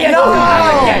 What are you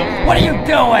doing? What are you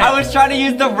doing? I was trying to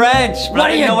use the wrench, but What I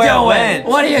are you didn't know where it went.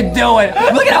 doing? What are you doing?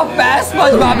 Look at how fast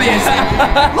SpongeBob is.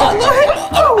 Look.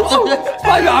 Oh,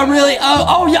 SpongeBob really.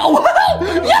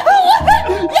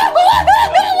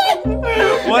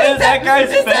 What is that guy's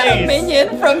face? Is that a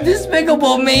minion from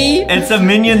Despicable Me? It's a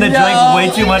minion that drank way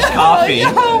too much coffee.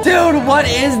 Dude, what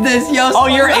is this, yo? Oh,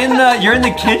 you're in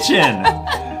the kitchen.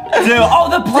 Dude, oh,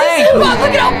 the plank!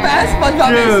 Look at how fast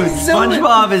SpongeBob is. Dude,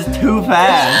 SpongeBob is too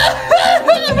fast.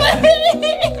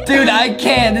 Dude, I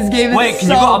can't. This game is Wait, can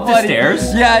so you go up the funny.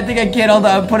 stairs? Yeah, I think I can. Hold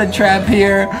on, put a trap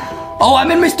here. Oh,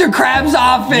 I'm in Mr. Krabs'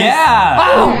 office. Yeah.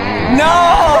 Oh.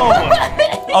 No.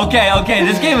 Okay,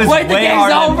 this game is Wait, the way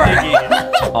game's harder over. than Piggy.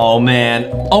 Oh, man.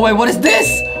 Oh, wait, what is this?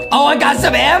 Oh, I got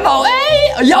some ammo.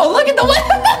 Hey, yo, look at the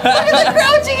Look at the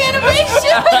crouching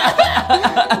animation.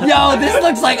 Yo, this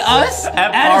looks like us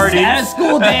at a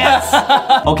school dance.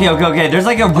 Okay. There's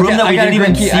like a room that we didn't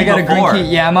even see before. I got a green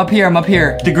key. Yeah, I'm up here.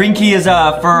 The green key is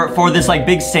for this like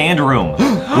big sand room. Wait.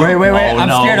 I'm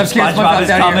scared. SpongeBob is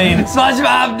coming.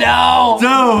 SpongeBob, no.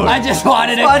 Dude. I just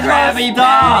wanted a Krabby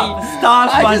Patty. Stop,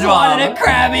 SpongeBob. I just wanted a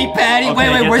Krabby Patty. Okay,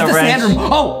 wait, where's the sand room?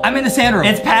 Oh, I'm in the sand room.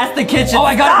 It's past the kitchen. Oh,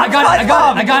 I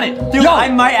got it. Dude, I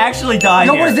might actually die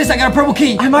Yo, here. what is this? I got a purple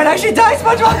key. I might actually die,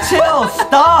 SpongeBob. Chill.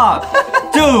 Stop.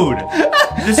 Dude.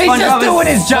 This He's just doing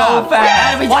his job. So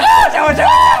fast.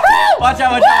 Watch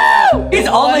out. He's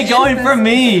only going for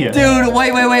me. Dude,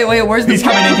 wait. Where's the... He's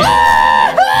coming in here.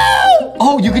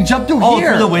 Oh, you can jump through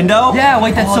here. Through the window? Yeah,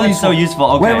 wait, that's so useful.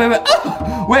 Okay. Wait.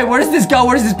 Wait, where does this go?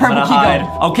 Where does this purple key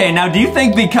go? Okay, now do you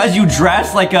think because you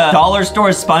dress like a dollar store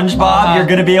SpongeBob, you're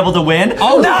gonna be able to win?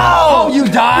 Oh, no! Oh, you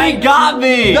died? He got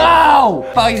me! No!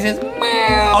 Foxy says,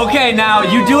 meow. Okay, now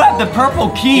you do have the purple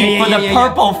key for the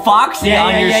purple Foxy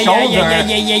on your shoulder.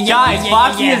 Guys,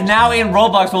 Foxy is now in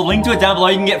Roblox. We'll link to it down below.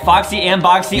 You can get Foxy and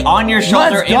Boxy on your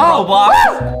shoulder in Roblox.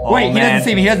 Oh, wait, he doesn't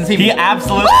see me. He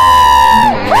absolutely...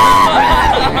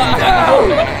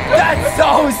 Dude, that's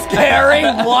so scary.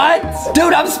 What?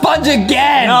 Dude, I'm Sponge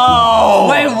again. No.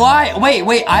 Wait, why?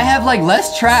 Wait. I have like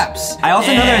less traps. I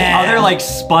also know there's other like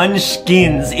sponge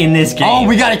skins in this game. Oh,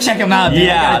 we gotta check them out, dude.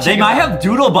 Yeah, they might have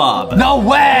Doodle Bob. No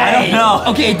way. I don't know.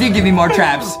 Okay, it did give me more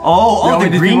traps.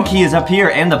 The green key is up here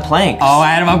and the planks. Oh,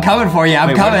 Adam, I'm coming for you.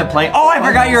 I'm coming. Oh, I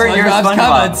forgot you're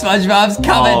SpongeBob. SpongeBob's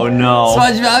coming. Oh no.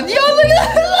 SpongeBob, yo, look at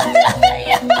that.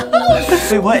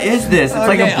 Wait, what is this? It's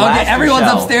like a blaster everyone's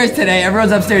shell. upstairs today.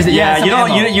 Everyone's upstairs. Yeah,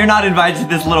 you're not invited to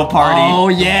this little party. Oh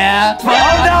yeah. Oh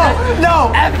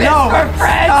no. F is for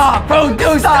friends who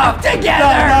do stuff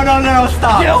together. No,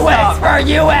 stop. U is for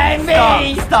you and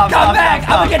me. Stop. Come back.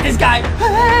 I'm gonna get this guy.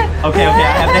 Okay, I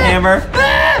have the hammer.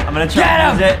 I'm gonna try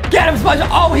to use it. Get him, Sponge.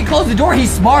 Oh, he closed the door. He's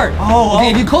smart.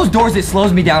 Okay, if you close doors, it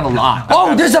slows me down a lot.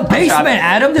 Oh, there's a basement,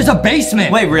 Adam. There's a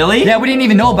basement. Wait, really? Yeah, we didn't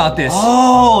even know about this.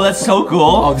 Oh, that's so cool.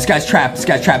 Oh, this guy's trapped.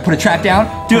 Put a trap down.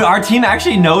 Dude, our team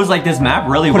actually knows like this map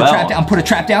really well. Put a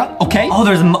trap down. Okay. Oh,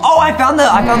 I found the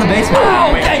basement.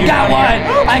 Oh, I got one.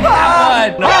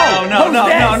 No.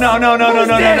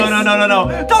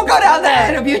 Don't go down there.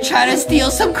 Adam, you're trying to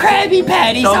steal some Krabby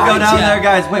Patties, Don't go down there,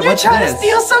 guys. Wait, what's this? You're trying to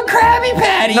steal some Krabby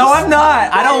Patties. No, I'm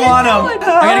not. I don't want them. I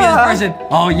gotta get this person.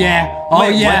 Oh, yeah.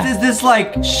 Wait, what is this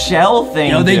like shell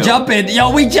thing? Yo, they jumping.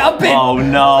 Yo, we jumping. Oh,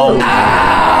 no.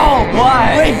 Ow!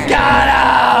 What? We got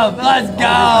him. Let's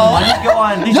go. Let's go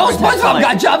on. Yo, SpongeBob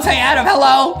got jumps. Hey, Adam,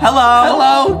 hello.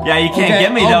 Hello. Yeah, you can't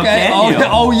get me though, can you?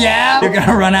 Oh, yeah. You're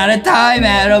gonna run out of time,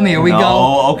 Adam. Here we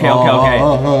go.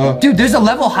 Okay. Dude, there's a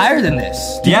level higher than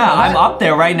this. Yeah, I'm up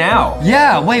there right now.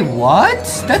 Yeah, wait, what?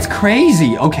 That's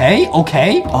crazy. Okay.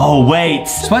 Oh, wait.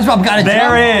 SpongeBob got to jump.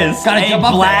 There is a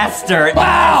blaster in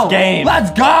this game.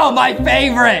 Let's go, my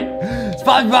favorite.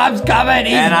 SpongeBob's coming.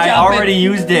 He's jumping. I already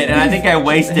used it, and I think I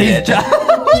wasted it.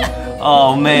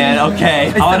 Oh man,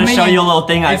 okay. I want to show you a little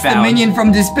thing I found. It's the minion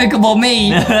from Despicable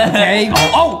Me. Okay.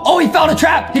 Oh, he found a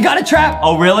trap. He got a trap.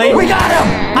 Oh really? We got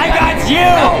him. I got you.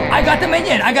 No, I got the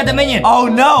minion. Oh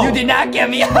no. You did not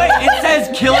get me. Wait, it says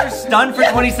killer stun for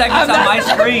 20 seconds on my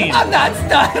screen. I'm not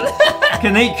stunned.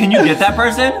 Can you get that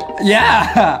person?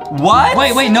 Yeah. What?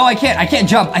 Wait, no, I can't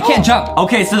jump.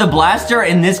 Okay, so the blaster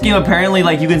in this game apparently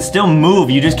like you can still move.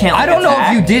 You just can't. I don't know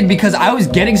if you did because I was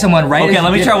getting someone right. Okay,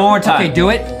 let me try one more time. Okay, do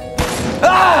it.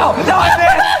 Oh! No,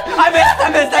 I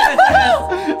missed!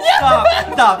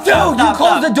 Stop. Dude, you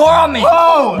closed the door on me!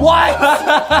 Oh! What?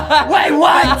 Wait,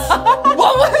 what?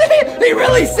 What was it? He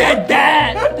really said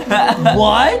that!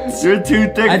 What? You're too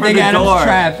thick for the door. I think Adam's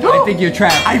trapped. I think you're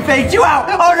trapped. I faked you out!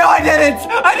 Oh no, I didn't!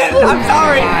 I'm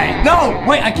sorry! No!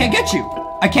 Wait, I can't get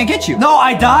you. No,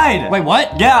 I died! Wait,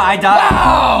 what? Yeah, I died.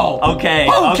 Wow! Okay,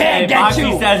 Who can't get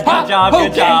Boxy you? says good job, Who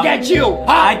can't get you?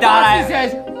 I thought Boxy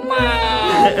says, wow!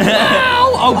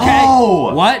 Okay.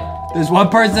 Oh. What? There's one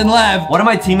person left. One of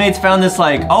my teammates found this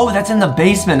like, oh, that's in the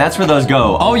basement. That's where those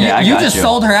go. Oh, okay, you just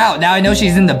sold her out. Now I know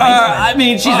she's in the basement. I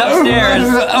mean, she's upstairs.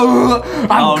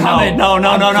 I'm coming. No.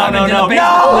 No. No! You sold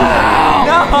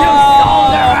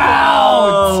her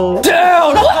out.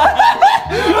 Dude.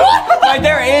 Like,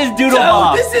 there is Doodle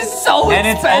Bob. This is so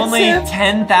expensive. And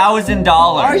it's only $10,000.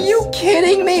 Are you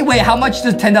kidding me? Wait, how much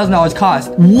does $10,000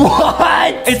 cost?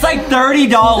 What? It's like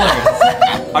 $30.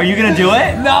 Are you gonna do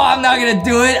it? No, I'm not gonna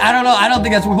do it. I don't know. I don't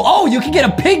think that's. Oh, you can get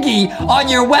a piggy on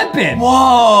your weapon.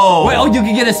 Whoa. Wait, you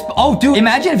can get a. Oh, dude,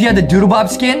 imagine if you had the Doodle Bob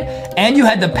skin and you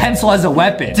had the pencil as a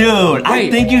weapon. Dude, I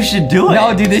think you should do it.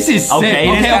 No, dude, this is sick. Okay,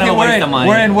 we're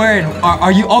in. We're in.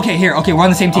 Are you okay? Here, okay, we're on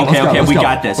the same team. Okay, let's we go.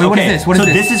 got this. Wait, what is this? What is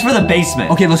this? So this is for the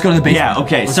basement. Okay, let's go to the basement. Yeah,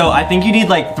 okay. So I think you need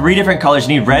like 3 different colors.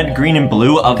 You need red, green, and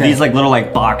blue of these like little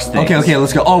like box things. Okay,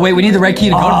 let's go. Oh wait, we need the red key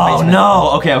to go to the basement.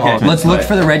 Oh no. Okay. Let's look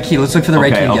for the red key. Let's look for the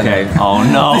red key together. Okay. Oh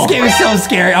no. This game is so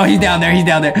scary. Oh, he's down there.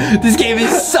 This game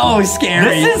is so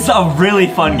scary. This is a really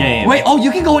fun game. Wait, oh,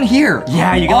 you can go in here.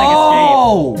 Yeah, you can like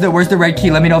escape. Where's the red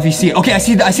key? Let me know if you see it. Okay, I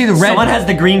see the red. Someone has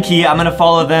the green key. I'm gonna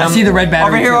follow them. I see the red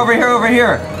battery. Over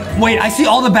here. Wait, I see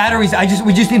all the batteries.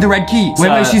 We just need the red key.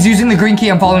 Wait, she's using the green key.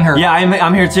 I'm following her. Yeah,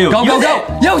 I'm here too. Go. Use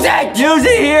it. Use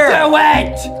it here. Do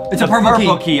it. It's a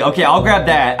purple key. Okay, I'll grab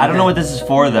that. I don't know what this is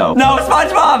for though. No,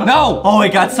 SpongeBob. No. Oh,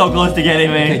 it got so close to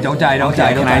getting me. Okay, don't die.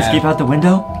 Can I escape out the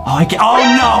window? Oh, I can't. Oh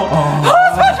no. Oh,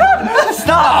 SpongeBob.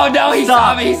 Stop. Oh no, he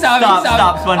saw me.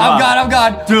 Stop, SpongeBob. I'm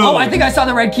gone. Dude. Oh, I think I saw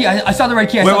the red key. I saw the red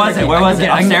key. Where was it?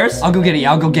 Upstairs? I'll go get it.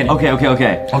 I'll go get it.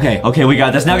 Okay, we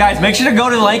got this. Now guys, make sure to go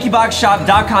to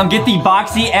lankyboxshop.com. Get the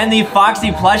Boxy and the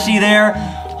Foxy plushie there.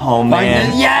 Oh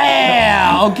man.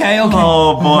 Yeah. Okay.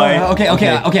 Oh boy.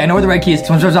 Okay. I know where the red key is.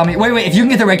 SpongeBob's on me. Wait. If you can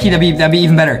get the red key, that'd be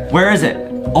even better. Where is it?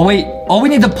 Oh wait. Oh, we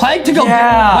need the plank to go.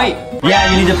 Yeah. Wait.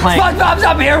 Yeah, you need the plank. SpongeBob's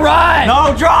up here. Run.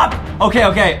 No, drop. Okay.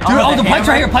 Dude, the plank's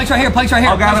right here.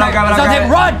 I'll grab it.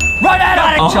 Run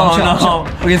at him. Chill.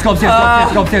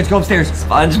 Okay, let's go upstairs.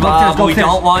 SpongeBob, we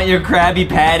don't want your Krabby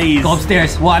Patties. Go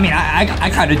upstairs. Well, I mean, I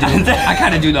kind of do. I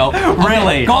kind of do though.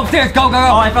 Really? Go upstairs. Go.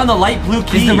 Oh, I found the light blue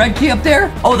key. Is the red key up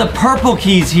there? Oh, the purple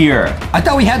key's here. I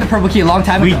thought we had the purple key a long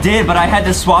time ago. We did, but I had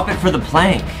to swap it for the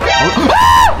plank.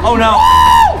 Oh no.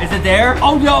 Is it there?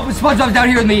 Oh no, but SpongeBob's down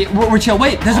here with me. We're chill.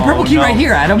 Wait, there's a purple key right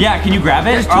here, Adam. Yeah, can you grab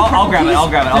it? I'll grab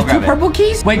it. There's 2 purple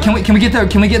keys? Wait, can we get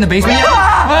in the basement yet?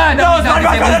 No, he's not.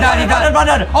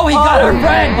 Oh, he got our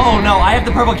friend. Oh no, I have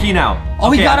the purple key now. Oh,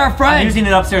 he got our friend. I'm using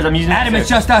it upstairs. Adam, it's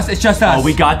just us. Oh,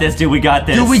 we got this, dude. We got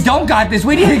this. Dude, we don't got this.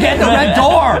 We need to get the red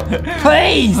door.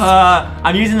 Please.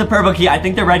 I'm using the purple key. I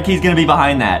think the red key's gonna be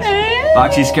behind that.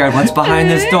 Foxy's scared. What's behind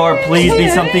this door? Please be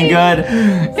something good.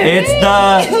 It's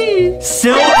the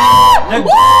silver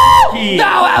key. No,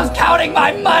 I was counting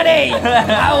my money.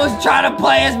 I was trying to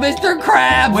play as Mr.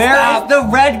 Krabs. Where is the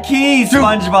red key,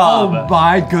 SpongeBob? Oh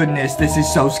my goodness, this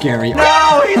is so scary.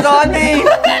 No, he's on me.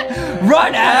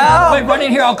 Run, Adam. Wait, run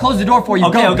in here. I'll close the door for you.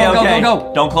 Okay.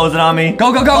 Go. Don't close it on me.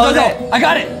 Go. I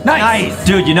got it. Nice.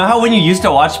 Dude, you know how when you used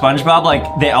to watch SpongeBob, like,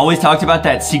 they always talked about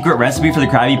that secret recipe for the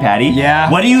Krabby Patty? Yeah.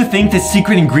 What do you think the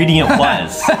secret ingredient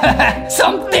was?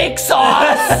 Some thick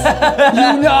sauce.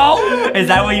 You know? Is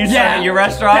that what you said at your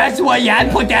restaurant? That's what, I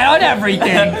put that on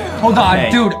everything. Hold on,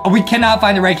 dude. We cannot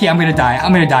find the red key. I'm gonna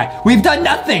die. We've done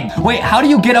nothing. Wait, how do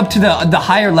you get up to the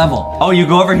higher level? Oh, you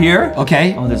go over here?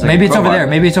 Okay. Oh, there's maybe it's over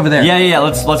there. Yeah.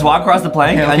 Let's walk across the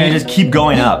plank and you just keep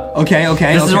going up. Okay.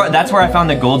 That's where I found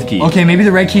the gold key. Okay, maybe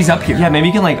the red key's up here. Yeah, maybe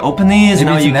you can like open these.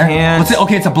 Maybe no, you can't.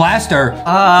 Okay, it's a blaster. Wait, we only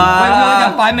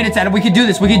got 5 minutes at it. We can do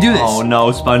this. Oh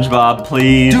no, SpongeBob,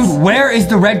 please. Dude, where is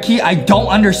the red key? I don't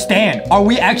understand. Are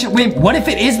we actually? Wait, what if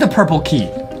it is the purple key?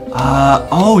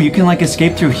 Oh, you can like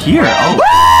escape through here. Oh,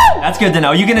 that's good to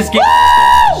know. You can escape.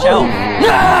 Shelf.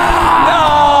 No!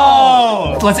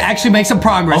 Let's actually make some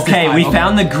progress. Okay, we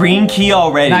found the green key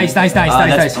already. Nice.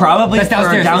 That's probably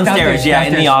downstairs. Yeah,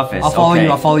 in the office. I'll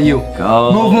follow you.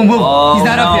 Go. Move. He's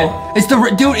not up yet. It's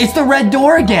the red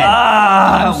door again.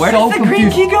 Where does the green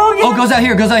key go again? Oh, goes out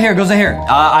here.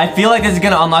 I feel like this is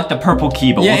gonna unlock the purple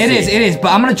key, but it is.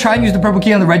 But I'm gonna try and use the purple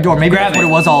key on the red door. Maybe that's what it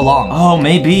was all along. Oh,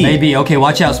 maybe. Okay,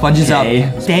 watch out. Sponge is up.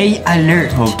 Stay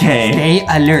alert. Okay. Stay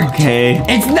alert. Okay.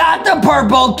 It's not the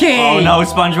purple key. Oh no,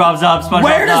 SpongeBob's up.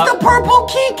 Where does the purple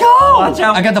key go? Watch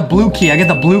out. I got the blue key.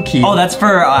 Oh, that's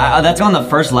for that's on the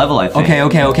first level, I think.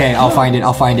 Okay. I'll find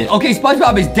it. Okay,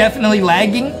 SpongeBob is definitely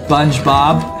lagging.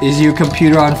 SpongeBob, is your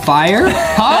computer on fire?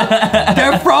 Huh?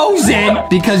 They're frozen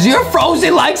because you're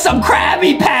frozen like some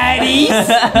Krabby Patties.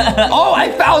 Oh,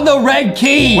 I found the red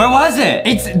key. Where was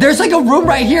it? There's like a room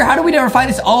right here. How do we never find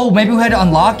this? Oh, maybe we had to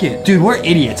unlock it. Dude, we're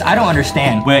idiots. I don't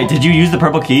understand. Wait, did you use the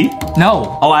purple key?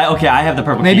 No. Oh, I have the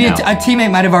purple key now. Maybe a teammate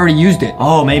might have already used it.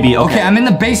 Oh, maybe. Okay, I'm in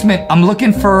the basement. I'm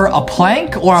looking for a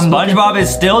plank, or SpongeBob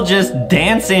is still just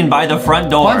dancing by the front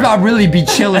door. SpongeBob really be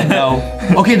chilling though.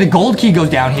 Okay, the gold key goes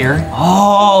down here.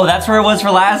 Oh, that's where it was for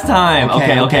last time.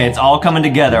 Okay. It's all coming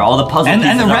together. All the puzzle pieces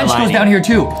and the wrench goes down here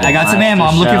too. I got some ammo.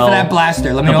 I'm looking for that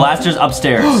blaster. Let me know. The blaster's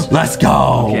upstairs. Let's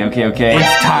go. Okay.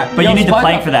 It's time. But you need the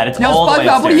plank for that. It's all the way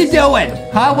upstairs. SpongeBob, what are you doing?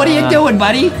 Huh? What are you doing,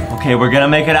 buddy? Okay, we're gonna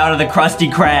make it out of the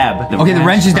Krusty Krab. Okay, the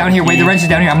wrench is down here. Wait, the wrench is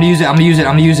down here. I'm gonna use it. I'm gonna use it.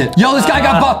 I'm gonna use it. Yo, this guy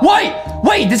got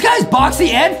Wait, this guy's Boxy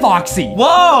and Foxy.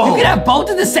 Whoa! You can have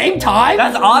both at the same time?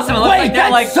 That's awesome. It looks like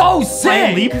they're like so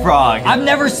sick. Leapfrog. I've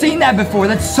never seen that before.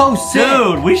 That's so sick.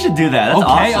 Dude, we should do that. That's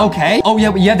awesome. Okay. Oh,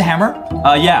 yeah, you have the hammer?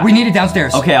 Yeah. We need it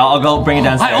downstairs. Okay, I'll go bring it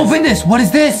downstairs. I opened this. What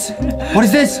is this? What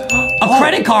is this? A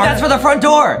credit card. That's for the front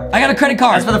door. I got a credit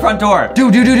card. That's for the front door.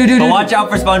 Dude. But watch out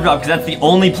for SpongeBob, because that's the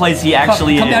only place he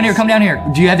actually is. Come down here.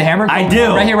 Do you have the hammer? I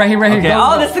do. Right here. Okay.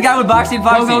 Go. This is the guy with Boxy and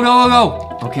Foxy. Go.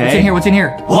 Okay. What's in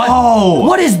here? Whoa.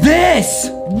 What is this?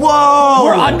 Whoa.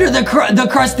 We're under the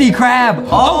Krusty Krab.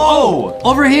 Oh.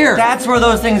 Over here. That's where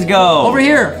those things go. Over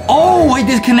here. Oh, wait,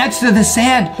 this connects to the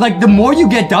sand. Like, the more you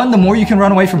get done, the more you can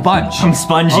run away from Bunch. I'm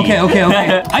spongy.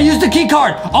 Okay. I used the key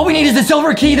card. All we need is the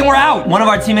silver key, then we're out. One of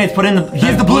our teammates put in the He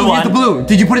has the blue. one. He has the blue.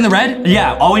 Did you put in the red?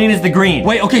 Yeah, all we need is the green.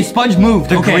 Wait, okay, Sponge moved.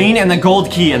 The green and the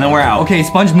gold key, and then we're out. Okay,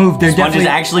 Sponge moved. They're Sponge is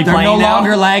actually playing no now?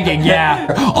 longer lagging.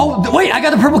 Yeah. Oh, wait, I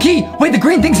got the purple key. Wait, the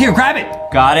green thing's here. Grab it.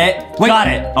 Got it. Wait, got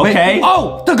it. Okay. Wait.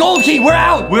 Oh, the gold key. We're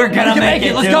out. We're gonna make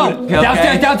it. Let's dude. go.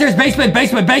 Okay. Downstairs. Basement.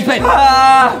 Basement.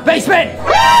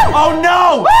 Oh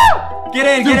no. Get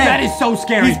in. Dude, that is so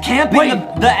scary. He's camping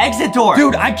the exit door.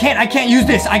 Dude, I can't use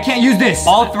this.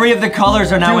 All three of the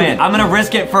colors are now in. I'm gonna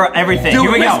risk it for everything. Dude,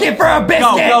 Here we go. risk it for a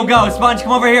biscuit. Go. Sponge,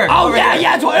 come over here. Oh,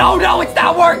 yeah. Oh, no, it's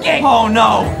not working. Oh,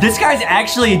 no. This guy's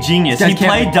actually a genius. He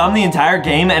played dumb the entire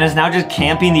game and is now just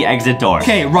camping the exit door.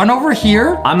 Okay, run over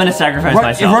here. I'm gonna sacrifice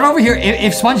myself. Run over here.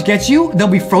 If Sponge gets you, they'll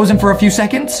be frozen for a few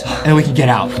seconds, and then we can get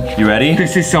out. You ready?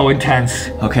 This is so intense.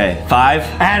 Okay, 5.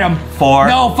 Adam. 4.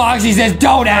 No, Foxy says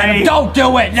don't, Adam. 3, don't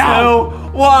do it. No.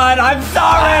 2, 1. I'm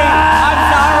sorry. I'm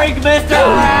sorry, mister.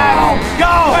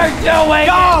 Go. We're doing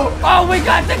Go. Oh, we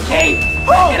got the key.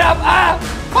 Pick it up.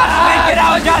 Pick it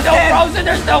up, Justin.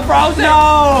 They're still frozen.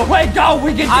 No. Wait, go.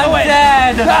 We can do I'm it.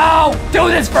 dead. No. Do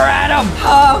this for Adam.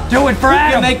 Do it for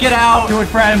Adam. Make it out. Do it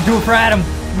for Adam.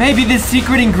 Maybe this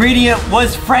secret ingredient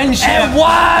was friendship. It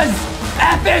was.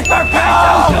 F is for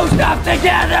friends who do stuff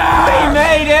together. We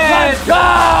made it. Let's go.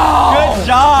 Good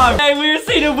job. Hey, we were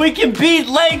seeing if we can beat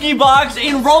LankyBox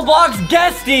in Roblox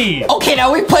Guesty. Okay,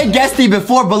 now we played Guesty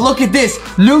before, but look at this.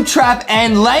 New Trap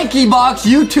and LankyBox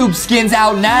YouTube skins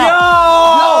out now.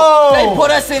 Yo! They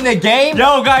put us in the game.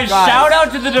 Yo, guys, shout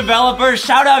out to the developers.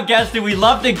 Shout out Guesty. We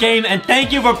love the game, and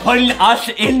thank you for putting us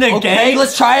in the game. Okay,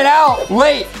 let's try it out.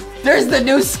 Wait. There's the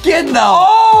new skin, though.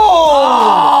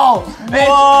 Oh! It's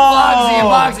Foxy and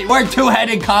Boxy. We're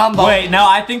two-headed combo. Wait, no,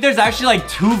 I think there's actually like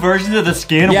 2 versions of the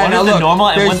skin. Yeah, one is the normal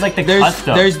and one's like the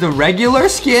custom. There's the regular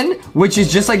skin, which is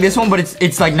just like this one, but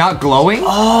it's like not glowing.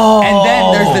 Oh. And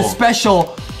then there's the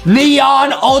special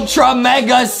Neon Ultra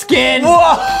Mega skin.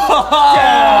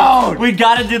 Whoa! Dude. We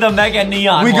gotta do the Mega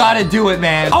Neon. We gotta do it,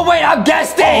 man. Oh, wait, I'm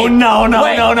guessing. Oh, no. And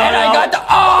I got the...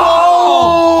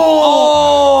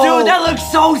 Dude, that looks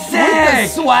so sick. With the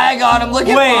swag on him. Look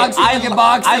at Boxy. Look at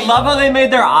Boxy. I love how they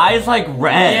made their eyes like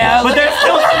red. Yeah, but they're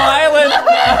still smiling.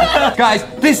 Guys,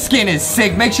 this skin is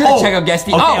sick. Make sure to check out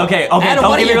Guesty. Okay. Adam,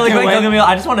 Don't give me really quick.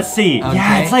 I just want to see. Okay.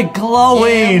 Yeah, it's like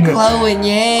glowing. Yeah, glowing,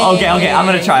 yeah. Okay. I'm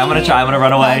gonna try. I'm gonna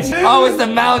run away. Oh, it's the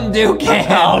Mountain Dew can.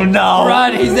 Oh, no.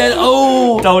 Run. He said,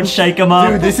 oh. Don't shake him up.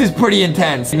 Dude, this is pretty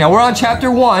intense. Now, we're on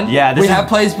chapter 1. Yeah, we have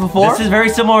played before. This is very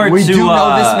similar to... We do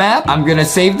know this map. I'm gonna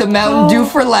save the Mountain Dew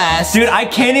for last. Dude, I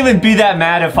can't even be that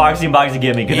mad if Foxy and Boxy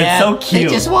get me, because it's so cute.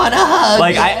 They just want a hug.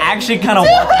 Like, I actually kind of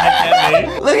want them to get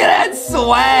me. Look at that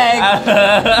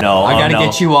swag. No, I gotta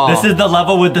get you off. This is the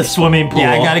level with the swimming pool.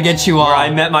 Yeah, I gotta get you off. Where I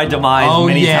met my demise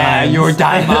many times. Your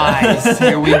demise.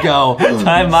 Here we go.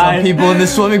 Demise. Some people in the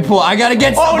swimming pool. I gotta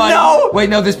get somebody. Oh, no. Wait,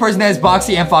 no, this person has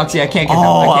Boxy and Foxy. I can't get them.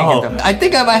 I can't get them. I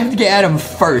think I might have to get Adam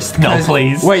first. No,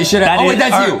 please. Wait, should I? Wait,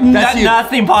 that's you. That's you. That's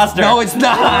the imposter. No, it's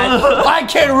not. I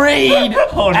can read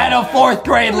at a 4th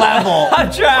grade level.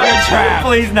 I'm trapped.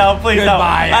 Please no.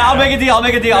 Goodbye, no. I'll make a deal. I'll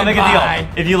make a deal.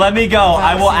 If you let me go,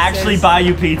 I will actually buy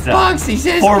you pizza. Foxy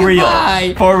says For real.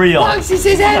 goodbye. For real. Foxy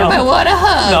says, Adam, I want a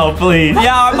hug. No, please.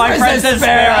 Yeah, my friend says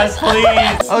spare us,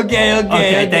 please. Okay.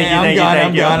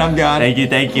 Thank you. I'm gone.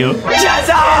 Thank you. Just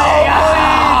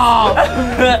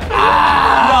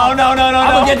No.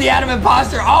 I'm gonna get the Adam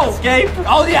Imposter. Oh, escape.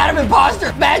 Oh, the Adam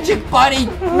Imposter. Magic Bunny.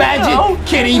 Magic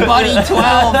Kitty Bunny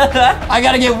 12. I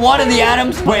gotta get one of the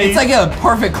Adams. Wait, it's like a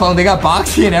perfect clone. They got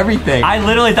Boxy and everything. I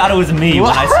literally thought it was me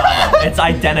when I saw it. It's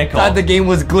identical. Thought the game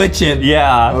was glitching.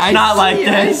 Yeah. Not like this.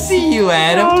 I see you,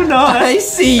 Adam. No. I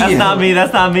see you.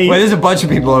 That's not me. Wait, there's a bunch of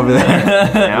people over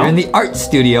there. You're in the art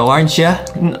studio, aren't you?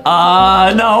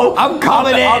 No. I'm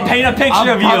coming in. I'll paint a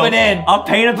picture of you. I'm coming in. I'll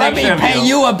paint a picture of you. Let me paint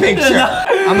you a picture.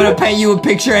 I'm gonna paint you a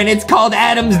picture, and it's called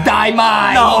Adam's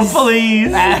Demise. No,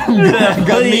 please. Adam,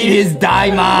 go meet his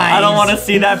Demise. I don't want to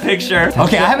see that picture.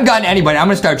 Okay, I haven't gotten anybody. I'm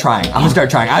gonna start trying.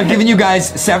 I've given you guys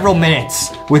several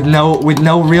minutes with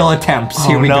no real attempts.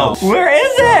 Here we go. Where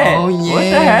is it? Oh yeah. What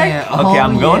the heck? Okay,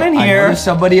 I'm going in I know here. there's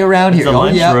somebody around here. It's a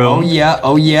lunch room. Oh yeah.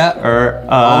 Oh yeah.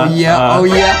 Oh yeah. Oh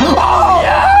yeah.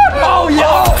 Oh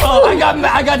yeah. Oh yeah.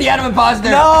 I got the Adam imposter.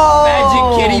 No.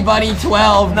 Magic Kitty Bunny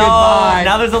 12. No. Goodbye.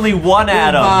 Now there's only one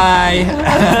Adam. Goodbye.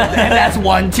 And that's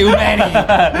one too many.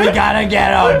 We gotta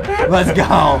get him. Let's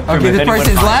go. Okay, this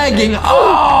person's lagging.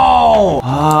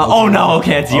 Oh no.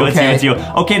 Okay, it's you. It's you.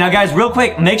 Okay, now guys, real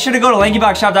quick, make sure to go to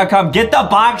lankyboxshop.com. Get the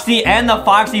Boxy and the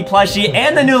Foxy plushie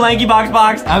and the new LankyBox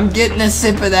box. I'm getting a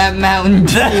sip of that Mountain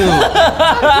Dew.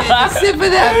 I'm getting a sip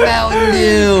of that Mountain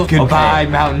Dew. Goodbye,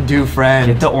 Mountain Dew friend.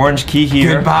 Get the orange key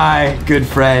here. Goodbye, good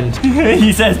friend.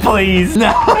 He says please.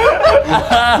 No.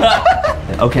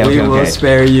 Okay. We will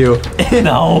spare you.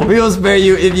 No. We will spare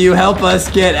you if you help us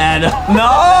get Adam.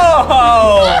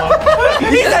 No.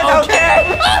 He says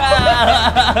okay.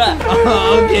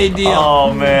 Okay, deal.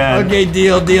 Oh man. Okay,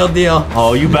 deal.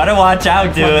 Oh, you better watch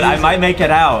out, dude. I might make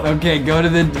it out. Okay, go to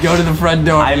the front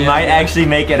door. I might actually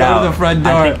make it out. Go to the front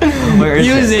door. Where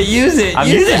is it? Use it. I'm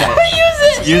using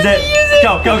it. Use it.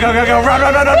 Go. Run.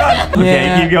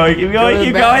 Okay, keep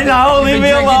going. No, leave me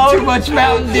alone. Too much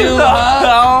Mountain Dew,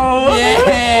 No.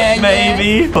 Yeah.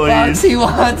 Maybe. Please. Foxy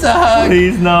wants a hug.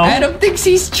 Please, no. Adam thinks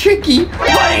he's tricky, but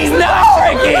he's not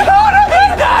tricky. He's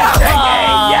not tricky.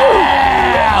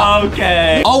 Yeah.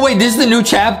 Okay. Oh wait, this is the new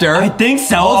chapter. I think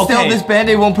so. Hold still, this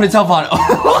Band-Aid won't put itself on.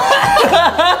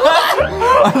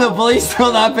 Are the police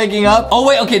still not picking up? Oh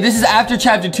wait, okay, this is after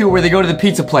chapter 2 where they go to the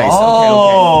pizza place.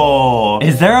 Oh. Okay.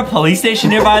 Is there a police station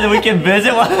nearby that we can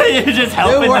visit while you're just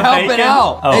helping? Dude, we're helping bacon?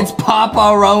 out. Oh. It's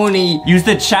Paparoni. Use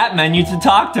the chat menu to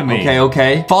talk to me.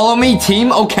 Okay. Follow me,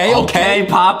 team. Okay.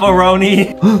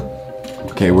 Paparoni.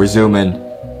 Okay, we're zooming.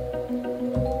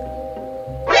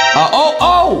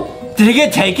 Oh! Did it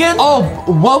get taken? Oh,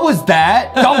 what was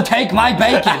that? Don't take my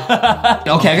bacon.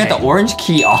 Okay, I got the orange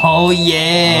key. Oh,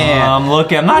 yeah.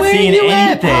 Look, I'm not seeing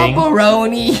anything.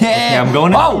 Pepperoni, yeah. Okay, I'm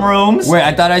going to some rooms. Wait,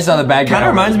 I thought I saw the bad guy. Kind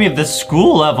of reminds me of the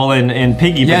school level in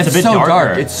Piggy, but it's a bit so darker.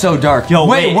 dark. It's so dark. Yo,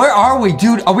 wait, where are we,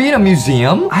 dude? Are we in a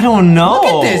museum? I don't know. Look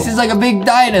at this. It's like a big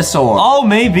dinosaur. Oh,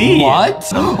 maybe. What?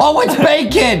 Oh, it's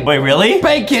Bacon. Wait, really?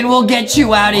 Bacon will get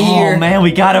you out of here. Oh, man,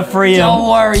 we gotta free him. Don't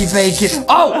worry, Bacon.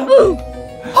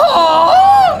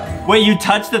 Oh! Wait, you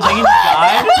touched the thing and you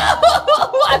died?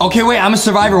 Okay, wait, I'm a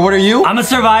survivor. What are you? I'm a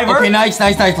survivor. Okay, nice.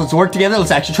 Let's work together.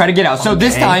 Let's actually try to get out. So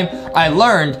this time, I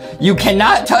learned you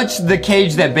cannot touch the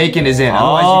cage that Bacon is in.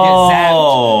 Otherwise, you get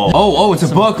zapped. Oh, it's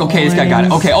a book. Okay, this guy got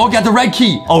it. Okay, got the red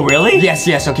key. Oh, really? Yes.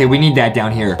 Okay, we need that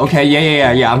down here. Okay,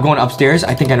 yeah. I'm going upstairs.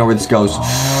 I think I know where this goes.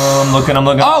 I'm looking.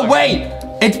 Oh, wait.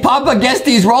 It's Papa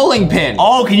Guesty's rolling pin.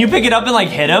 Oh, can you pick it up and like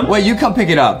hit him? Wait, you come pick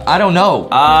it up. I don't know.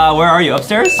 Where are you?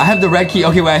 Upstairs? I have the red key.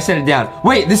 Okay, wait, I set it down.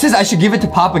 Wait, this is, I should give it to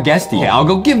Papa Guesty. Okay, I'll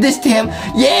go give this to him.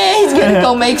 Yeah, he's gonna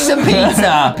go make some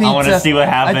pizza. I want to see what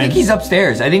happens. I think he's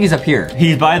upstairs. I think he's up here.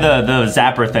 He's by the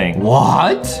zapper thing.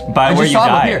 What? By where you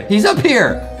died. Here. He's up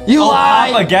here. You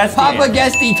lied. Papa Guesty. Papa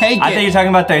Guesty, take it. I thought you were talking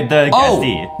about the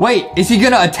Guesty. Wait, is he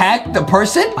gonna attack the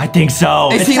person? I think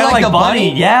so. Is he like the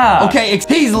bunny? Yeah. Okay,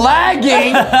 he's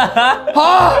lagging.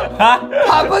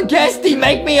 Papa Guesty,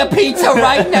 make me a pizza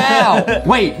right now.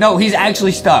 Wait, no, he's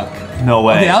actually stuck. No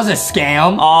way. Okay, that was a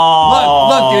scam. Oh.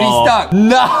 Look, dude, he's stuck.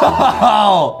 No.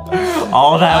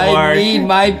 All that work. I need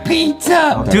my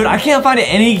pizza. Okay. Dude, I can't find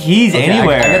any keys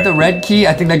anywhere. I got the red key.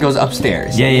 I think that goes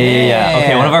upstairs. Yeah.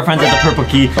 Okay, one of our friends has the purple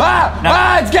key.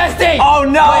 It's Guesty. Oh,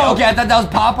 no. Wait, okay, I thought that was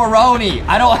Paparoni.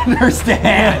 I don't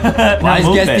understand. Why is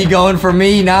Guesty going for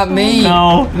me, not me?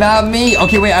 No. Not me.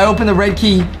 Okay, wait, I opened the red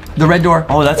key. The red door.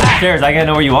 Oh, that's upstairs. I gotta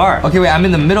know where you are. Okay, wait, I'm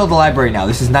in the middle of the library now.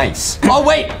 This is nice. Oh,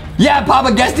 wait. Yeah,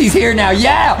 Papa Guesty's here now.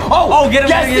 Yeah. Oh, get him.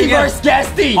 Guesty versus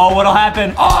Guesty. Oh, what'll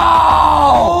happen?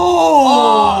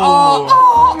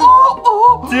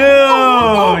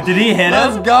 Dude, did he hit him?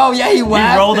 Let's go. Yeah, he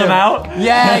whacked He rolled him out?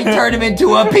 Yeah, he turned him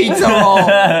into a pizza roll.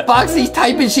 Foxy's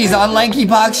typing. She's on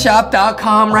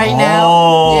lankyboxshop.com right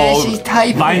now. Yeah, she's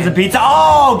typing. Buying the pizza.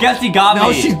 Oh, Guesty got me.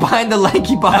 No, she's buying the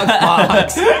LankyBox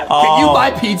box. Can you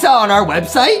buy pizza on our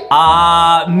website?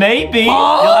 Maybe.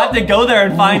 You'll have to go there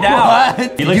and find out.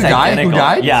 He looks identical. Who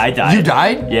died? Yeah, I died. You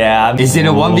died? Yeah. Is it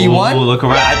a 1v1? Ooh, look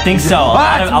around. I think so.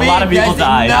 A lot of people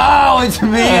died. No, it's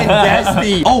me and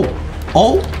Guesty.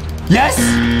 Oh, yes.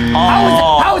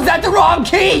 How is that the wrong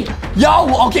key? Yo,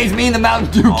 okay, it's me and the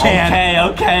Mountain Dew can.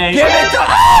 Okay. Give it to.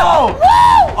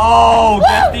 Oh,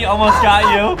 Guesty almost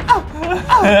got you.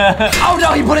 Oh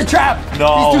no, he put a trap.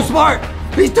 No. He's too smart.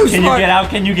 He's too smart. Can you get out?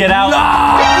 Can you get out? No!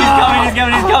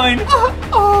 He's coming.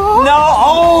 No!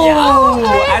 Oh!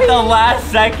 At the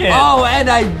last second. Oh, and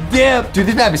I dipped. Dude,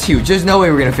 this map is huge. There's no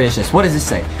way we're gonna finish this. What does this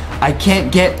say? I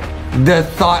can't get the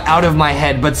thought out of my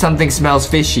head, but something smells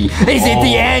fishy. Is it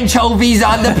the anchovies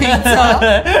on the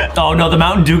pizza? Oh no, the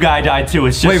Mountain Dew guy died too.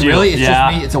 It's just Wait, really? It's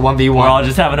just me? It's a 1v1. We're all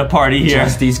just having a party here.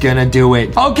 Justy's gonna do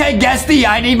it. Okay, Guesty,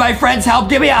 I need my friend's help.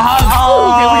 Give me a hug.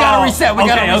 Okay, we gotta reset. We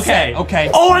gotta reset.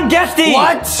 Okay. Oh, I'm Guesty.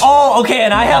 What? Oh, okay,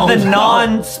 and I have the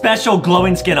non-special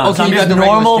glowing skin on. Okay, so I'm just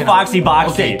normal Foxy Boxy.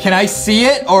 Okay, can I see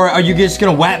it, or are you just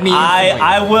gonna whap me?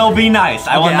 I will be nice.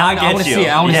 I will not get you. I wanna see it.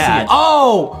 I wanna see it.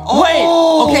 Oh,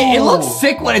 wait. Okay, it looks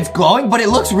sick when it's glowing, but it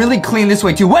looks really clean this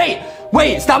way too. Wait,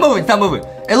 stop moving.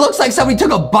 It looks like somebody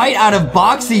took a bite out of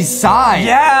Boxy's side.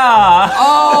 Yeah.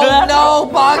 Oh no,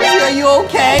 Boxy, are you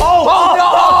okay? Oh no!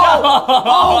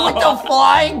 Oh, with the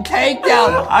flying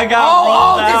takedown. I got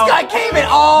rolled out. This guy came in.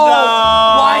 Oh, no.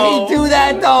 Why'd he do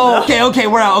that though? Okay,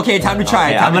 we're out. Okay, time to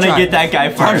try it. I'm gonna get that guy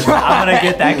first.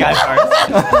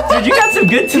 Dude, you got some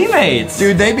good teammates.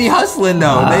 Dude, they be hustling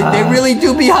though. They really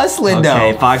do be hustling though.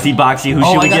 Okay, Foxy Boxy, who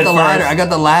should we get first? I got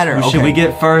the ladder. Who should we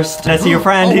get first? Let's see your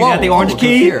friend. He's got the orange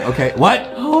key. Okay, what?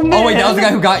 Oh, man. Oh, wait, that was the guy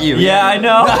who got you. Yeah, I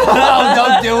know. No,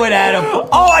 don't do it, Adam.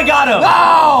 Oh, I got him.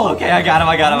 No. Okay, I got him.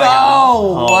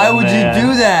 No. Why would you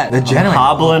do that? The gentleman.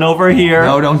 Hobbling over here.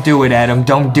 No, don't do it, Adam.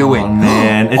 Don't do it. Oh,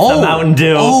 man. It's the Mountain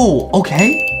Dew. Oh,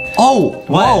 okay. Oh,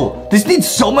 whoa. This needs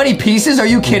so many pieces. Are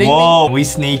you kidding me? We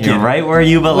sneaking. You're right where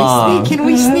you belong.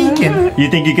 We sneaking. You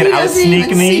think you can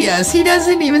out-sneak me? Yes, he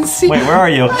doesn't even see us. Wait, where are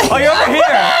you? Oh, you're over here.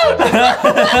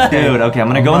 Dude, okay, I'm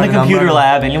gonna go in the computer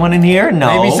lab. Anyone in here? No.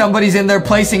 Maybe somebody's in there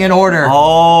placing an order.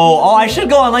 Oh, I should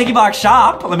go on LankyBox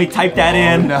shop. Let me type that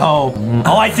in. No.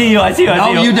 Oh, I see you.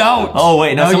 No, you don't. Oh,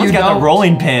 wait, no, someone's got the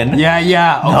rolling pin.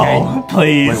 Yeah, okay. No,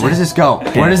 please. Wait, where does this go?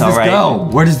 Where does this go?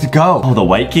 Where does it go? Oh, the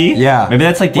white key? Yeah. Maybe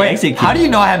that's like the exit key. How do you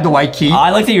know I have the white key?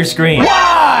 I looked at your screen.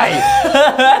 Why?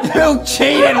 You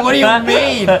cheated. What do you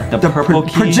mean? The purple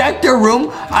key. Projector room?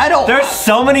 I don't. There's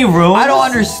so many rooms. I don't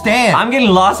understand. I'm getting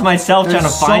lost myself trying to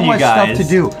find you guys. There's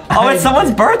so much stuff to do. Oh, it's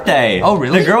someone's birthday. Oh,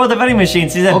 really? The girl with the vending machine.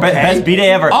 She said best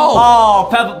B-day ever. Oh.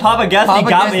 Papa Guesty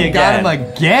got me again. Got him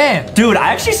again. Dude,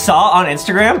 I actually saw on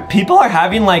Instagram, people are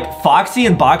having like Foxy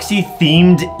and Boxy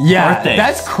themed birthdays.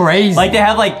 That's crazy. Like they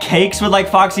have like cakes with like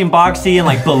Foxy and Boxy and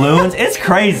like balloons. It's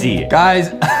crazy.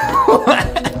 Guys.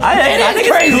 I think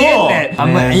crazy, it's cool. isn't it?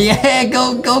 I'm like, yeah,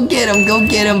 go get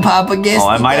him, Papa Guesty. Oh,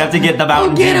 I might have to get the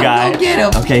Mountain Dew guy. Go get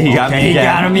him. Okay, he got me again. He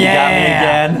got him, He got me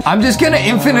again. I'm just gonna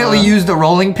infinitely use the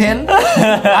rolling pin.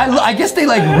 I guess they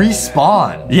like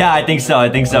respawn. Yeah, I think so.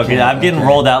 Okay, I'm getting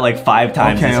rolled out like 5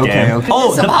 times this game. Okay.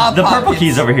 Oh, the purple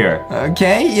key's over here.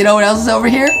 Okay, you know what else is over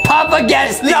here? Papa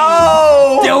Guesty.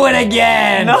 No! Do it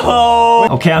again. No!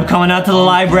 Okay, I'm coming out to the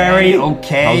library.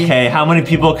 Okay. How many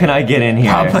people can I get in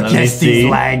here? Papa Guesty's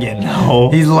lagging. No.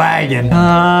 He's lagging.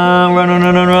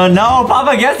 Run. No,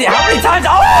 Papa Guesty. How many times?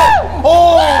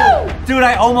 Oh! Dude,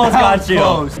 I almost got you.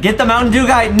 Close. Get the Mountain Dew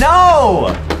guy.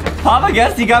 No! Papa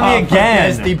Guesty got me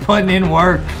again. Papa Guesty putting in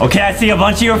work. Okay, I see a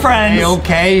bunch of your friends.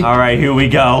 Okay. All right, here we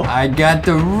go. I got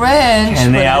the wrench.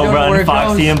 And they outrun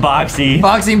Foxy and Boxy.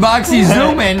 Foxy and Boxy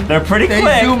zooming. They're pretty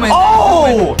quick. Zooming.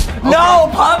 Oh! No,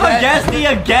 Papa Guesty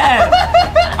again.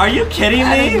 Are you kidding me?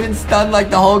 I've been stunned like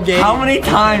the whole game. How many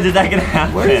times is that gonna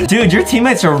happen? Dude, your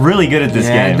teammates are really good at this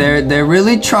game. They're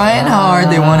really trying hard.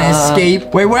 They want to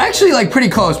escape. Wait, we're actually like pretty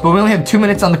close, but we only have 2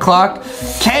 minutes on the clock.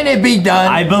 Can it be done?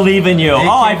 I believe in you.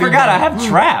 I forgot I have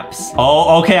traps.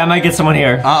 Oh, okay, I might get someone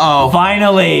here. Uh-oh.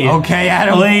 Finally. Okay,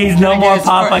 Adam. Please, no more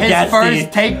Papa Guesty. His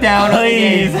first takedown.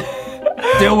 Please.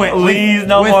 Do it. Please,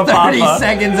 no more Papa. With 30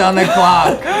 seconds on the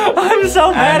clock. I'm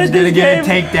so mad at this game. Get a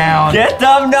takedown. Get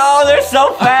them. No, they're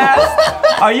so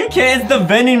fast. Are you kidding? It's the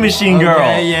vending machine girl.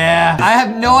 Okay, yeah. I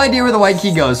have no idea where the white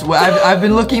key goes. I've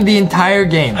been looking the entire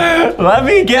game. Let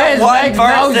me get one person.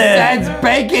 No sense.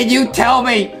 Bacon, you tell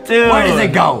me. Dude, where does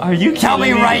it go? Are you Tell me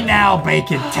kidding me? right now,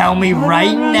 Bacon. Tell me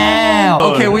right now.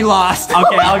 Okay, we lost.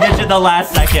 Okay, I'll get you the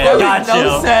last second. Got you.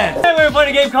 No sense. Today we're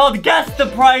playing a game called Guess the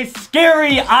Price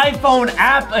Scary iPhone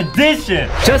App Edition.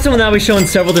 Justin will now be showing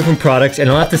several different products, and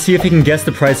I'll have to see if he can guess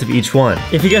the price of each one.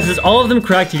 If he guesses all of them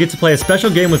correct, he gets to play a special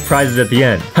game with prizes at the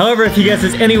end. However, if he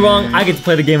guesses any wrong, I get to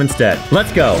play the game instead.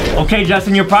 Let's go. Okay,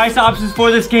 Justin, your price options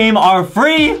for this game are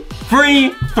free,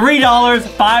 $3,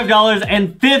 $5,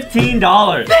 and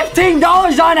 $15.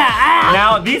 $15 on an app.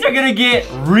 Now, these are gonna get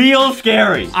real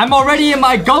scary. I'm already in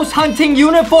my ghost hunting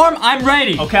uniform. I'm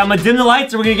ready. Okay, I'm gonna dim the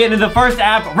lights and we're gonna get into the first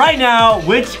app right now,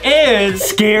 which is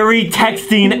Scary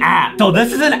Texting App. So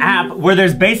this is an app where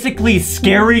there's basically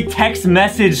scary text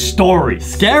message stories.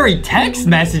 Scary text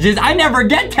messages? I never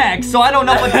get text, so I don't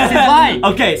know what this is like.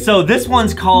 Okay, so this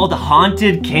one's called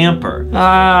Haunted Camper.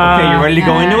 Okay, you ready to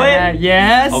go into it?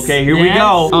 Yes. Okay, here we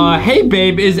go. Hey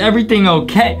babe, is everything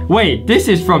okay? Wait, this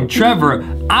is from Trevor.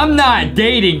 I'm not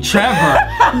dating Trevor.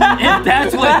 If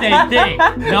that's what they think.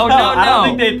 No. I don't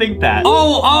think they think that.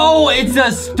 Oh, it's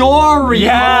a story.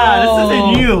 Yeah, this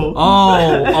isn't you.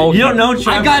 Oh, okay. You don't know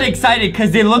Trevor. I got excited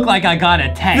because it looked like I got a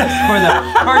text for the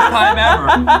first time ever.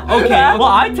 Okay. Well,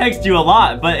 I text you a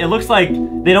lot, but it looks like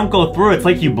they don't go through. It's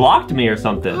like you blocked me or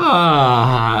something.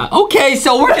 Okay,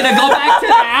 so we're gonna go back to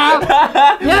the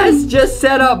app. Yes, just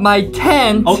set up my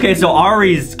tent. Okay, so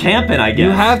Ari's camping, I guess.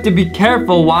 You have to be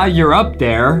careful while you're up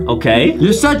there. Okay.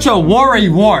 You're such a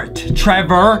worrywart,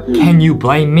 Trevor. Can you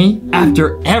blame me?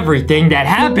 After everything that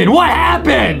happened, what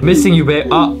happened? Missing you,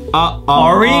 babe.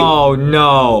 Ari? Oh,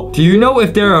 no. Do you know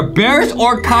if there are bears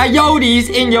or coyotes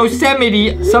in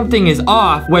Yosemite? Something is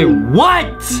off. Wait,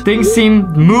 what? Things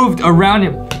seem moved around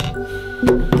him.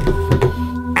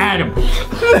 Adam.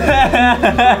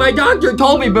 My doctor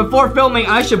told me before filming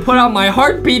I should put on my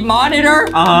heartbeat monitor.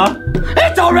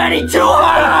 It's already too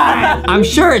high! I'm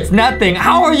sure it's nothing.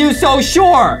 How are you so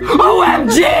sure?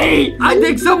 OMG! I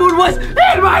think someone was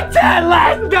in my tent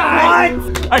last night!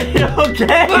 What? Are you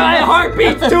okay? My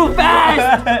heartbeat's too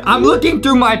fast! I'm looking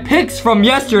through my pics from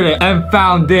yesterday and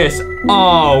found this.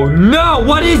 Oh no,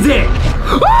 what is it?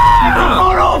 A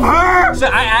photo of her! So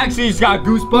I actually just got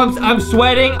goosebumps. I'm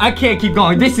sweating. I can't keep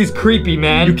going. This is creepy,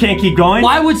 man. You can't keep going?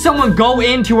 Why would someone go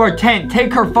into her tent,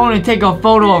 take her phone, and take a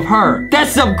photo of her?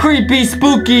 That's some creepy,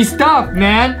 spooky stuff,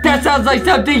 man. That sounds like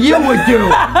something you would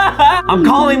do. I'm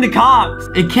calling the cops.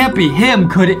 It can't be him,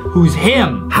 could it? Who's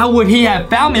him? How would he have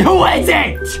found me? Who is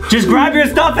it? Just grab your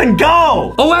stuff and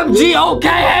go. OMG, okay,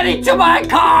 heading to my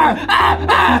car.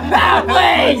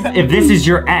 Please. If this is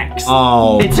your ex,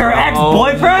 it's her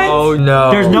ex-boyfriend? Oh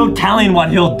no. There's no telling what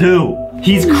he'll do.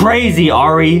 He's crazy,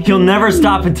 Ari. He'll never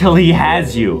stop until he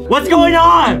has you. What's going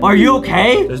on? Are you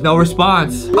okay? There's no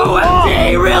response. OMG,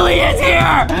 he really is here.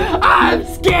 I'm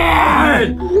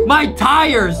scared. My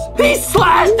tires. He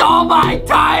slashed all my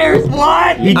tires.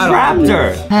 What? He trapped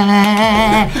her.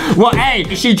 Well, hey,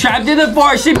 she trapped in the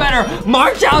forest. She better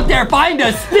march out there, find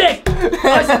a stick.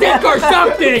 A stick or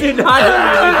something.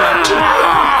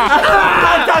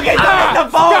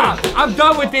 Stop. I'm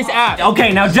done with this app.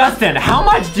 Okay, now Justin, how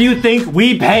much do you think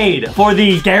we paid for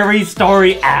the Scary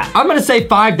Story app? I'm gonna say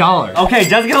 $5. Okay,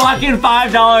 Justin's gonna lock in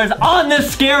 $5 on the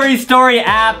Scary Story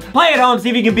app. Play at home, see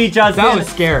if you can beat Justin. That was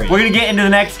scary. We're gonna get into the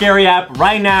next scary app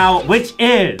right now, which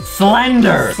is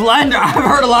Slender. Slender, I've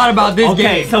heard a lot about this game.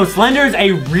 Okay, so Slender is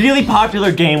a really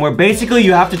popular game where basically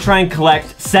you have to try and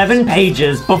collect 7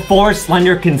 pages before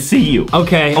Slender can see you.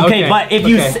 Okay, but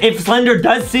if Slender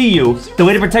does see you, the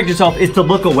way to protect yourself is to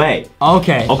look away.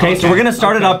 Okay, so we're gonna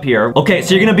start it up here. Okay,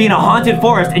 so you're gonna be in a haunted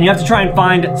forest and you have to try and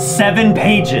find 7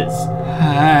 pages.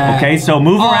 Okay, so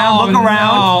move around, look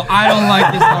around. No, I don't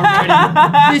like this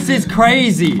already. This is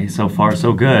crazy. Okay, so far,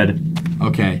 so good.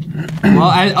 Okay.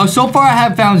 Well, so far I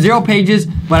have found 0 pages,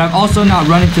 but I'm also not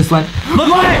running to Slender. Look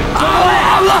away!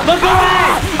 Look away! Look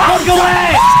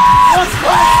away! Look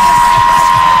away!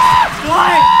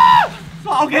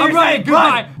 Okay, I'm running.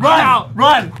 Goodbye.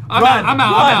 Run! I'm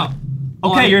out.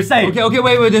 Okay, you're safe. Okay,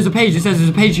 wait, there's a page. It says there's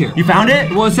a page here. You found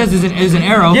it? Well, it says there's an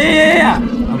arrow. Yeah.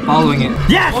 I'm following it.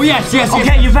 Yes! Oh, yes.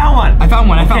 Okay, you found one. I found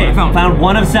one. Found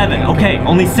 1 of 7. Okay,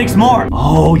 only 6 more.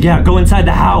 Oh, yeah, go inside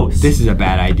the house. This is a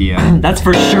bad idea. That's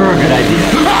for sure a good idea.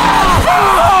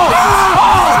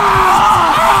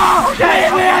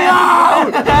 Leave me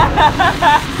alone!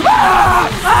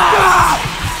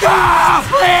 Stop,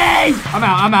 please! I'm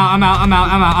out.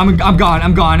 I'm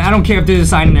gone. I don't care if there's a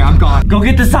sign in there. I'm gone. Go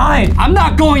get the sign. I'm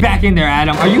not going back in there,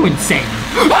 Adam. Are you insane?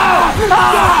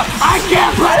 I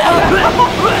can't put it.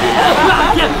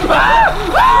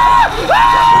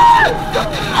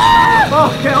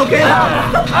 Okay.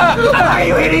 Are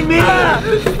you hitting me?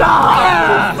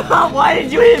 Stop. Why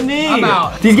did you hit me? I'm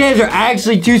out. These games are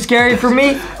actually too scary for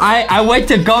me. I went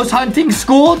to ghost hunting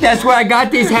school. That's where I got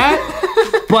this hat.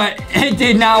 But it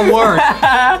did not work.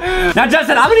 Now,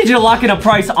 Justin, I'm gonna need you to lock in a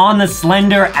price on the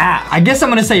Slender app. I guess I'm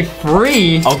gonna say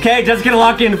free. Okay, just gonna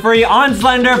lock in free on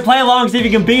Slender. Play along, see if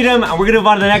you can beat him. And we're gonna move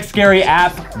on to the next scary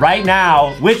app right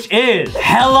now, which is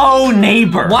Hello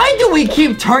Neighbor. Why do we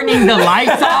keep turning the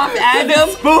lights off, Adam?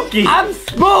 Spooky. I'm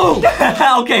spooked.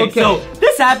 Okay, so this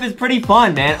This app is pretty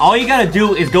fun, man. All you gotta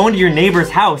do is go into your neighbor's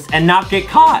house and not get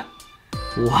caught.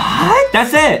 What?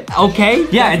 That's it. Okay.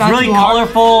 Yeah, it's really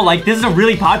colorful. Like, this is a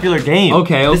really popular game.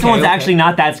 Okay, This one's actually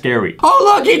not that scary.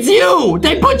 Oh, look, it's you.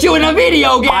 They put you in a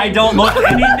video game. I don't look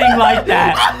anything like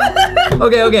that.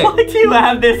 Okay. Why do you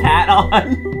have this hat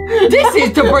on? This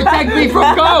is to protect me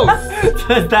from ghosts.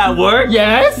 Does that work?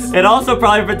 Yes. It also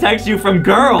probably protects you from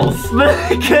girls.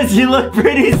 Because you look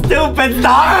pretty stupid.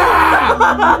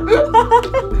 Stop.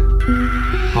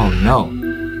 Oh, no.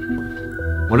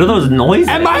 What are those noises?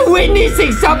 Am I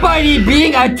witnessing somebody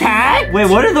being attacked? Wait,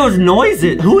 what are those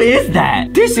noises? Who is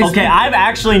that? This is... Okay, I've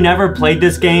actually never played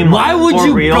this game. Why would for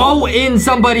you real. go in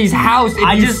somebody's house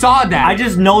if you saw that? I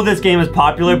just know this game is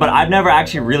popular, but I've never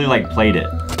actually really like played it.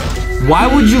 Why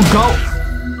would you go?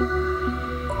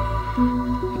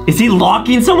 Is he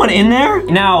locking someone in there?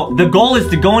 Now, the goal is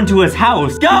to go into his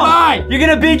house. Go! Bye. You're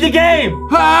gonna beat the game!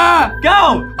 Ah!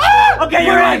 Go! Ah! Okay, Where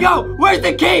do you're I in. go? Where's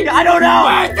the key? I don't know!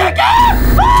 Where's the key?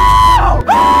 Oh!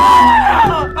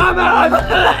 I'm out.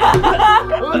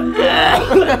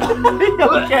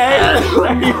 Okay?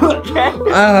 Are you okay?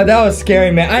 That was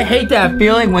scary, man. I hate that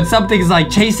feeling when something's like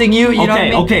chasing you. You know what I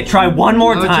mean? Okay, try one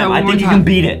more time. I think you can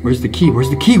beat it. Where's the key? Where's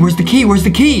the key? Where's the key? Where's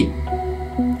the key?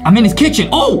 I'm in his kitchen.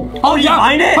 Oh, you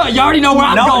find it? You already know where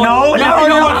I'm going. No,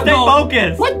 stay going.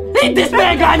 focused. What? This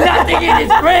man got nothing in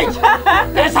his fridge.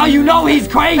 That's how you know he's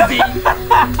crazy.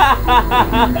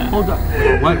 Hold on.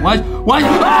 What?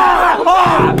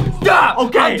 Ah! Stop.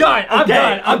 Okay. I'm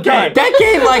done. That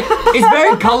game, like, is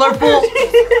very colorful,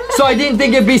 so I didn't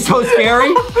think it'd be so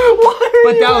scary.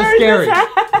 But that was scary.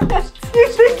 You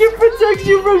think it protects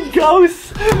you from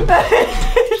ghosts?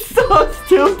 It's so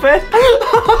stupid.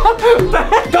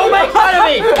 Don't make fun of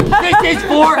me. This is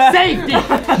for safety.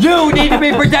 You need to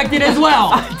be protected as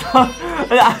well.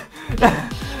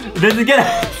 This is gonna...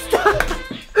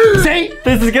 See?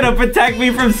 This is gonna protect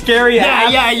me from scary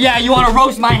apps. Yeah. You want to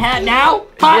roast my hat now?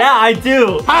 Huh? Yeah, I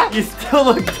do. Huh? You still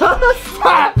look tough.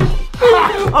 Ha!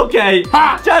 Okay,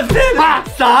 Justin,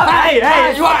 stop. Hey,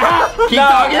 Keep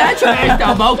talking that trash,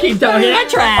 Dumbo. Keep talking that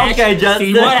trash. Okay, Justin.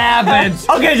 See what happens.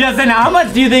 Okay, Justin, how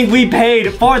much do you think we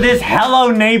paid for this Hello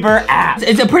Neighbor app?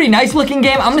 It's a pretty nice looking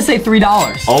game. I'm gonna say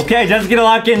 $3. Okay, Justin's gonna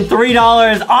lock in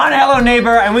 $3 on Hello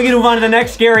Neighbor, and we're gonna move on to the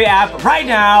next scary app right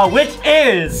now, which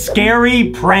is Scary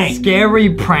Prank.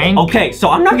 Scary Prank? Okay, so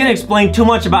I'm not gonna explain too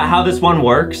much about how this one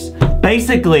works.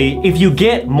 Basically, if you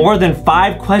get more than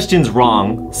 5 questions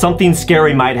wrong, something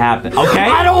scary might happen, okay?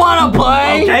 I don't want to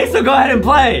play. Okay, so go ahead and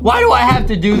play. Why do I have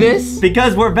to do this?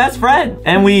 Because we're best friends,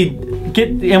 and we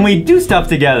do stuff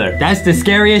together. That's the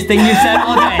scariest thing you said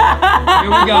all day. Here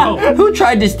we go. Who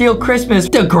tried to steal Christmas?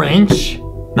 The Grinch.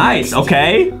 Nice,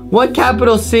 okay. What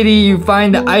capital city you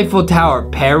find the Eiffel Tower?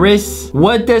 Paris.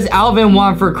 What does Alvin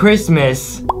want for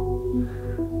Christmas?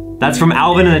 That's from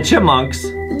Alvin and the Chipmunks.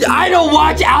 I don't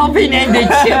watch Alvin and the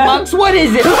Chipmunks. What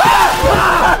is it?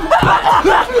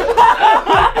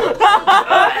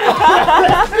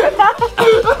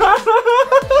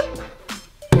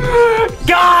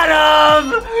 Got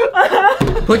him!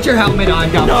 Put your helmet on,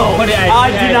 Dumbo. No, put it on.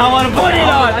 I do not want to put it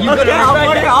on. You Okay, I'll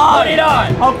put it on. Put it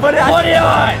on. I'll put it on. Put it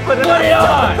on. Put it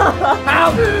on.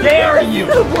 How dare you?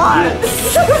 What?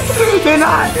 Do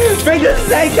not bring the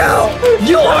snake out.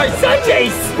 You are such a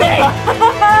snake.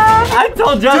 I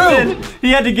told Justin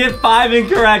he had to get 5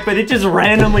 incorrect, but it just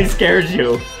randomly scares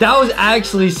you. That was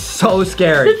actually so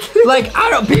scary. Like,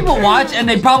 people watch and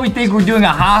they probably think we're doing a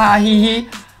ha-ha hee-hee.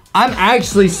 I'm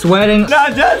actually sweating. Now,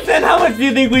 Justin, how much do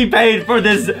you think we paid for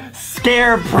this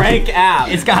Scare Prank app?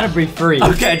 It's gotta be free.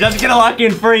 Okay, Justin's gonna lock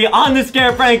in free on the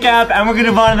Scare Prank app, and we're gonna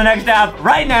move on to the next app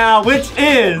right now, which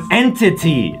is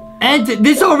Entity. And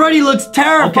this already looks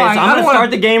terrifying. Okay, so I'm gonna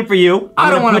start the game for you. I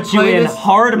don't want to put you in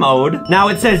hard mode. Now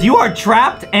it says you are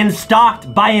trapped and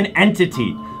stalked by an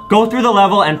entity. Go through the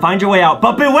level and find your way out,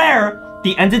 but beware!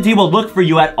 The entity will look for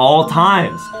you at all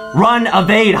times. Run,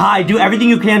 evade, hide, do everything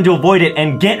you can to avoid it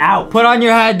and get out. Put on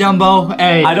your hat, Dumbo.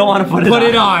 Hey. I don't want to put it on. Put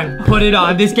it on. Put it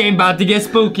on. This game about to get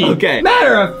spooky. Okay.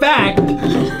 Matter of fact,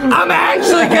 I'm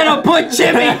actually gonna put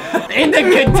Jimmy in the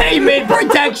containment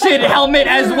protection helmet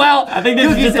as well. I think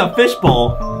this is just a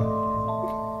fishbowl.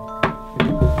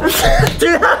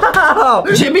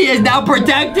 Jimmy is now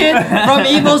protected from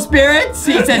evil spirits.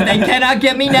 He says they cannot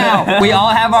get me now. We all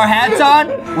have our hats on.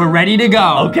 We're ready to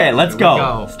go. Okay, let's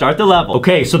go. Start the level.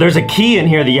 Okay, so there's a key in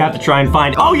here that you have to try and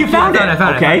find. Oh, you found it. I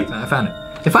found it. I found it.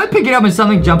 If I pick it up and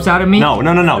something jumps out at me.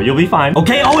 No, you'll be fine.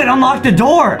 Okay, oh, it unlocked the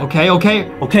door. Okay.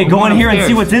 Okay, go in here and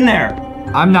see what's in there.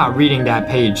 I'm not reading that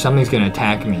page. Something's gonna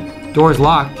attack me. Door's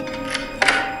locked.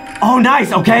 Oh,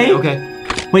 nice, okay. Okay.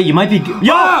 Wait, you might be.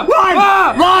 Yo, run!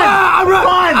 Run!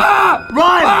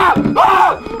 Run!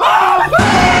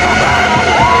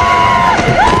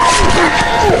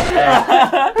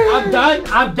 I'm done.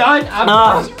 I'm done.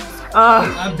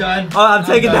 I'm done. Oh, I'm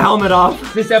taking the helmet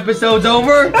off. This episode's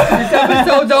over. This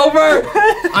episode's over.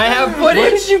 I have footage. Where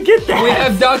did you get that? We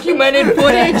have documented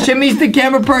footage. Shimmy's the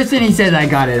camera person. He says I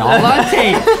got it all on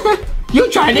tape. You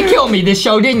tried to kill me this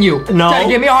show, didn't you? No. Tried to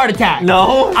give me a heart attack.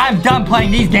 No. I'm done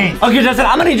playing these games. Okay, Justin,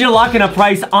 I'm gonna need you to lock in a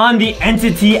price on the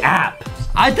Entity app.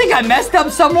 I think I messed up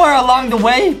somewhere along the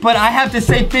way, but I have to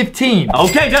say 15.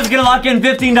 Okay, Justin's gonna lock in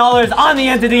 $15 on the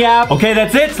Entity app. Okay,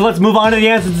 that's it. So let's move on to the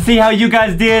answers to see how you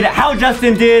guys did, how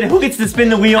Justin did, who gets to spin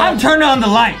the wheel. I'm turning on the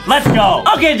light. Let's go.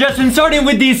 Okay, Justin, starting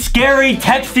with the scary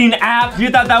texting app. You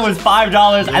thought that was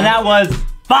 $5, and that was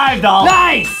 $5.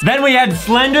 Nice! Then we had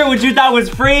Slender, which you thought was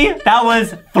free. That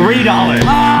was $3.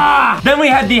 Ah! Then we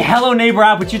had the Hello Neighbor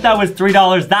app, which you thought was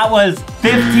 $3. That was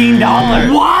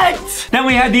 $15. What? Then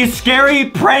we had the Scary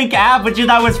Prank app, which you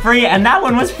thought was free, and that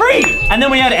one was free. And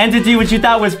then we had Entity, which you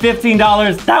thought was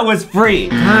 $15. That was free. You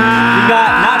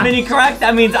got not many correct.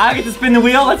 That means I get to spin the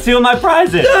wheel. Let's see what my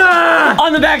prize is.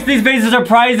 On the backs of these faces are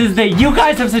prizes that you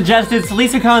guys have suggested. So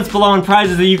leave some comments below on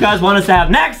prizes that you guys want us to have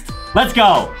next. Let's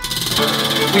go.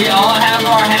 We all have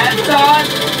our hats on.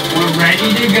 We're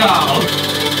ready to go.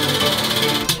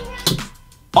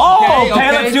 Oh,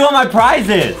 okay, let's do all my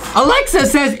prizes. Alexa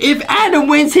says if Adam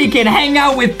wins, he can hang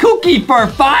out with Cookie for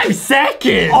 5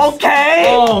 seconds. Okay.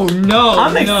 Oh, no.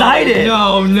 I'm excited.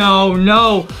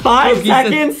 No. 5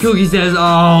 seconds? Cookie says,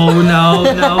 oh,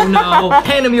 no.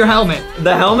 Hand him your helmet.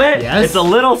 The helmet? Yes. It's a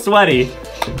little sweaty.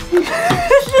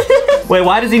 Wait,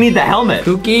 why does he need the helmet?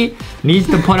 Cookie needs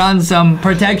to put on some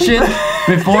protection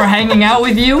before hanging out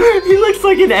with you. He looks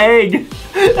like an egg.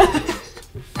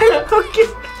 Okay.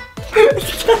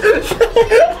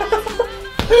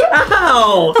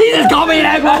 Ow! He just called me an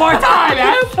egg one more time,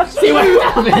 man. See what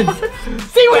happens.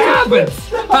 See what happens.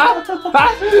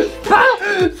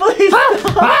 Please.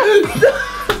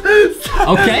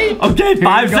 Okay,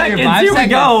 5 seconds. Here we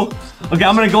go. Okay,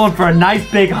 I'm gonna go in for a nice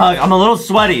big hug. I'm a little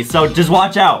sweaty, so just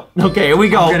watch out. Okay, here we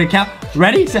go. I'm gonna count.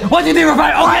 Ready? 1, 2, 3, 4,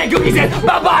 5. Okay, Cookie says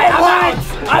bye-bye.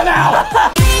 I'm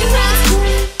out.